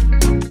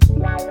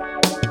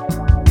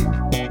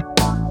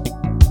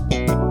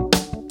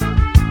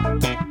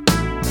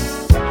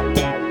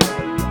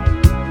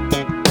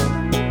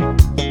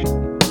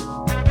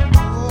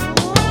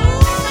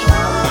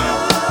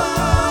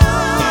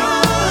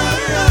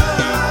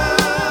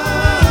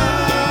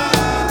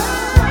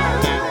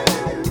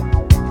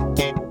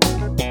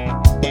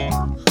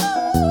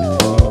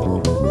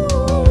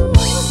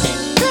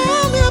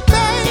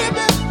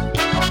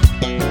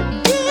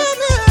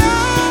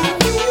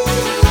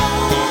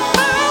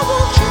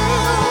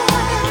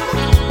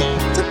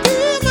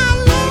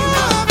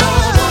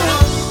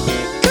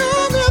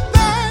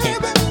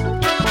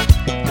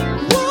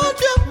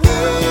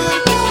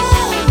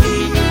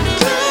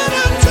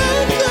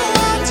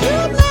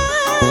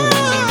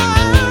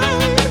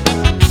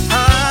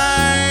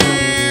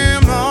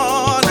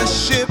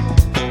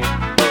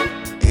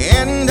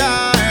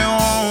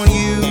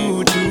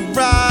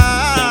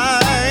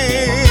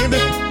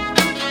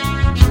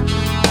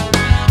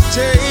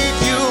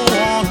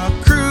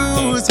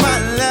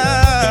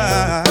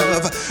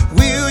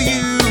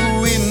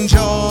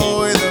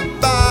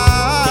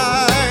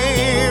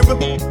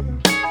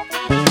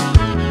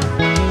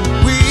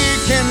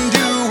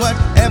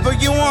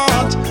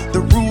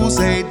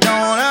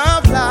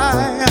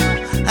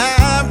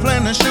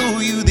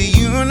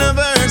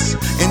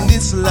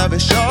 Love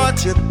is sure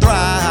to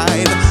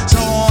thrive. So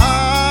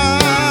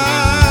I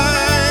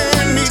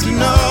need to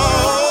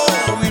know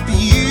if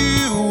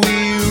you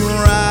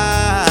will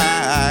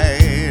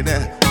ride.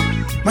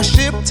 My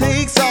ship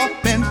takes off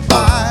in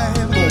 5,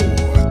 4,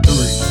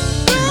 3.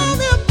 Come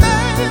here,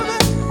 baby.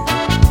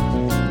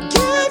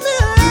 Give me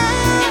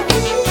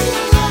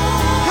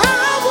love. I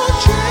want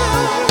you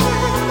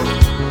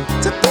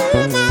to be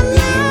my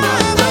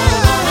lover.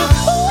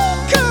 Ooh,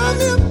 come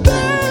here,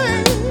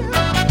 baby.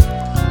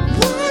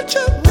 Want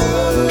you.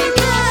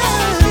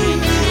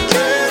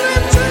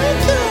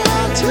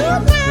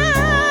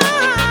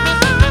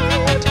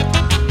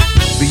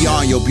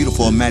 Beyond your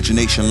beautiful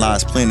imagination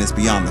lies planets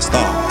beyond the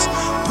stars.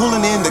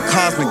 Pulling in the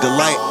cosmic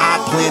delight, I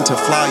plan to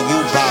fly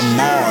you by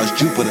Mars,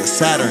 Jupiter,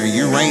 Saturn,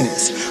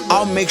 Uranus.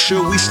 I'll make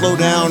sure we slow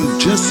down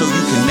just so you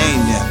can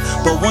name them.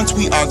 But once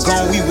we are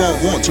gone, we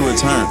won't want to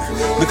return,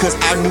 because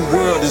our new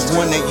world is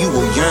one that you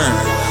will yearn.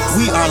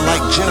 We are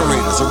like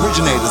generators,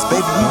 originators,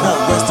 baby, we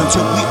won't rest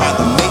until we are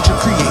the major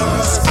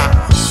creators.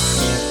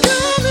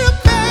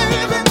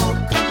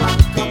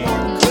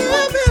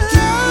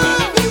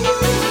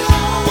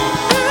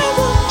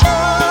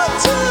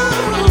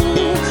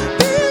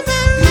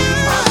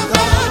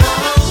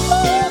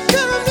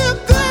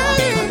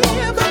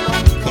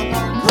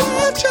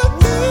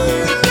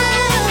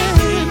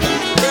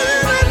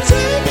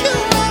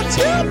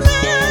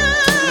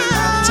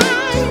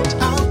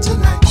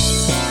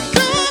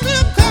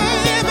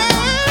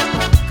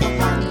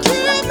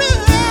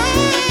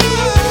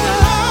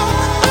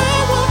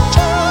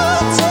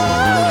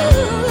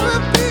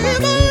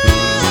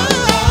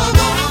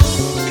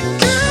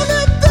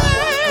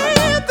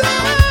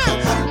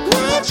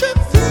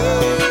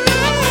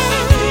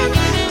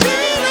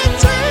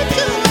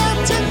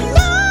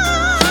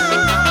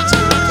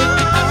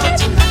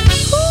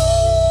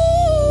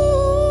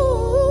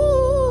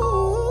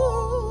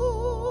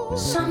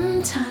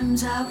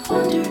 Sometimes I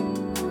wonder,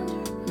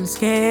 I'm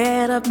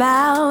scared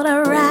about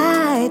her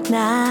right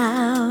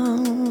now,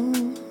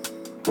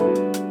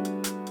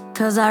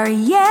 'cause our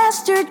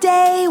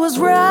yesterday was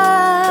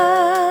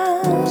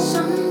rough.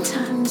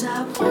 Sometimes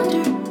I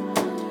wonder,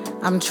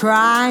 I'm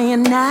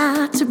trying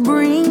not to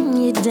bring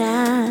you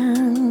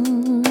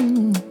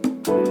down,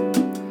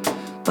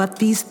 but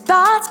these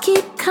thoughts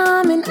keep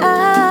coming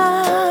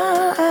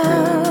up.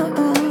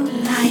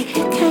 Like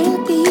it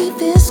can't be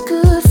this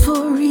good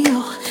for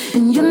real,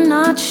 and you're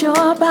not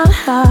sure about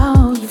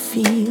how you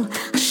feel.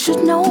 I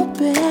should know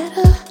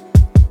better,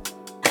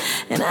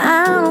 and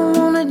I don't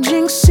wanna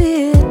jinx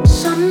it.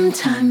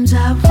 Sometimes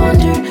I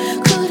wonder,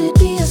 could it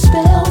be a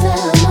spell that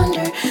I'm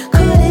under?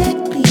 Could it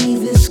be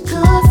this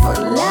good for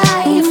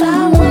life? I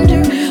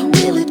wonder,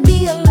 will it be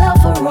a love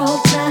for all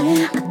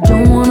time? I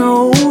don't wanna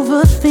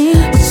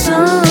overthink.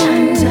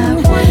 Sometimes I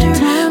wonder,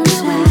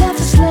 will we let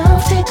this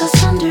love take us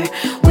under?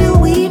 Will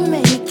we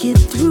make it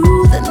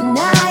through the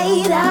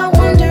night? I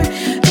wonder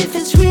if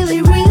it's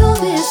really real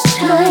this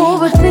time.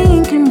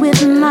 Overthinking with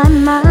my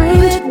mind,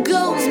 where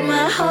goes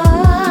my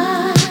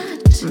heart?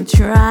 I'm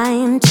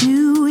trying to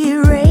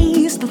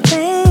erase the things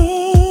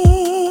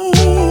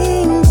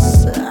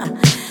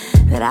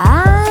that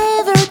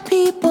I've heard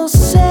people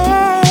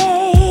say.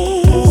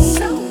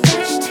 So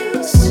much to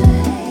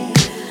say.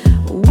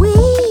 We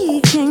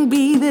can't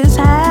be this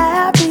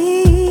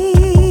happy,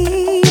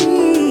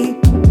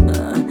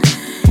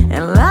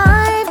 and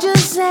life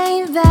just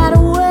ain't that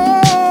way.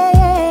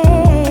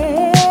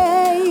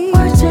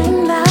 Words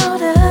ain't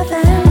louder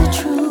than the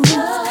truth.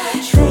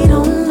 They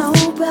don't know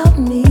about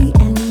me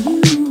and you.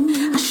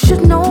 I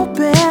should know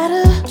better.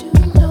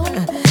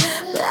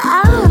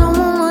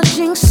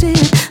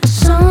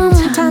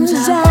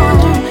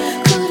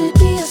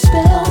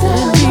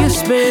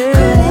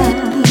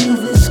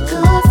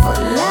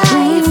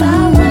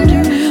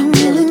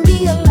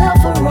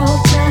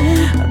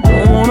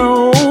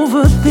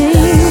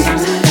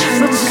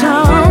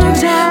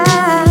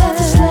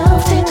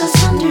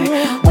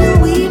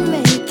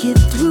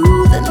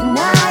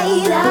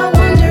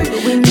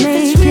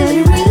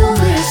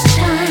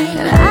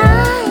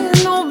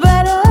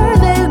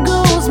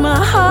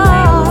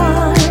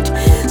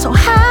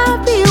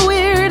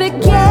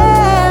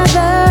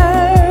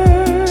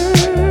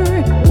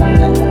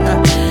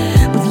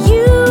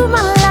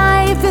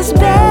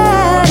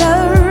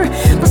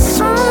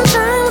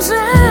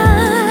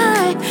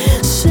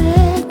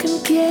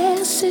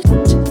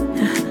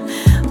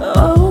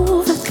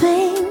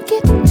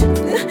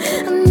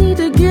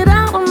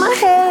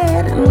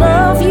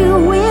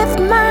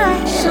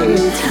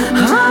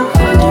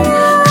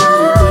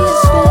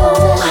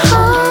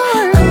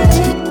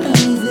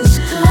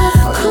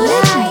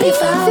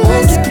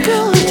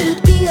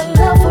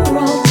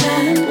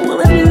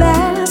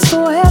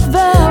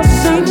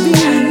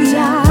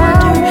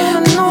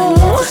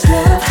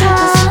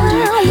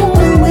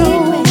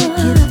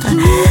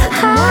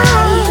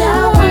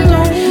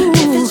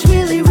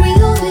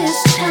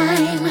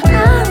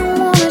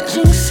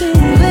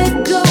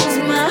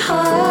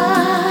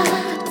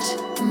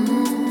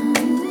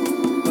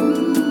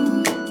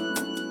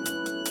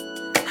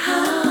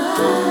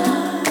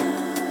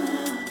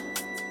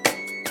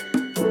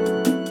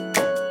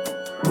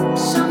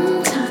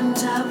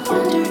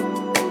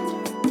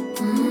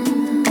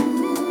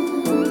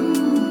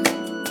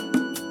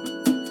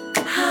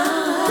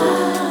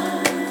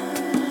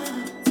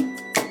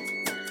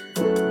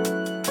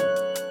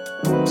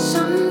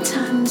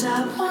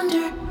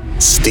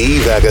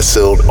 Steve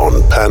Aggasild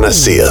on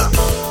Panacea.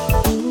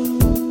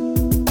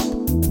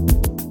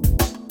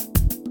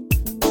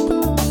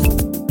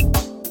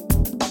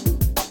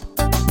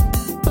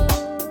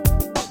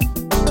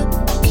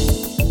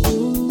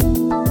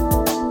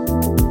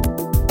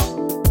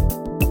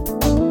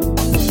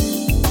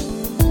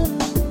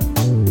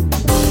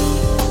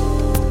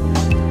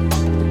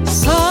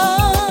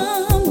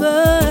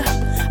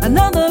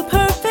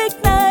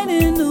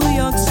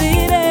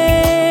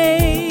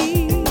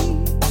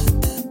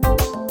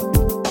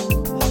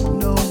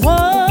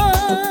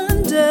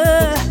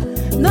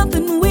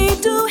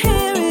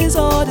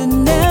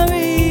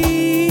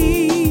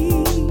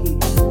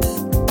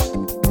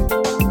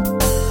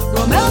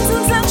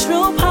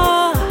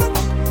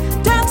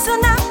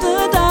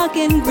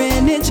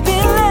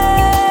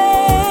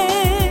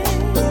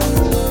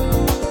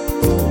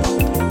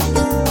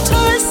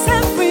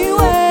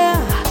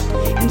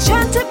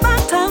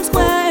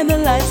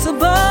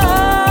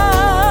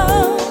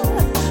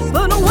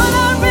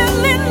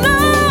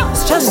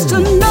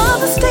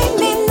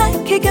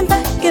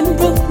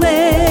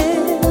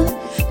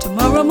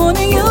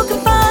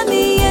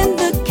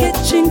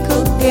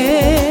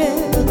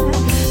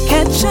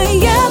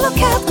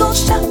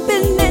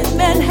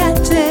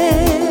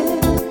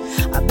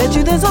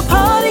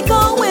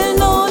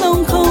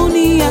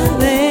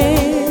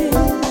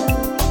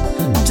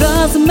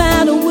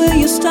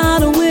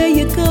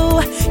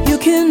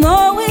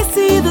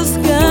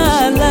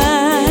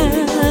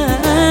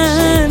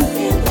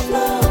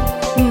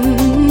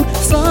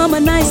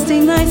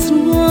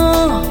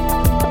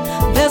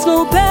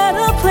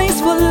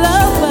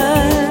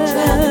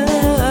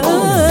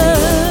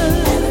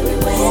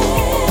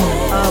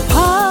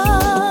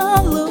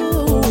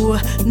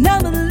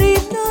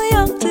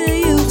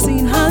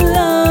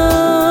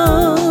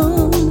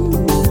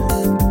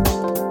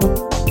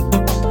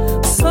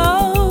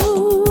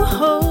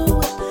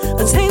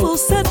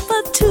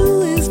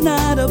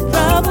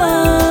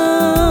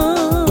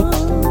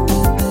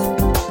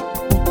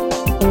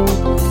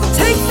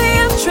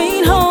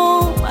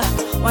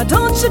 Why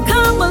don't you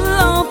come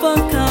along for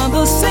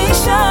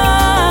conversation?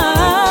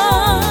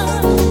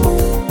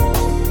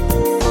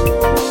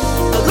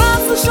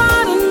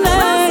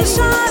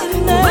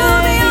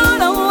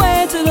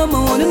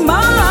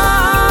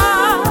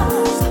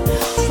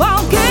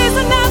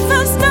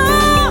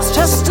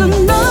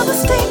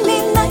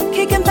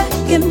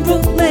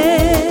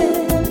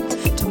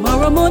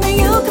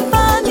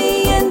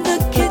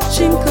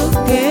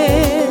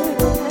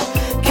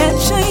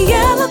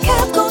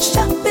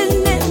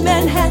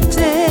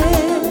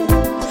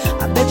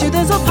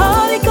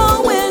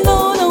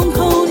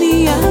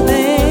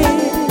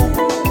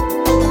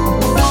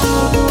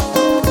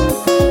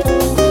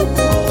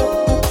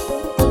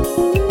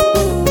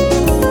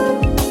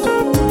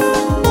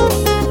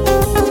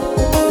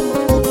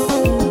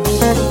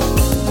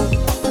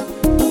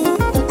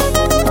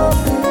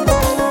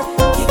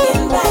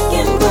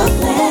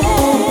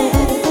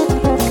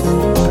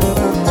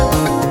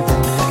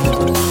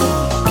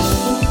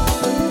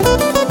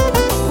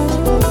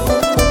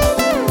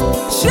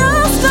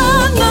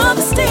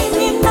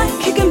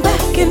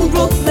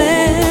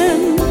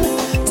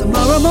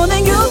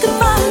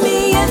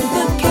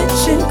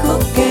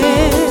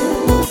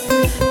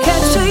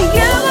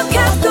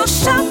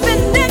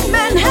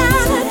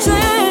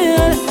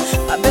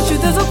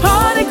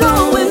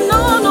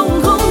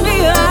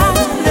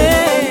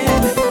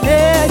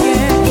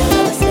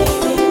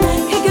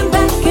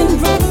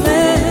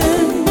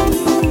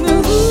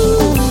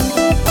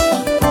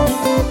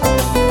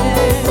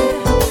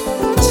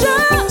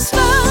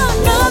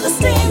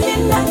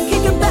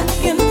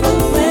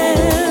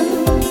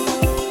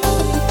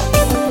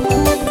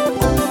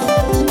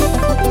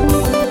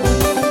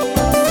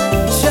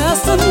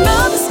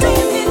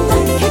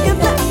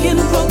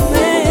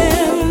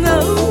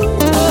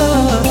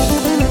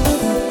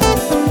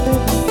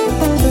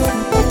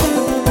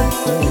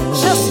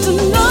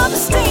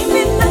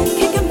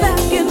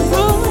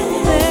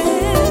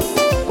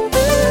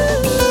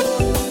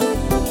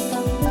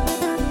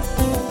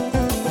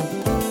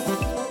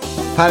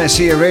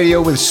 Panacea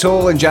Radio with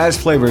soul and jazz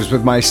flavors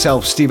with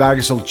myself, Steve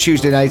Aggasild,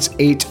 Tuesday nights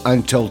 8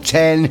 until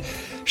 10,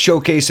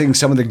 showcasing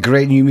some of the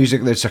great new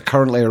music that's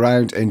currently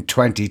around in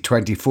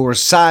 2024.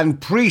 San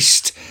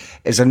Priest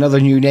is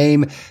another new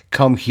name.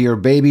 Come Here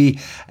Baby.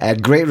 A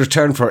great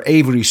return for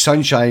Avery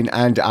Sunshine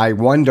and I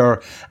Wonder.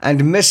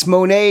 And Miss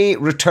Monet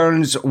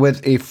returns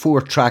with a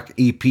 4-track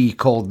EP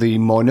called the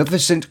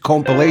Munificent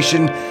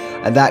Compilation,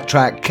 and that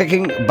track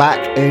Kicking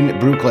Back in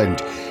Brooklyn.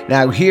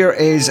 Now here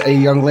is a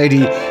young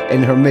lady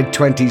in her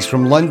mid-20s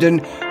from London.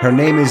 Her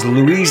name is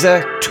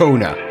Louisa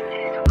Tona.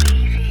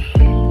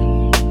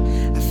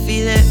 I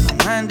feel it,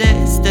 my mind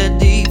is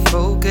steady,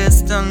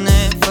 focused on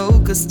it,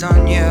 focused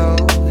on you.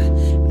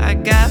 I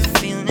got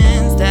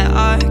feelings that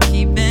are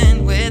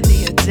keeping with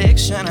the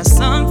addiction of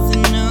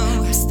something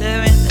new. I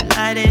stare at the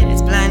light,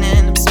 it's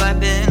blinding, I'm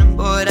swiping, I'm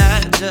bored,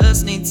 I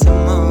just need to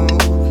move.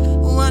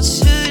 What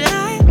should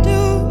I do?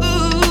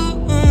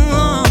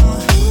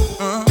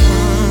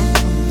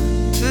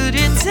 Put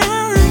it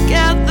down, look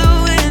out the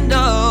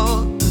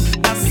window.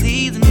 I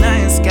see the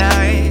night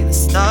sky, the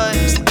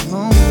stars, the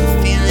moon.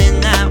 Feeling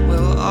that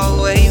we'll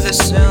always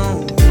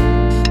assume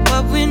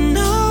what we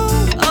know.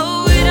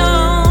 Oh, we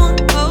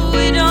don't, oh,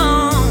 we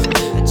don't.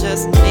 I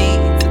just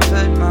need to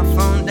put my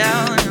phone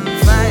down and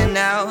find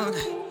out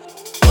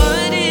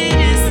what it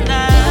is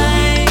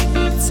like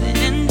to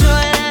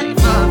enjoy life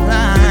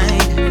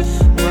offline.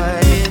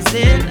 What is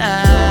it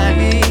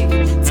like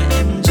to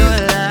enjoy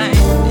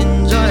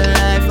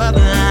life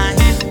offline?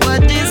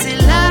 What is it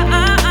like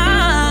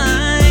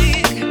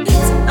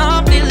to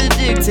not feel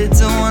addicted,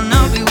 to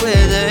wanna be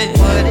with it?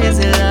 What is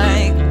it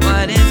like?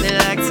 What is it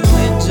like to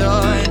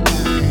enjoy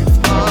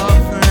life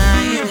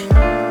offline?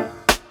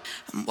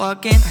 I'm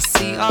walking, I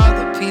see all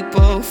the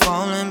people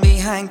falling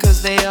behind,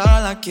 cause they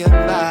all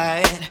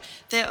occupied.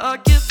 They're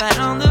occupied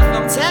on the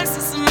phone,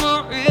 texting some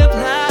more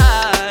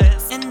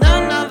replies. And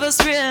none of us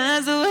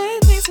realize the way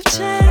things have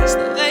changed.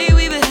 The way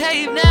we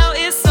behave now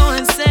is so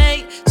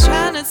insane.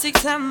 Trying to take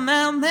time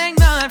out, make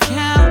my life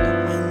count.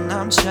 When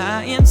I'm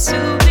trying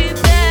to be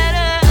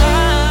better,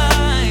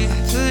 I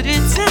put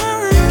it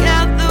down, look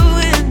out the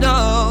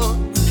window.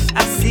 I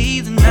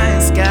see the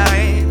night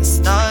sky, the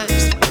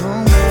stars, the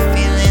moon.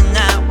 Feeling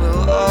that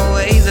we'll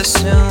always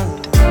assume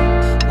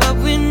what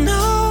we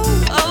know.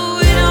 Oh,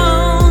 we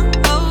don't,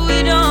 oh, we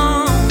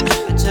don't.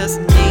 I just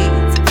need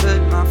to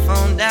put my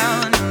phone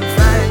down and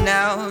find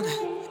out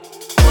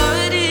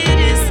what it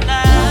is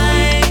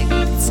like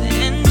to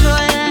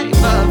enjoy life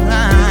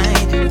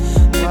offline.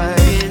 What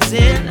is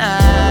it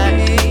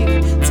like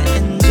to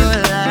enjoy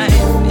life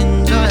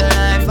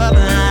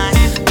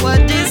offline?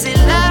 What is it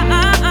like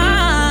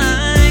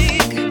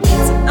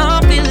to not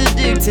feel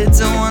addicted,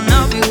 to wanna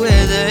be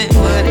with it?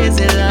 What is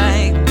it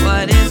like?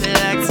 What is it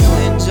like to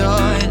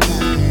enjoy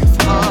life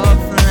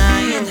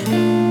offline?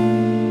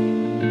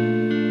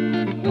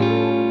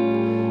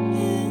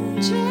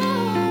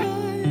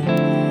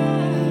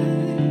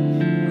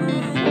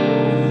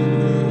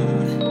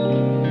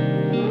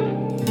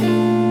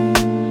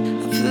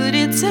 Put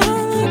it down,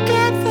 look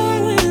out the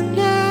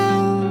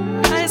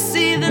window. I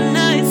see the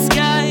night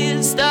sky,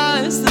 the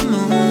stars, the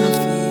moon. I'm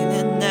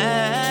feeling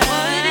that.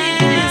 What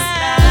it is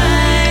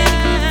like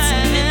to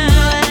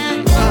enjoy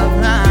life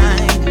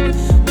offline?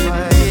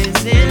 What is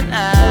it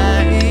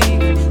like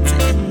to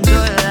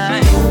enjoy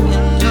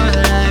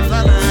life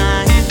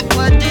offline?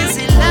 What is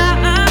it like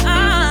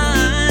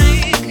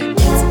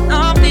to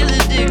not feel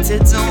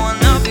addicted, to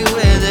wanna be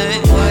with it?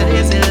 What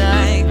is it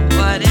like?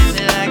 What is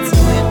it like to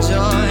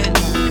enjoy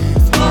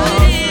life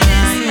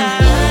offline?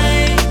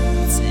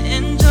 To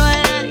enjoy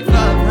life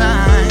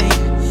offline.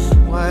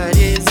 What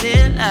is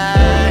it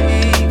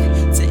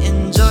like to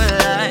enjoy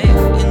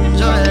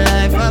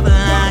life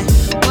offline?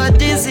 What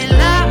is it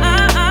like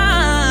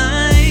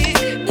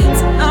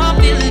to not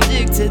feel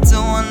addicted, to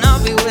wanna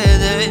be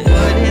with it?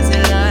 What is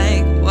it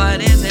like? What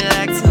is it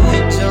like to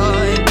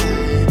enjoy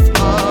life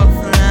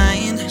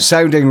offline?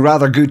 Sounding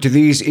rather good to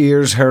these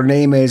ears, her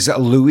name is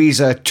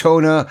Louisa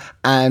Tona,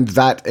 and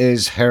that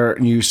is her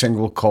new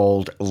single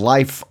called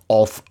Life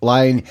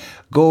Offline.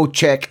 Go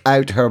check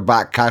out her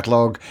back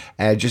catalogue,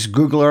 just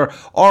Google her,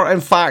 or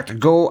in fact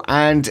go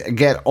and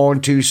get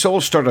onto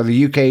Soul Starter,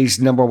 the UK's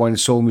 #1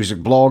 soul music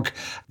blog.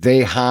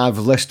 They have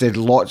listed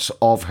lots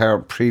of her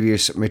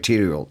previous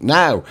material.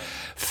 Now,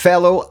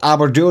 fellow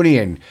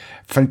Aberdonian,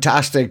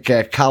 fantastic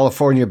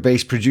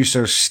California-based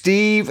producer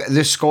Steve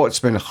the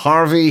Scotsman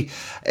Harvey.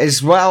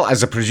 As well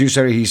as a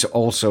producer, he's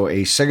also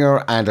a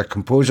singer and a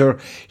composer.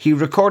 He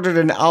recorded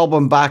an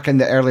album back in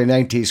the early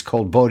 90s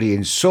called Body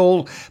and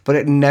Soul, but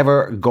it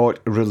never got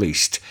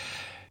released.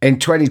 In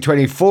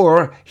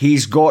 2024,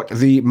 he's got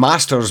the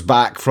masters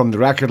back from the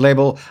record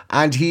label,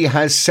 and he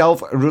has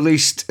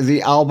self-released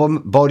the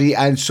album Body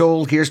and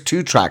Soul. Here's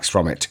 2 tracks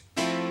from it.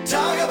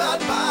 Talk about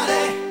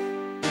body,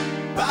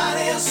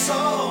 body and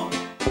soul.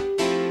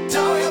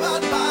 Talk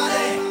about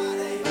body,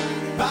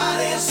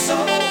 body and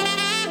soul.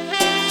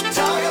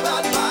 Talk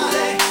about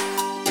body,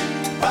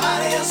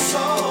 body and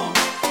soul.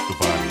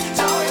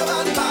 Talk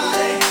about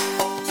body.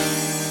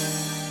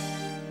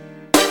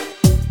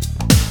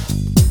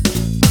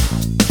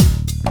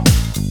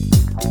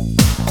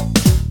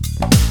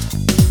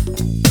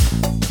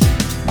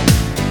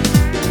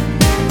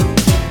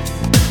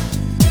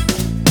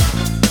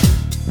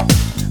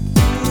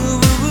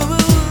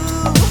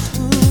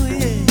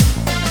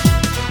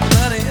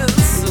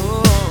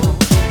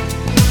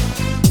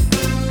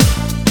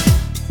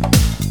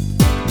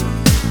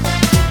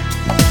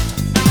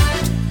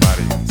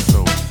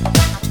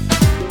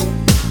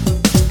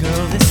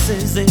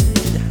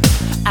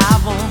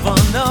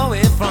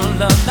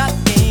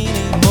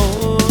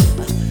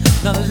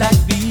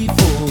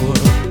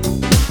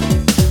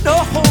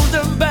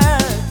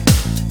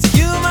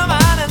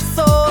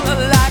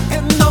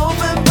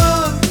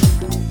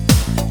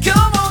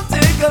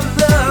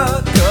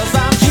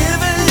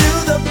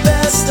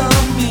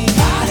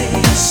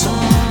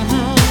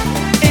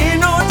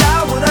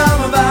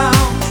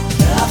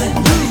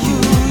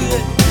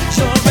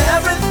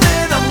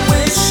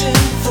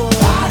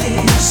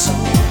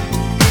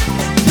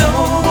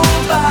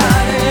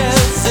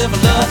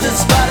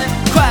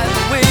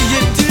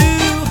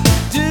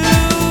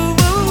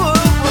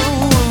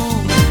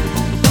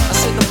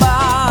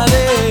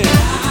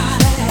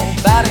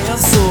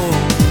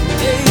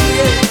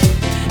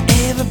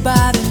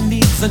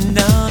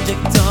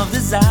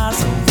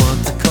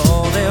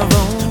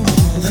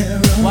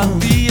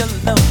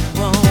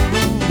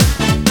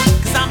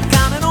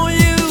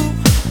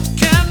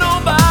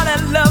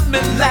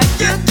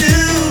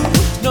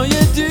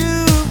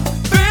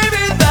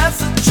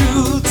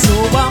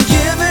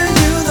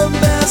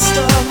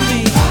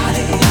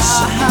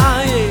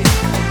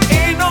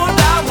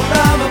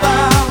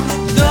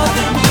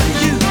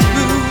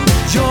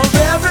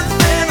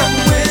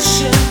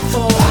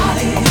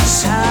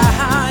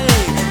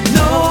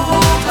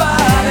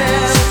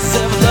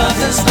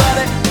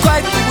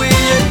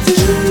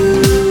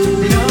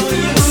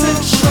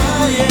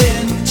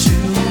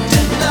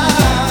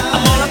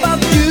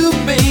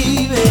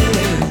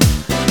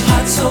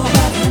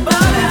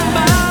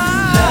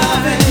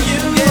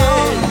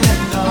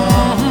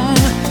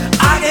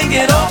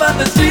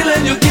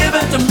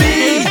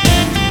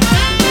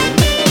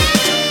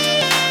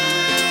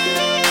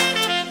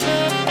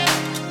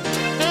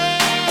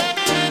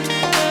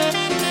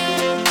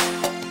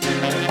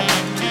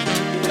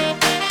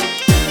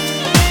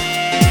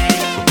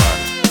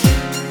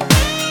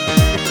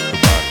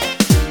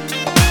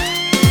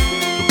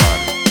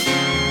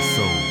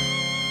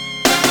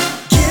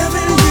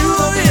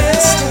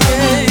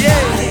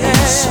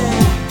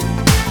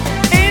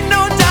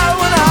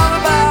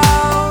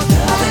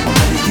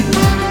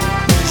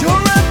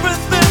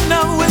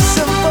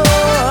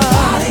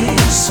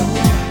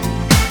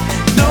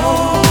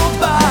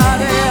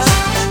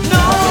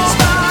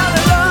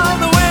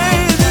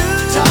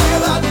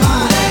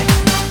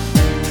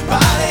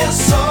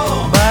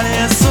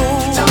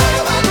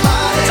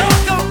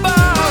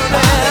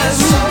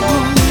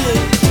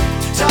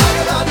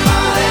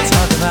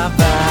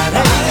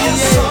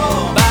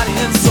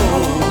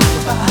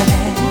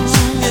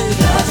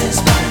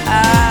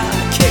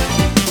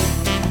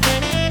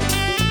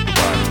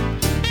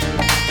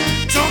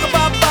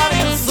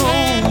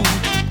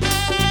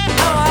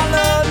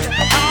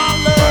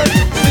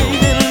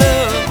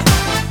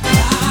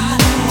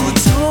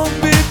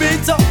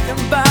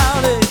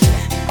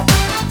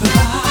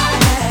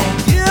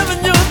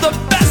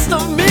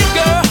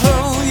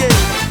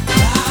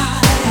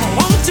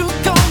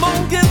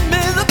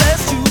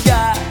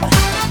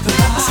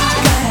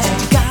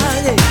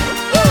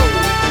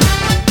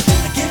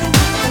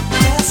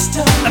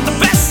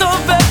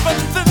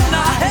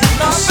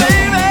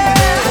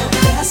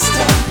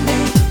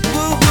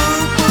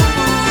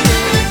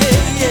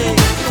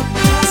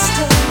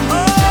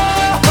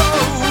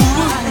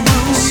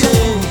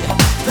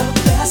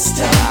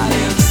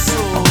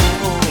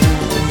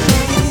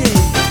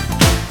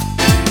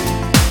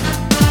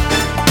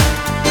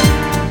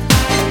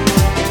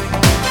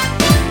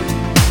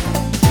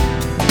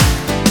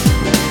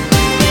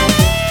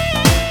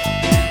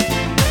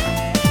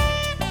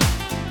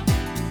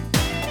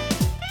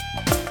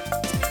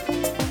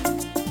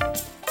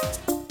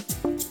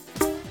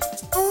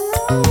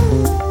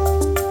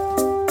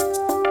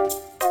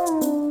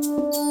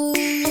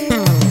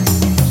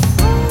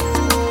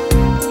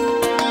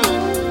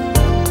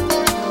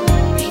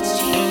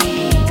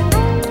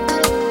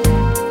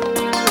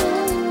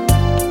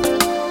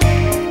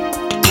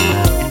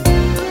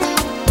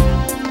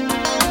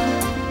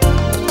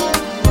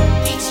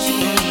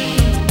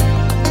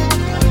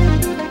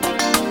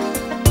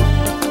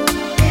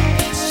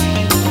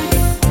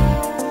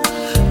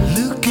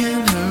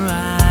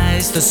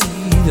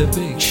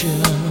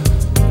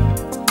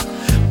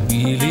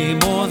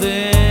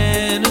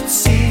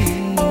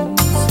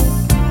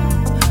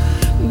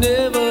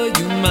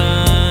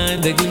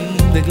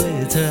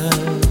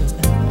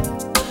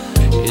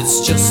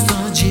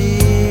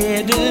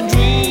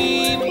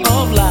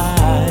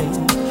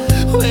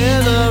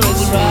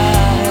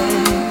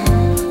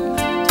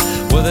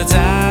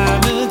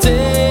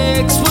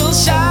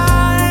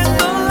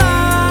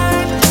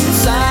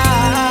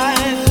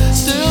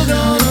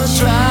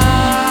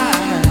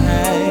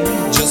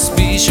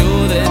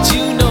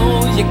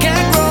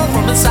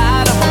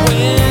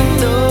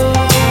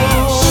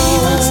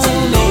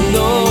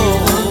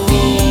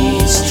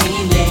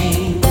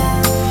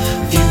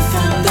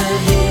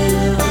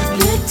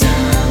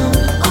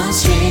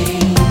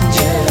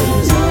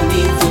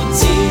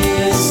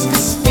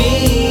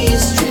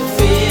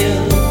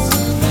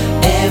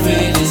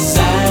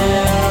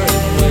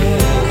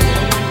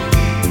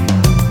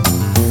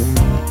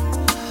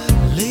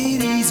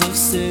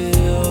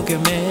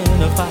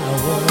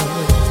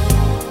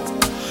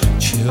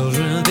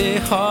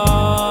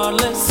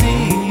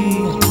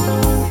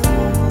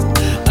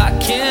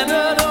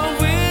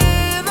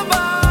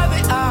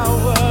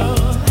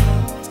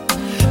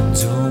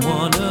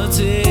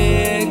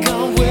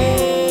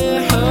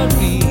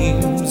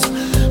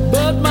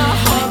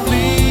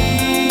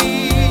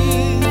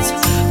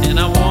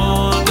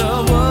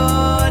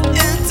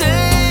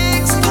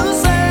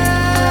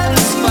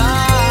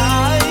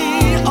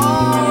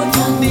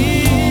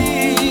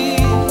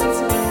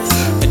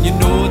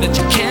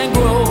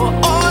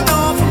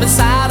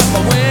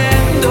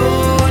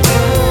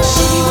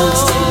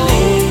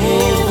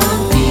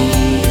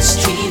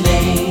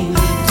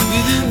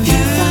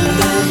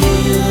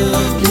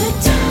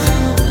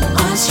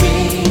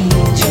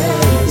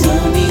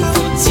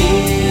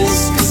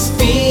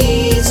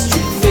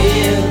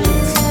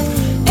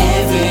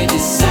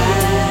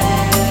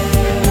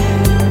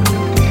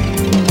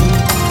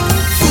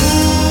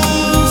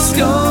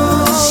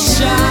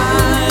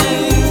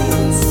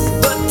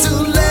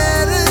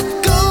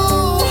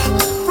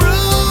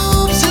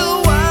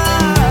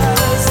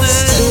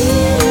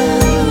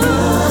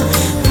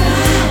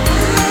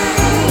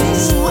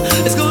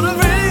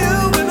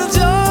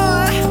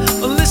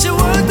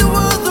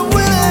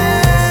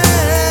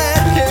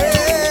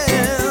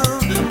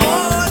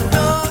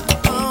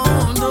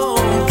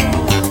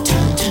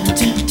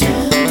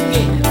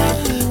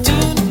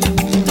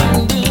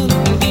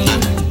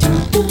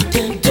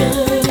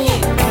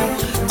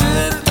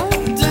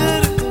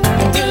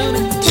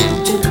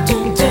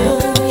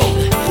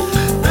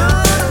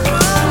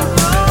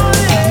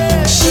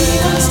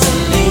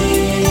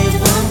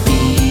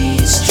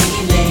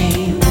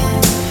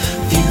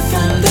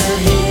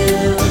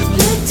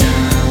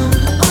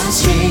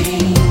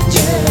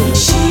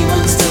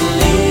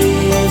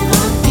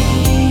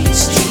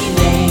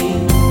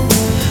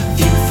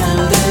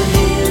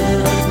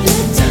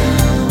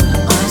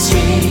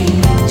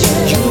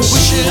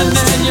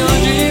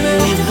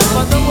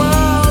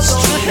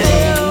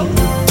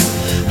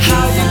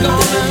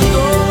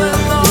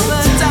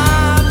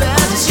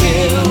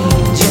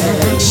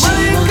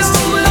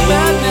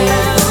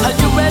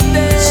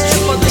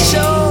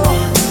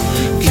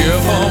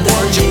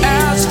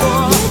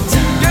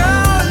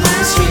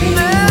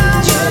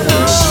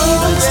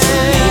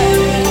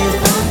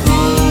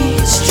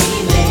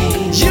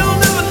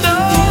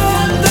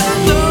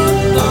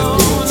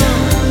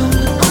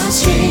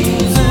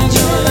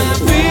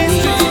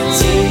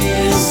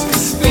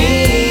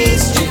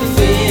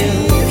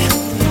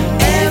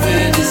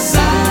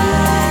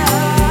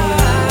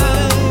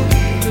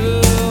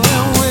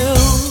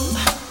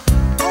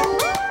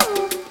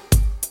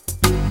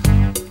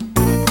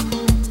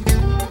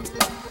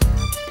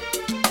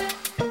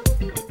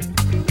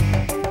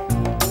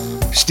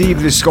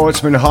 Steve the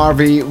Scotsman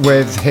Harvey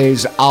with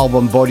his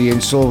album Body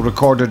and Soul,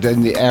 recorded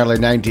in the early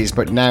 90s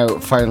but now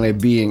finally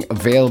being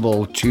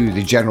available to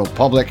the general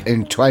public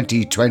in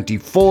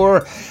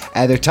 2024.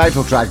 The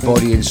title track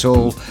Body and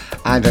Soul,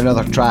 and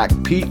another track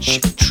Peach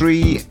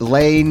Tree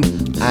Lane,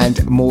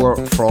 and more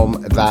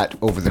from that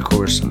over the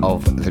course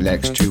of the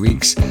next 2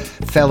 weeks.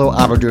 Fellow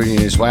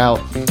Aberdonian as well.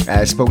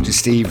 Spoke to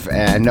Steve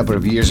a number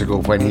of years ago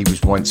when he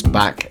was once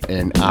back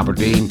in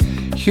Aberdeen.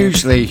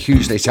 Hugely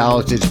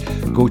talented.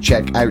 Go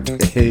check out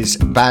his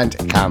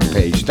Bandcamp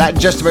page. That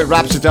just about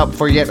wraps it up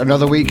for yet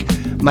another week.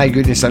 My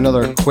goodness,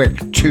 another quick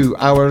 2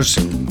 hours.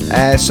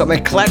 Some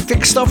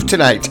eclectic stuff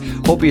tonight.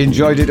 Hope you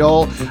enjoyed it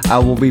all. I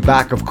will be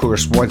back, of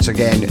course, once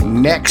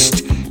again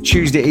next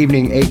Tuesday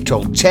evening, 8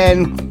 till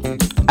 10.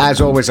 As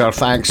always, our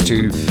thanks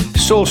to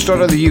Soul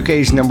Strutter, the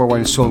UK's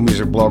 #1 soul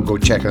music blog. Go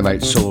check them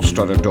out,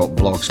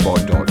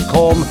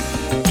 soulstrutter.blogspot.com.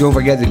 Don't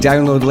forget the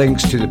download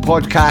links to the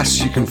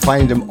podcasts. You can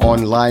find them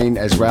online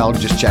as well.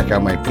 Just check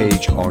out my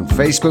page on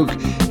Facebook.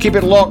 Keep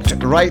it locked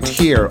right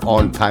here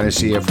on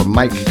Panacea for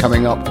Mike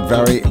coming up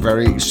very,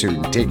 very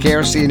soon. Take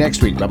care. See you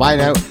next week. Bye-bye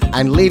now.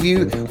 And leave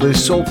you with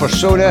Soul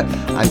Persona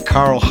and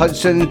Carl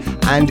Hudson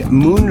and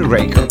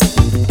Moonraker.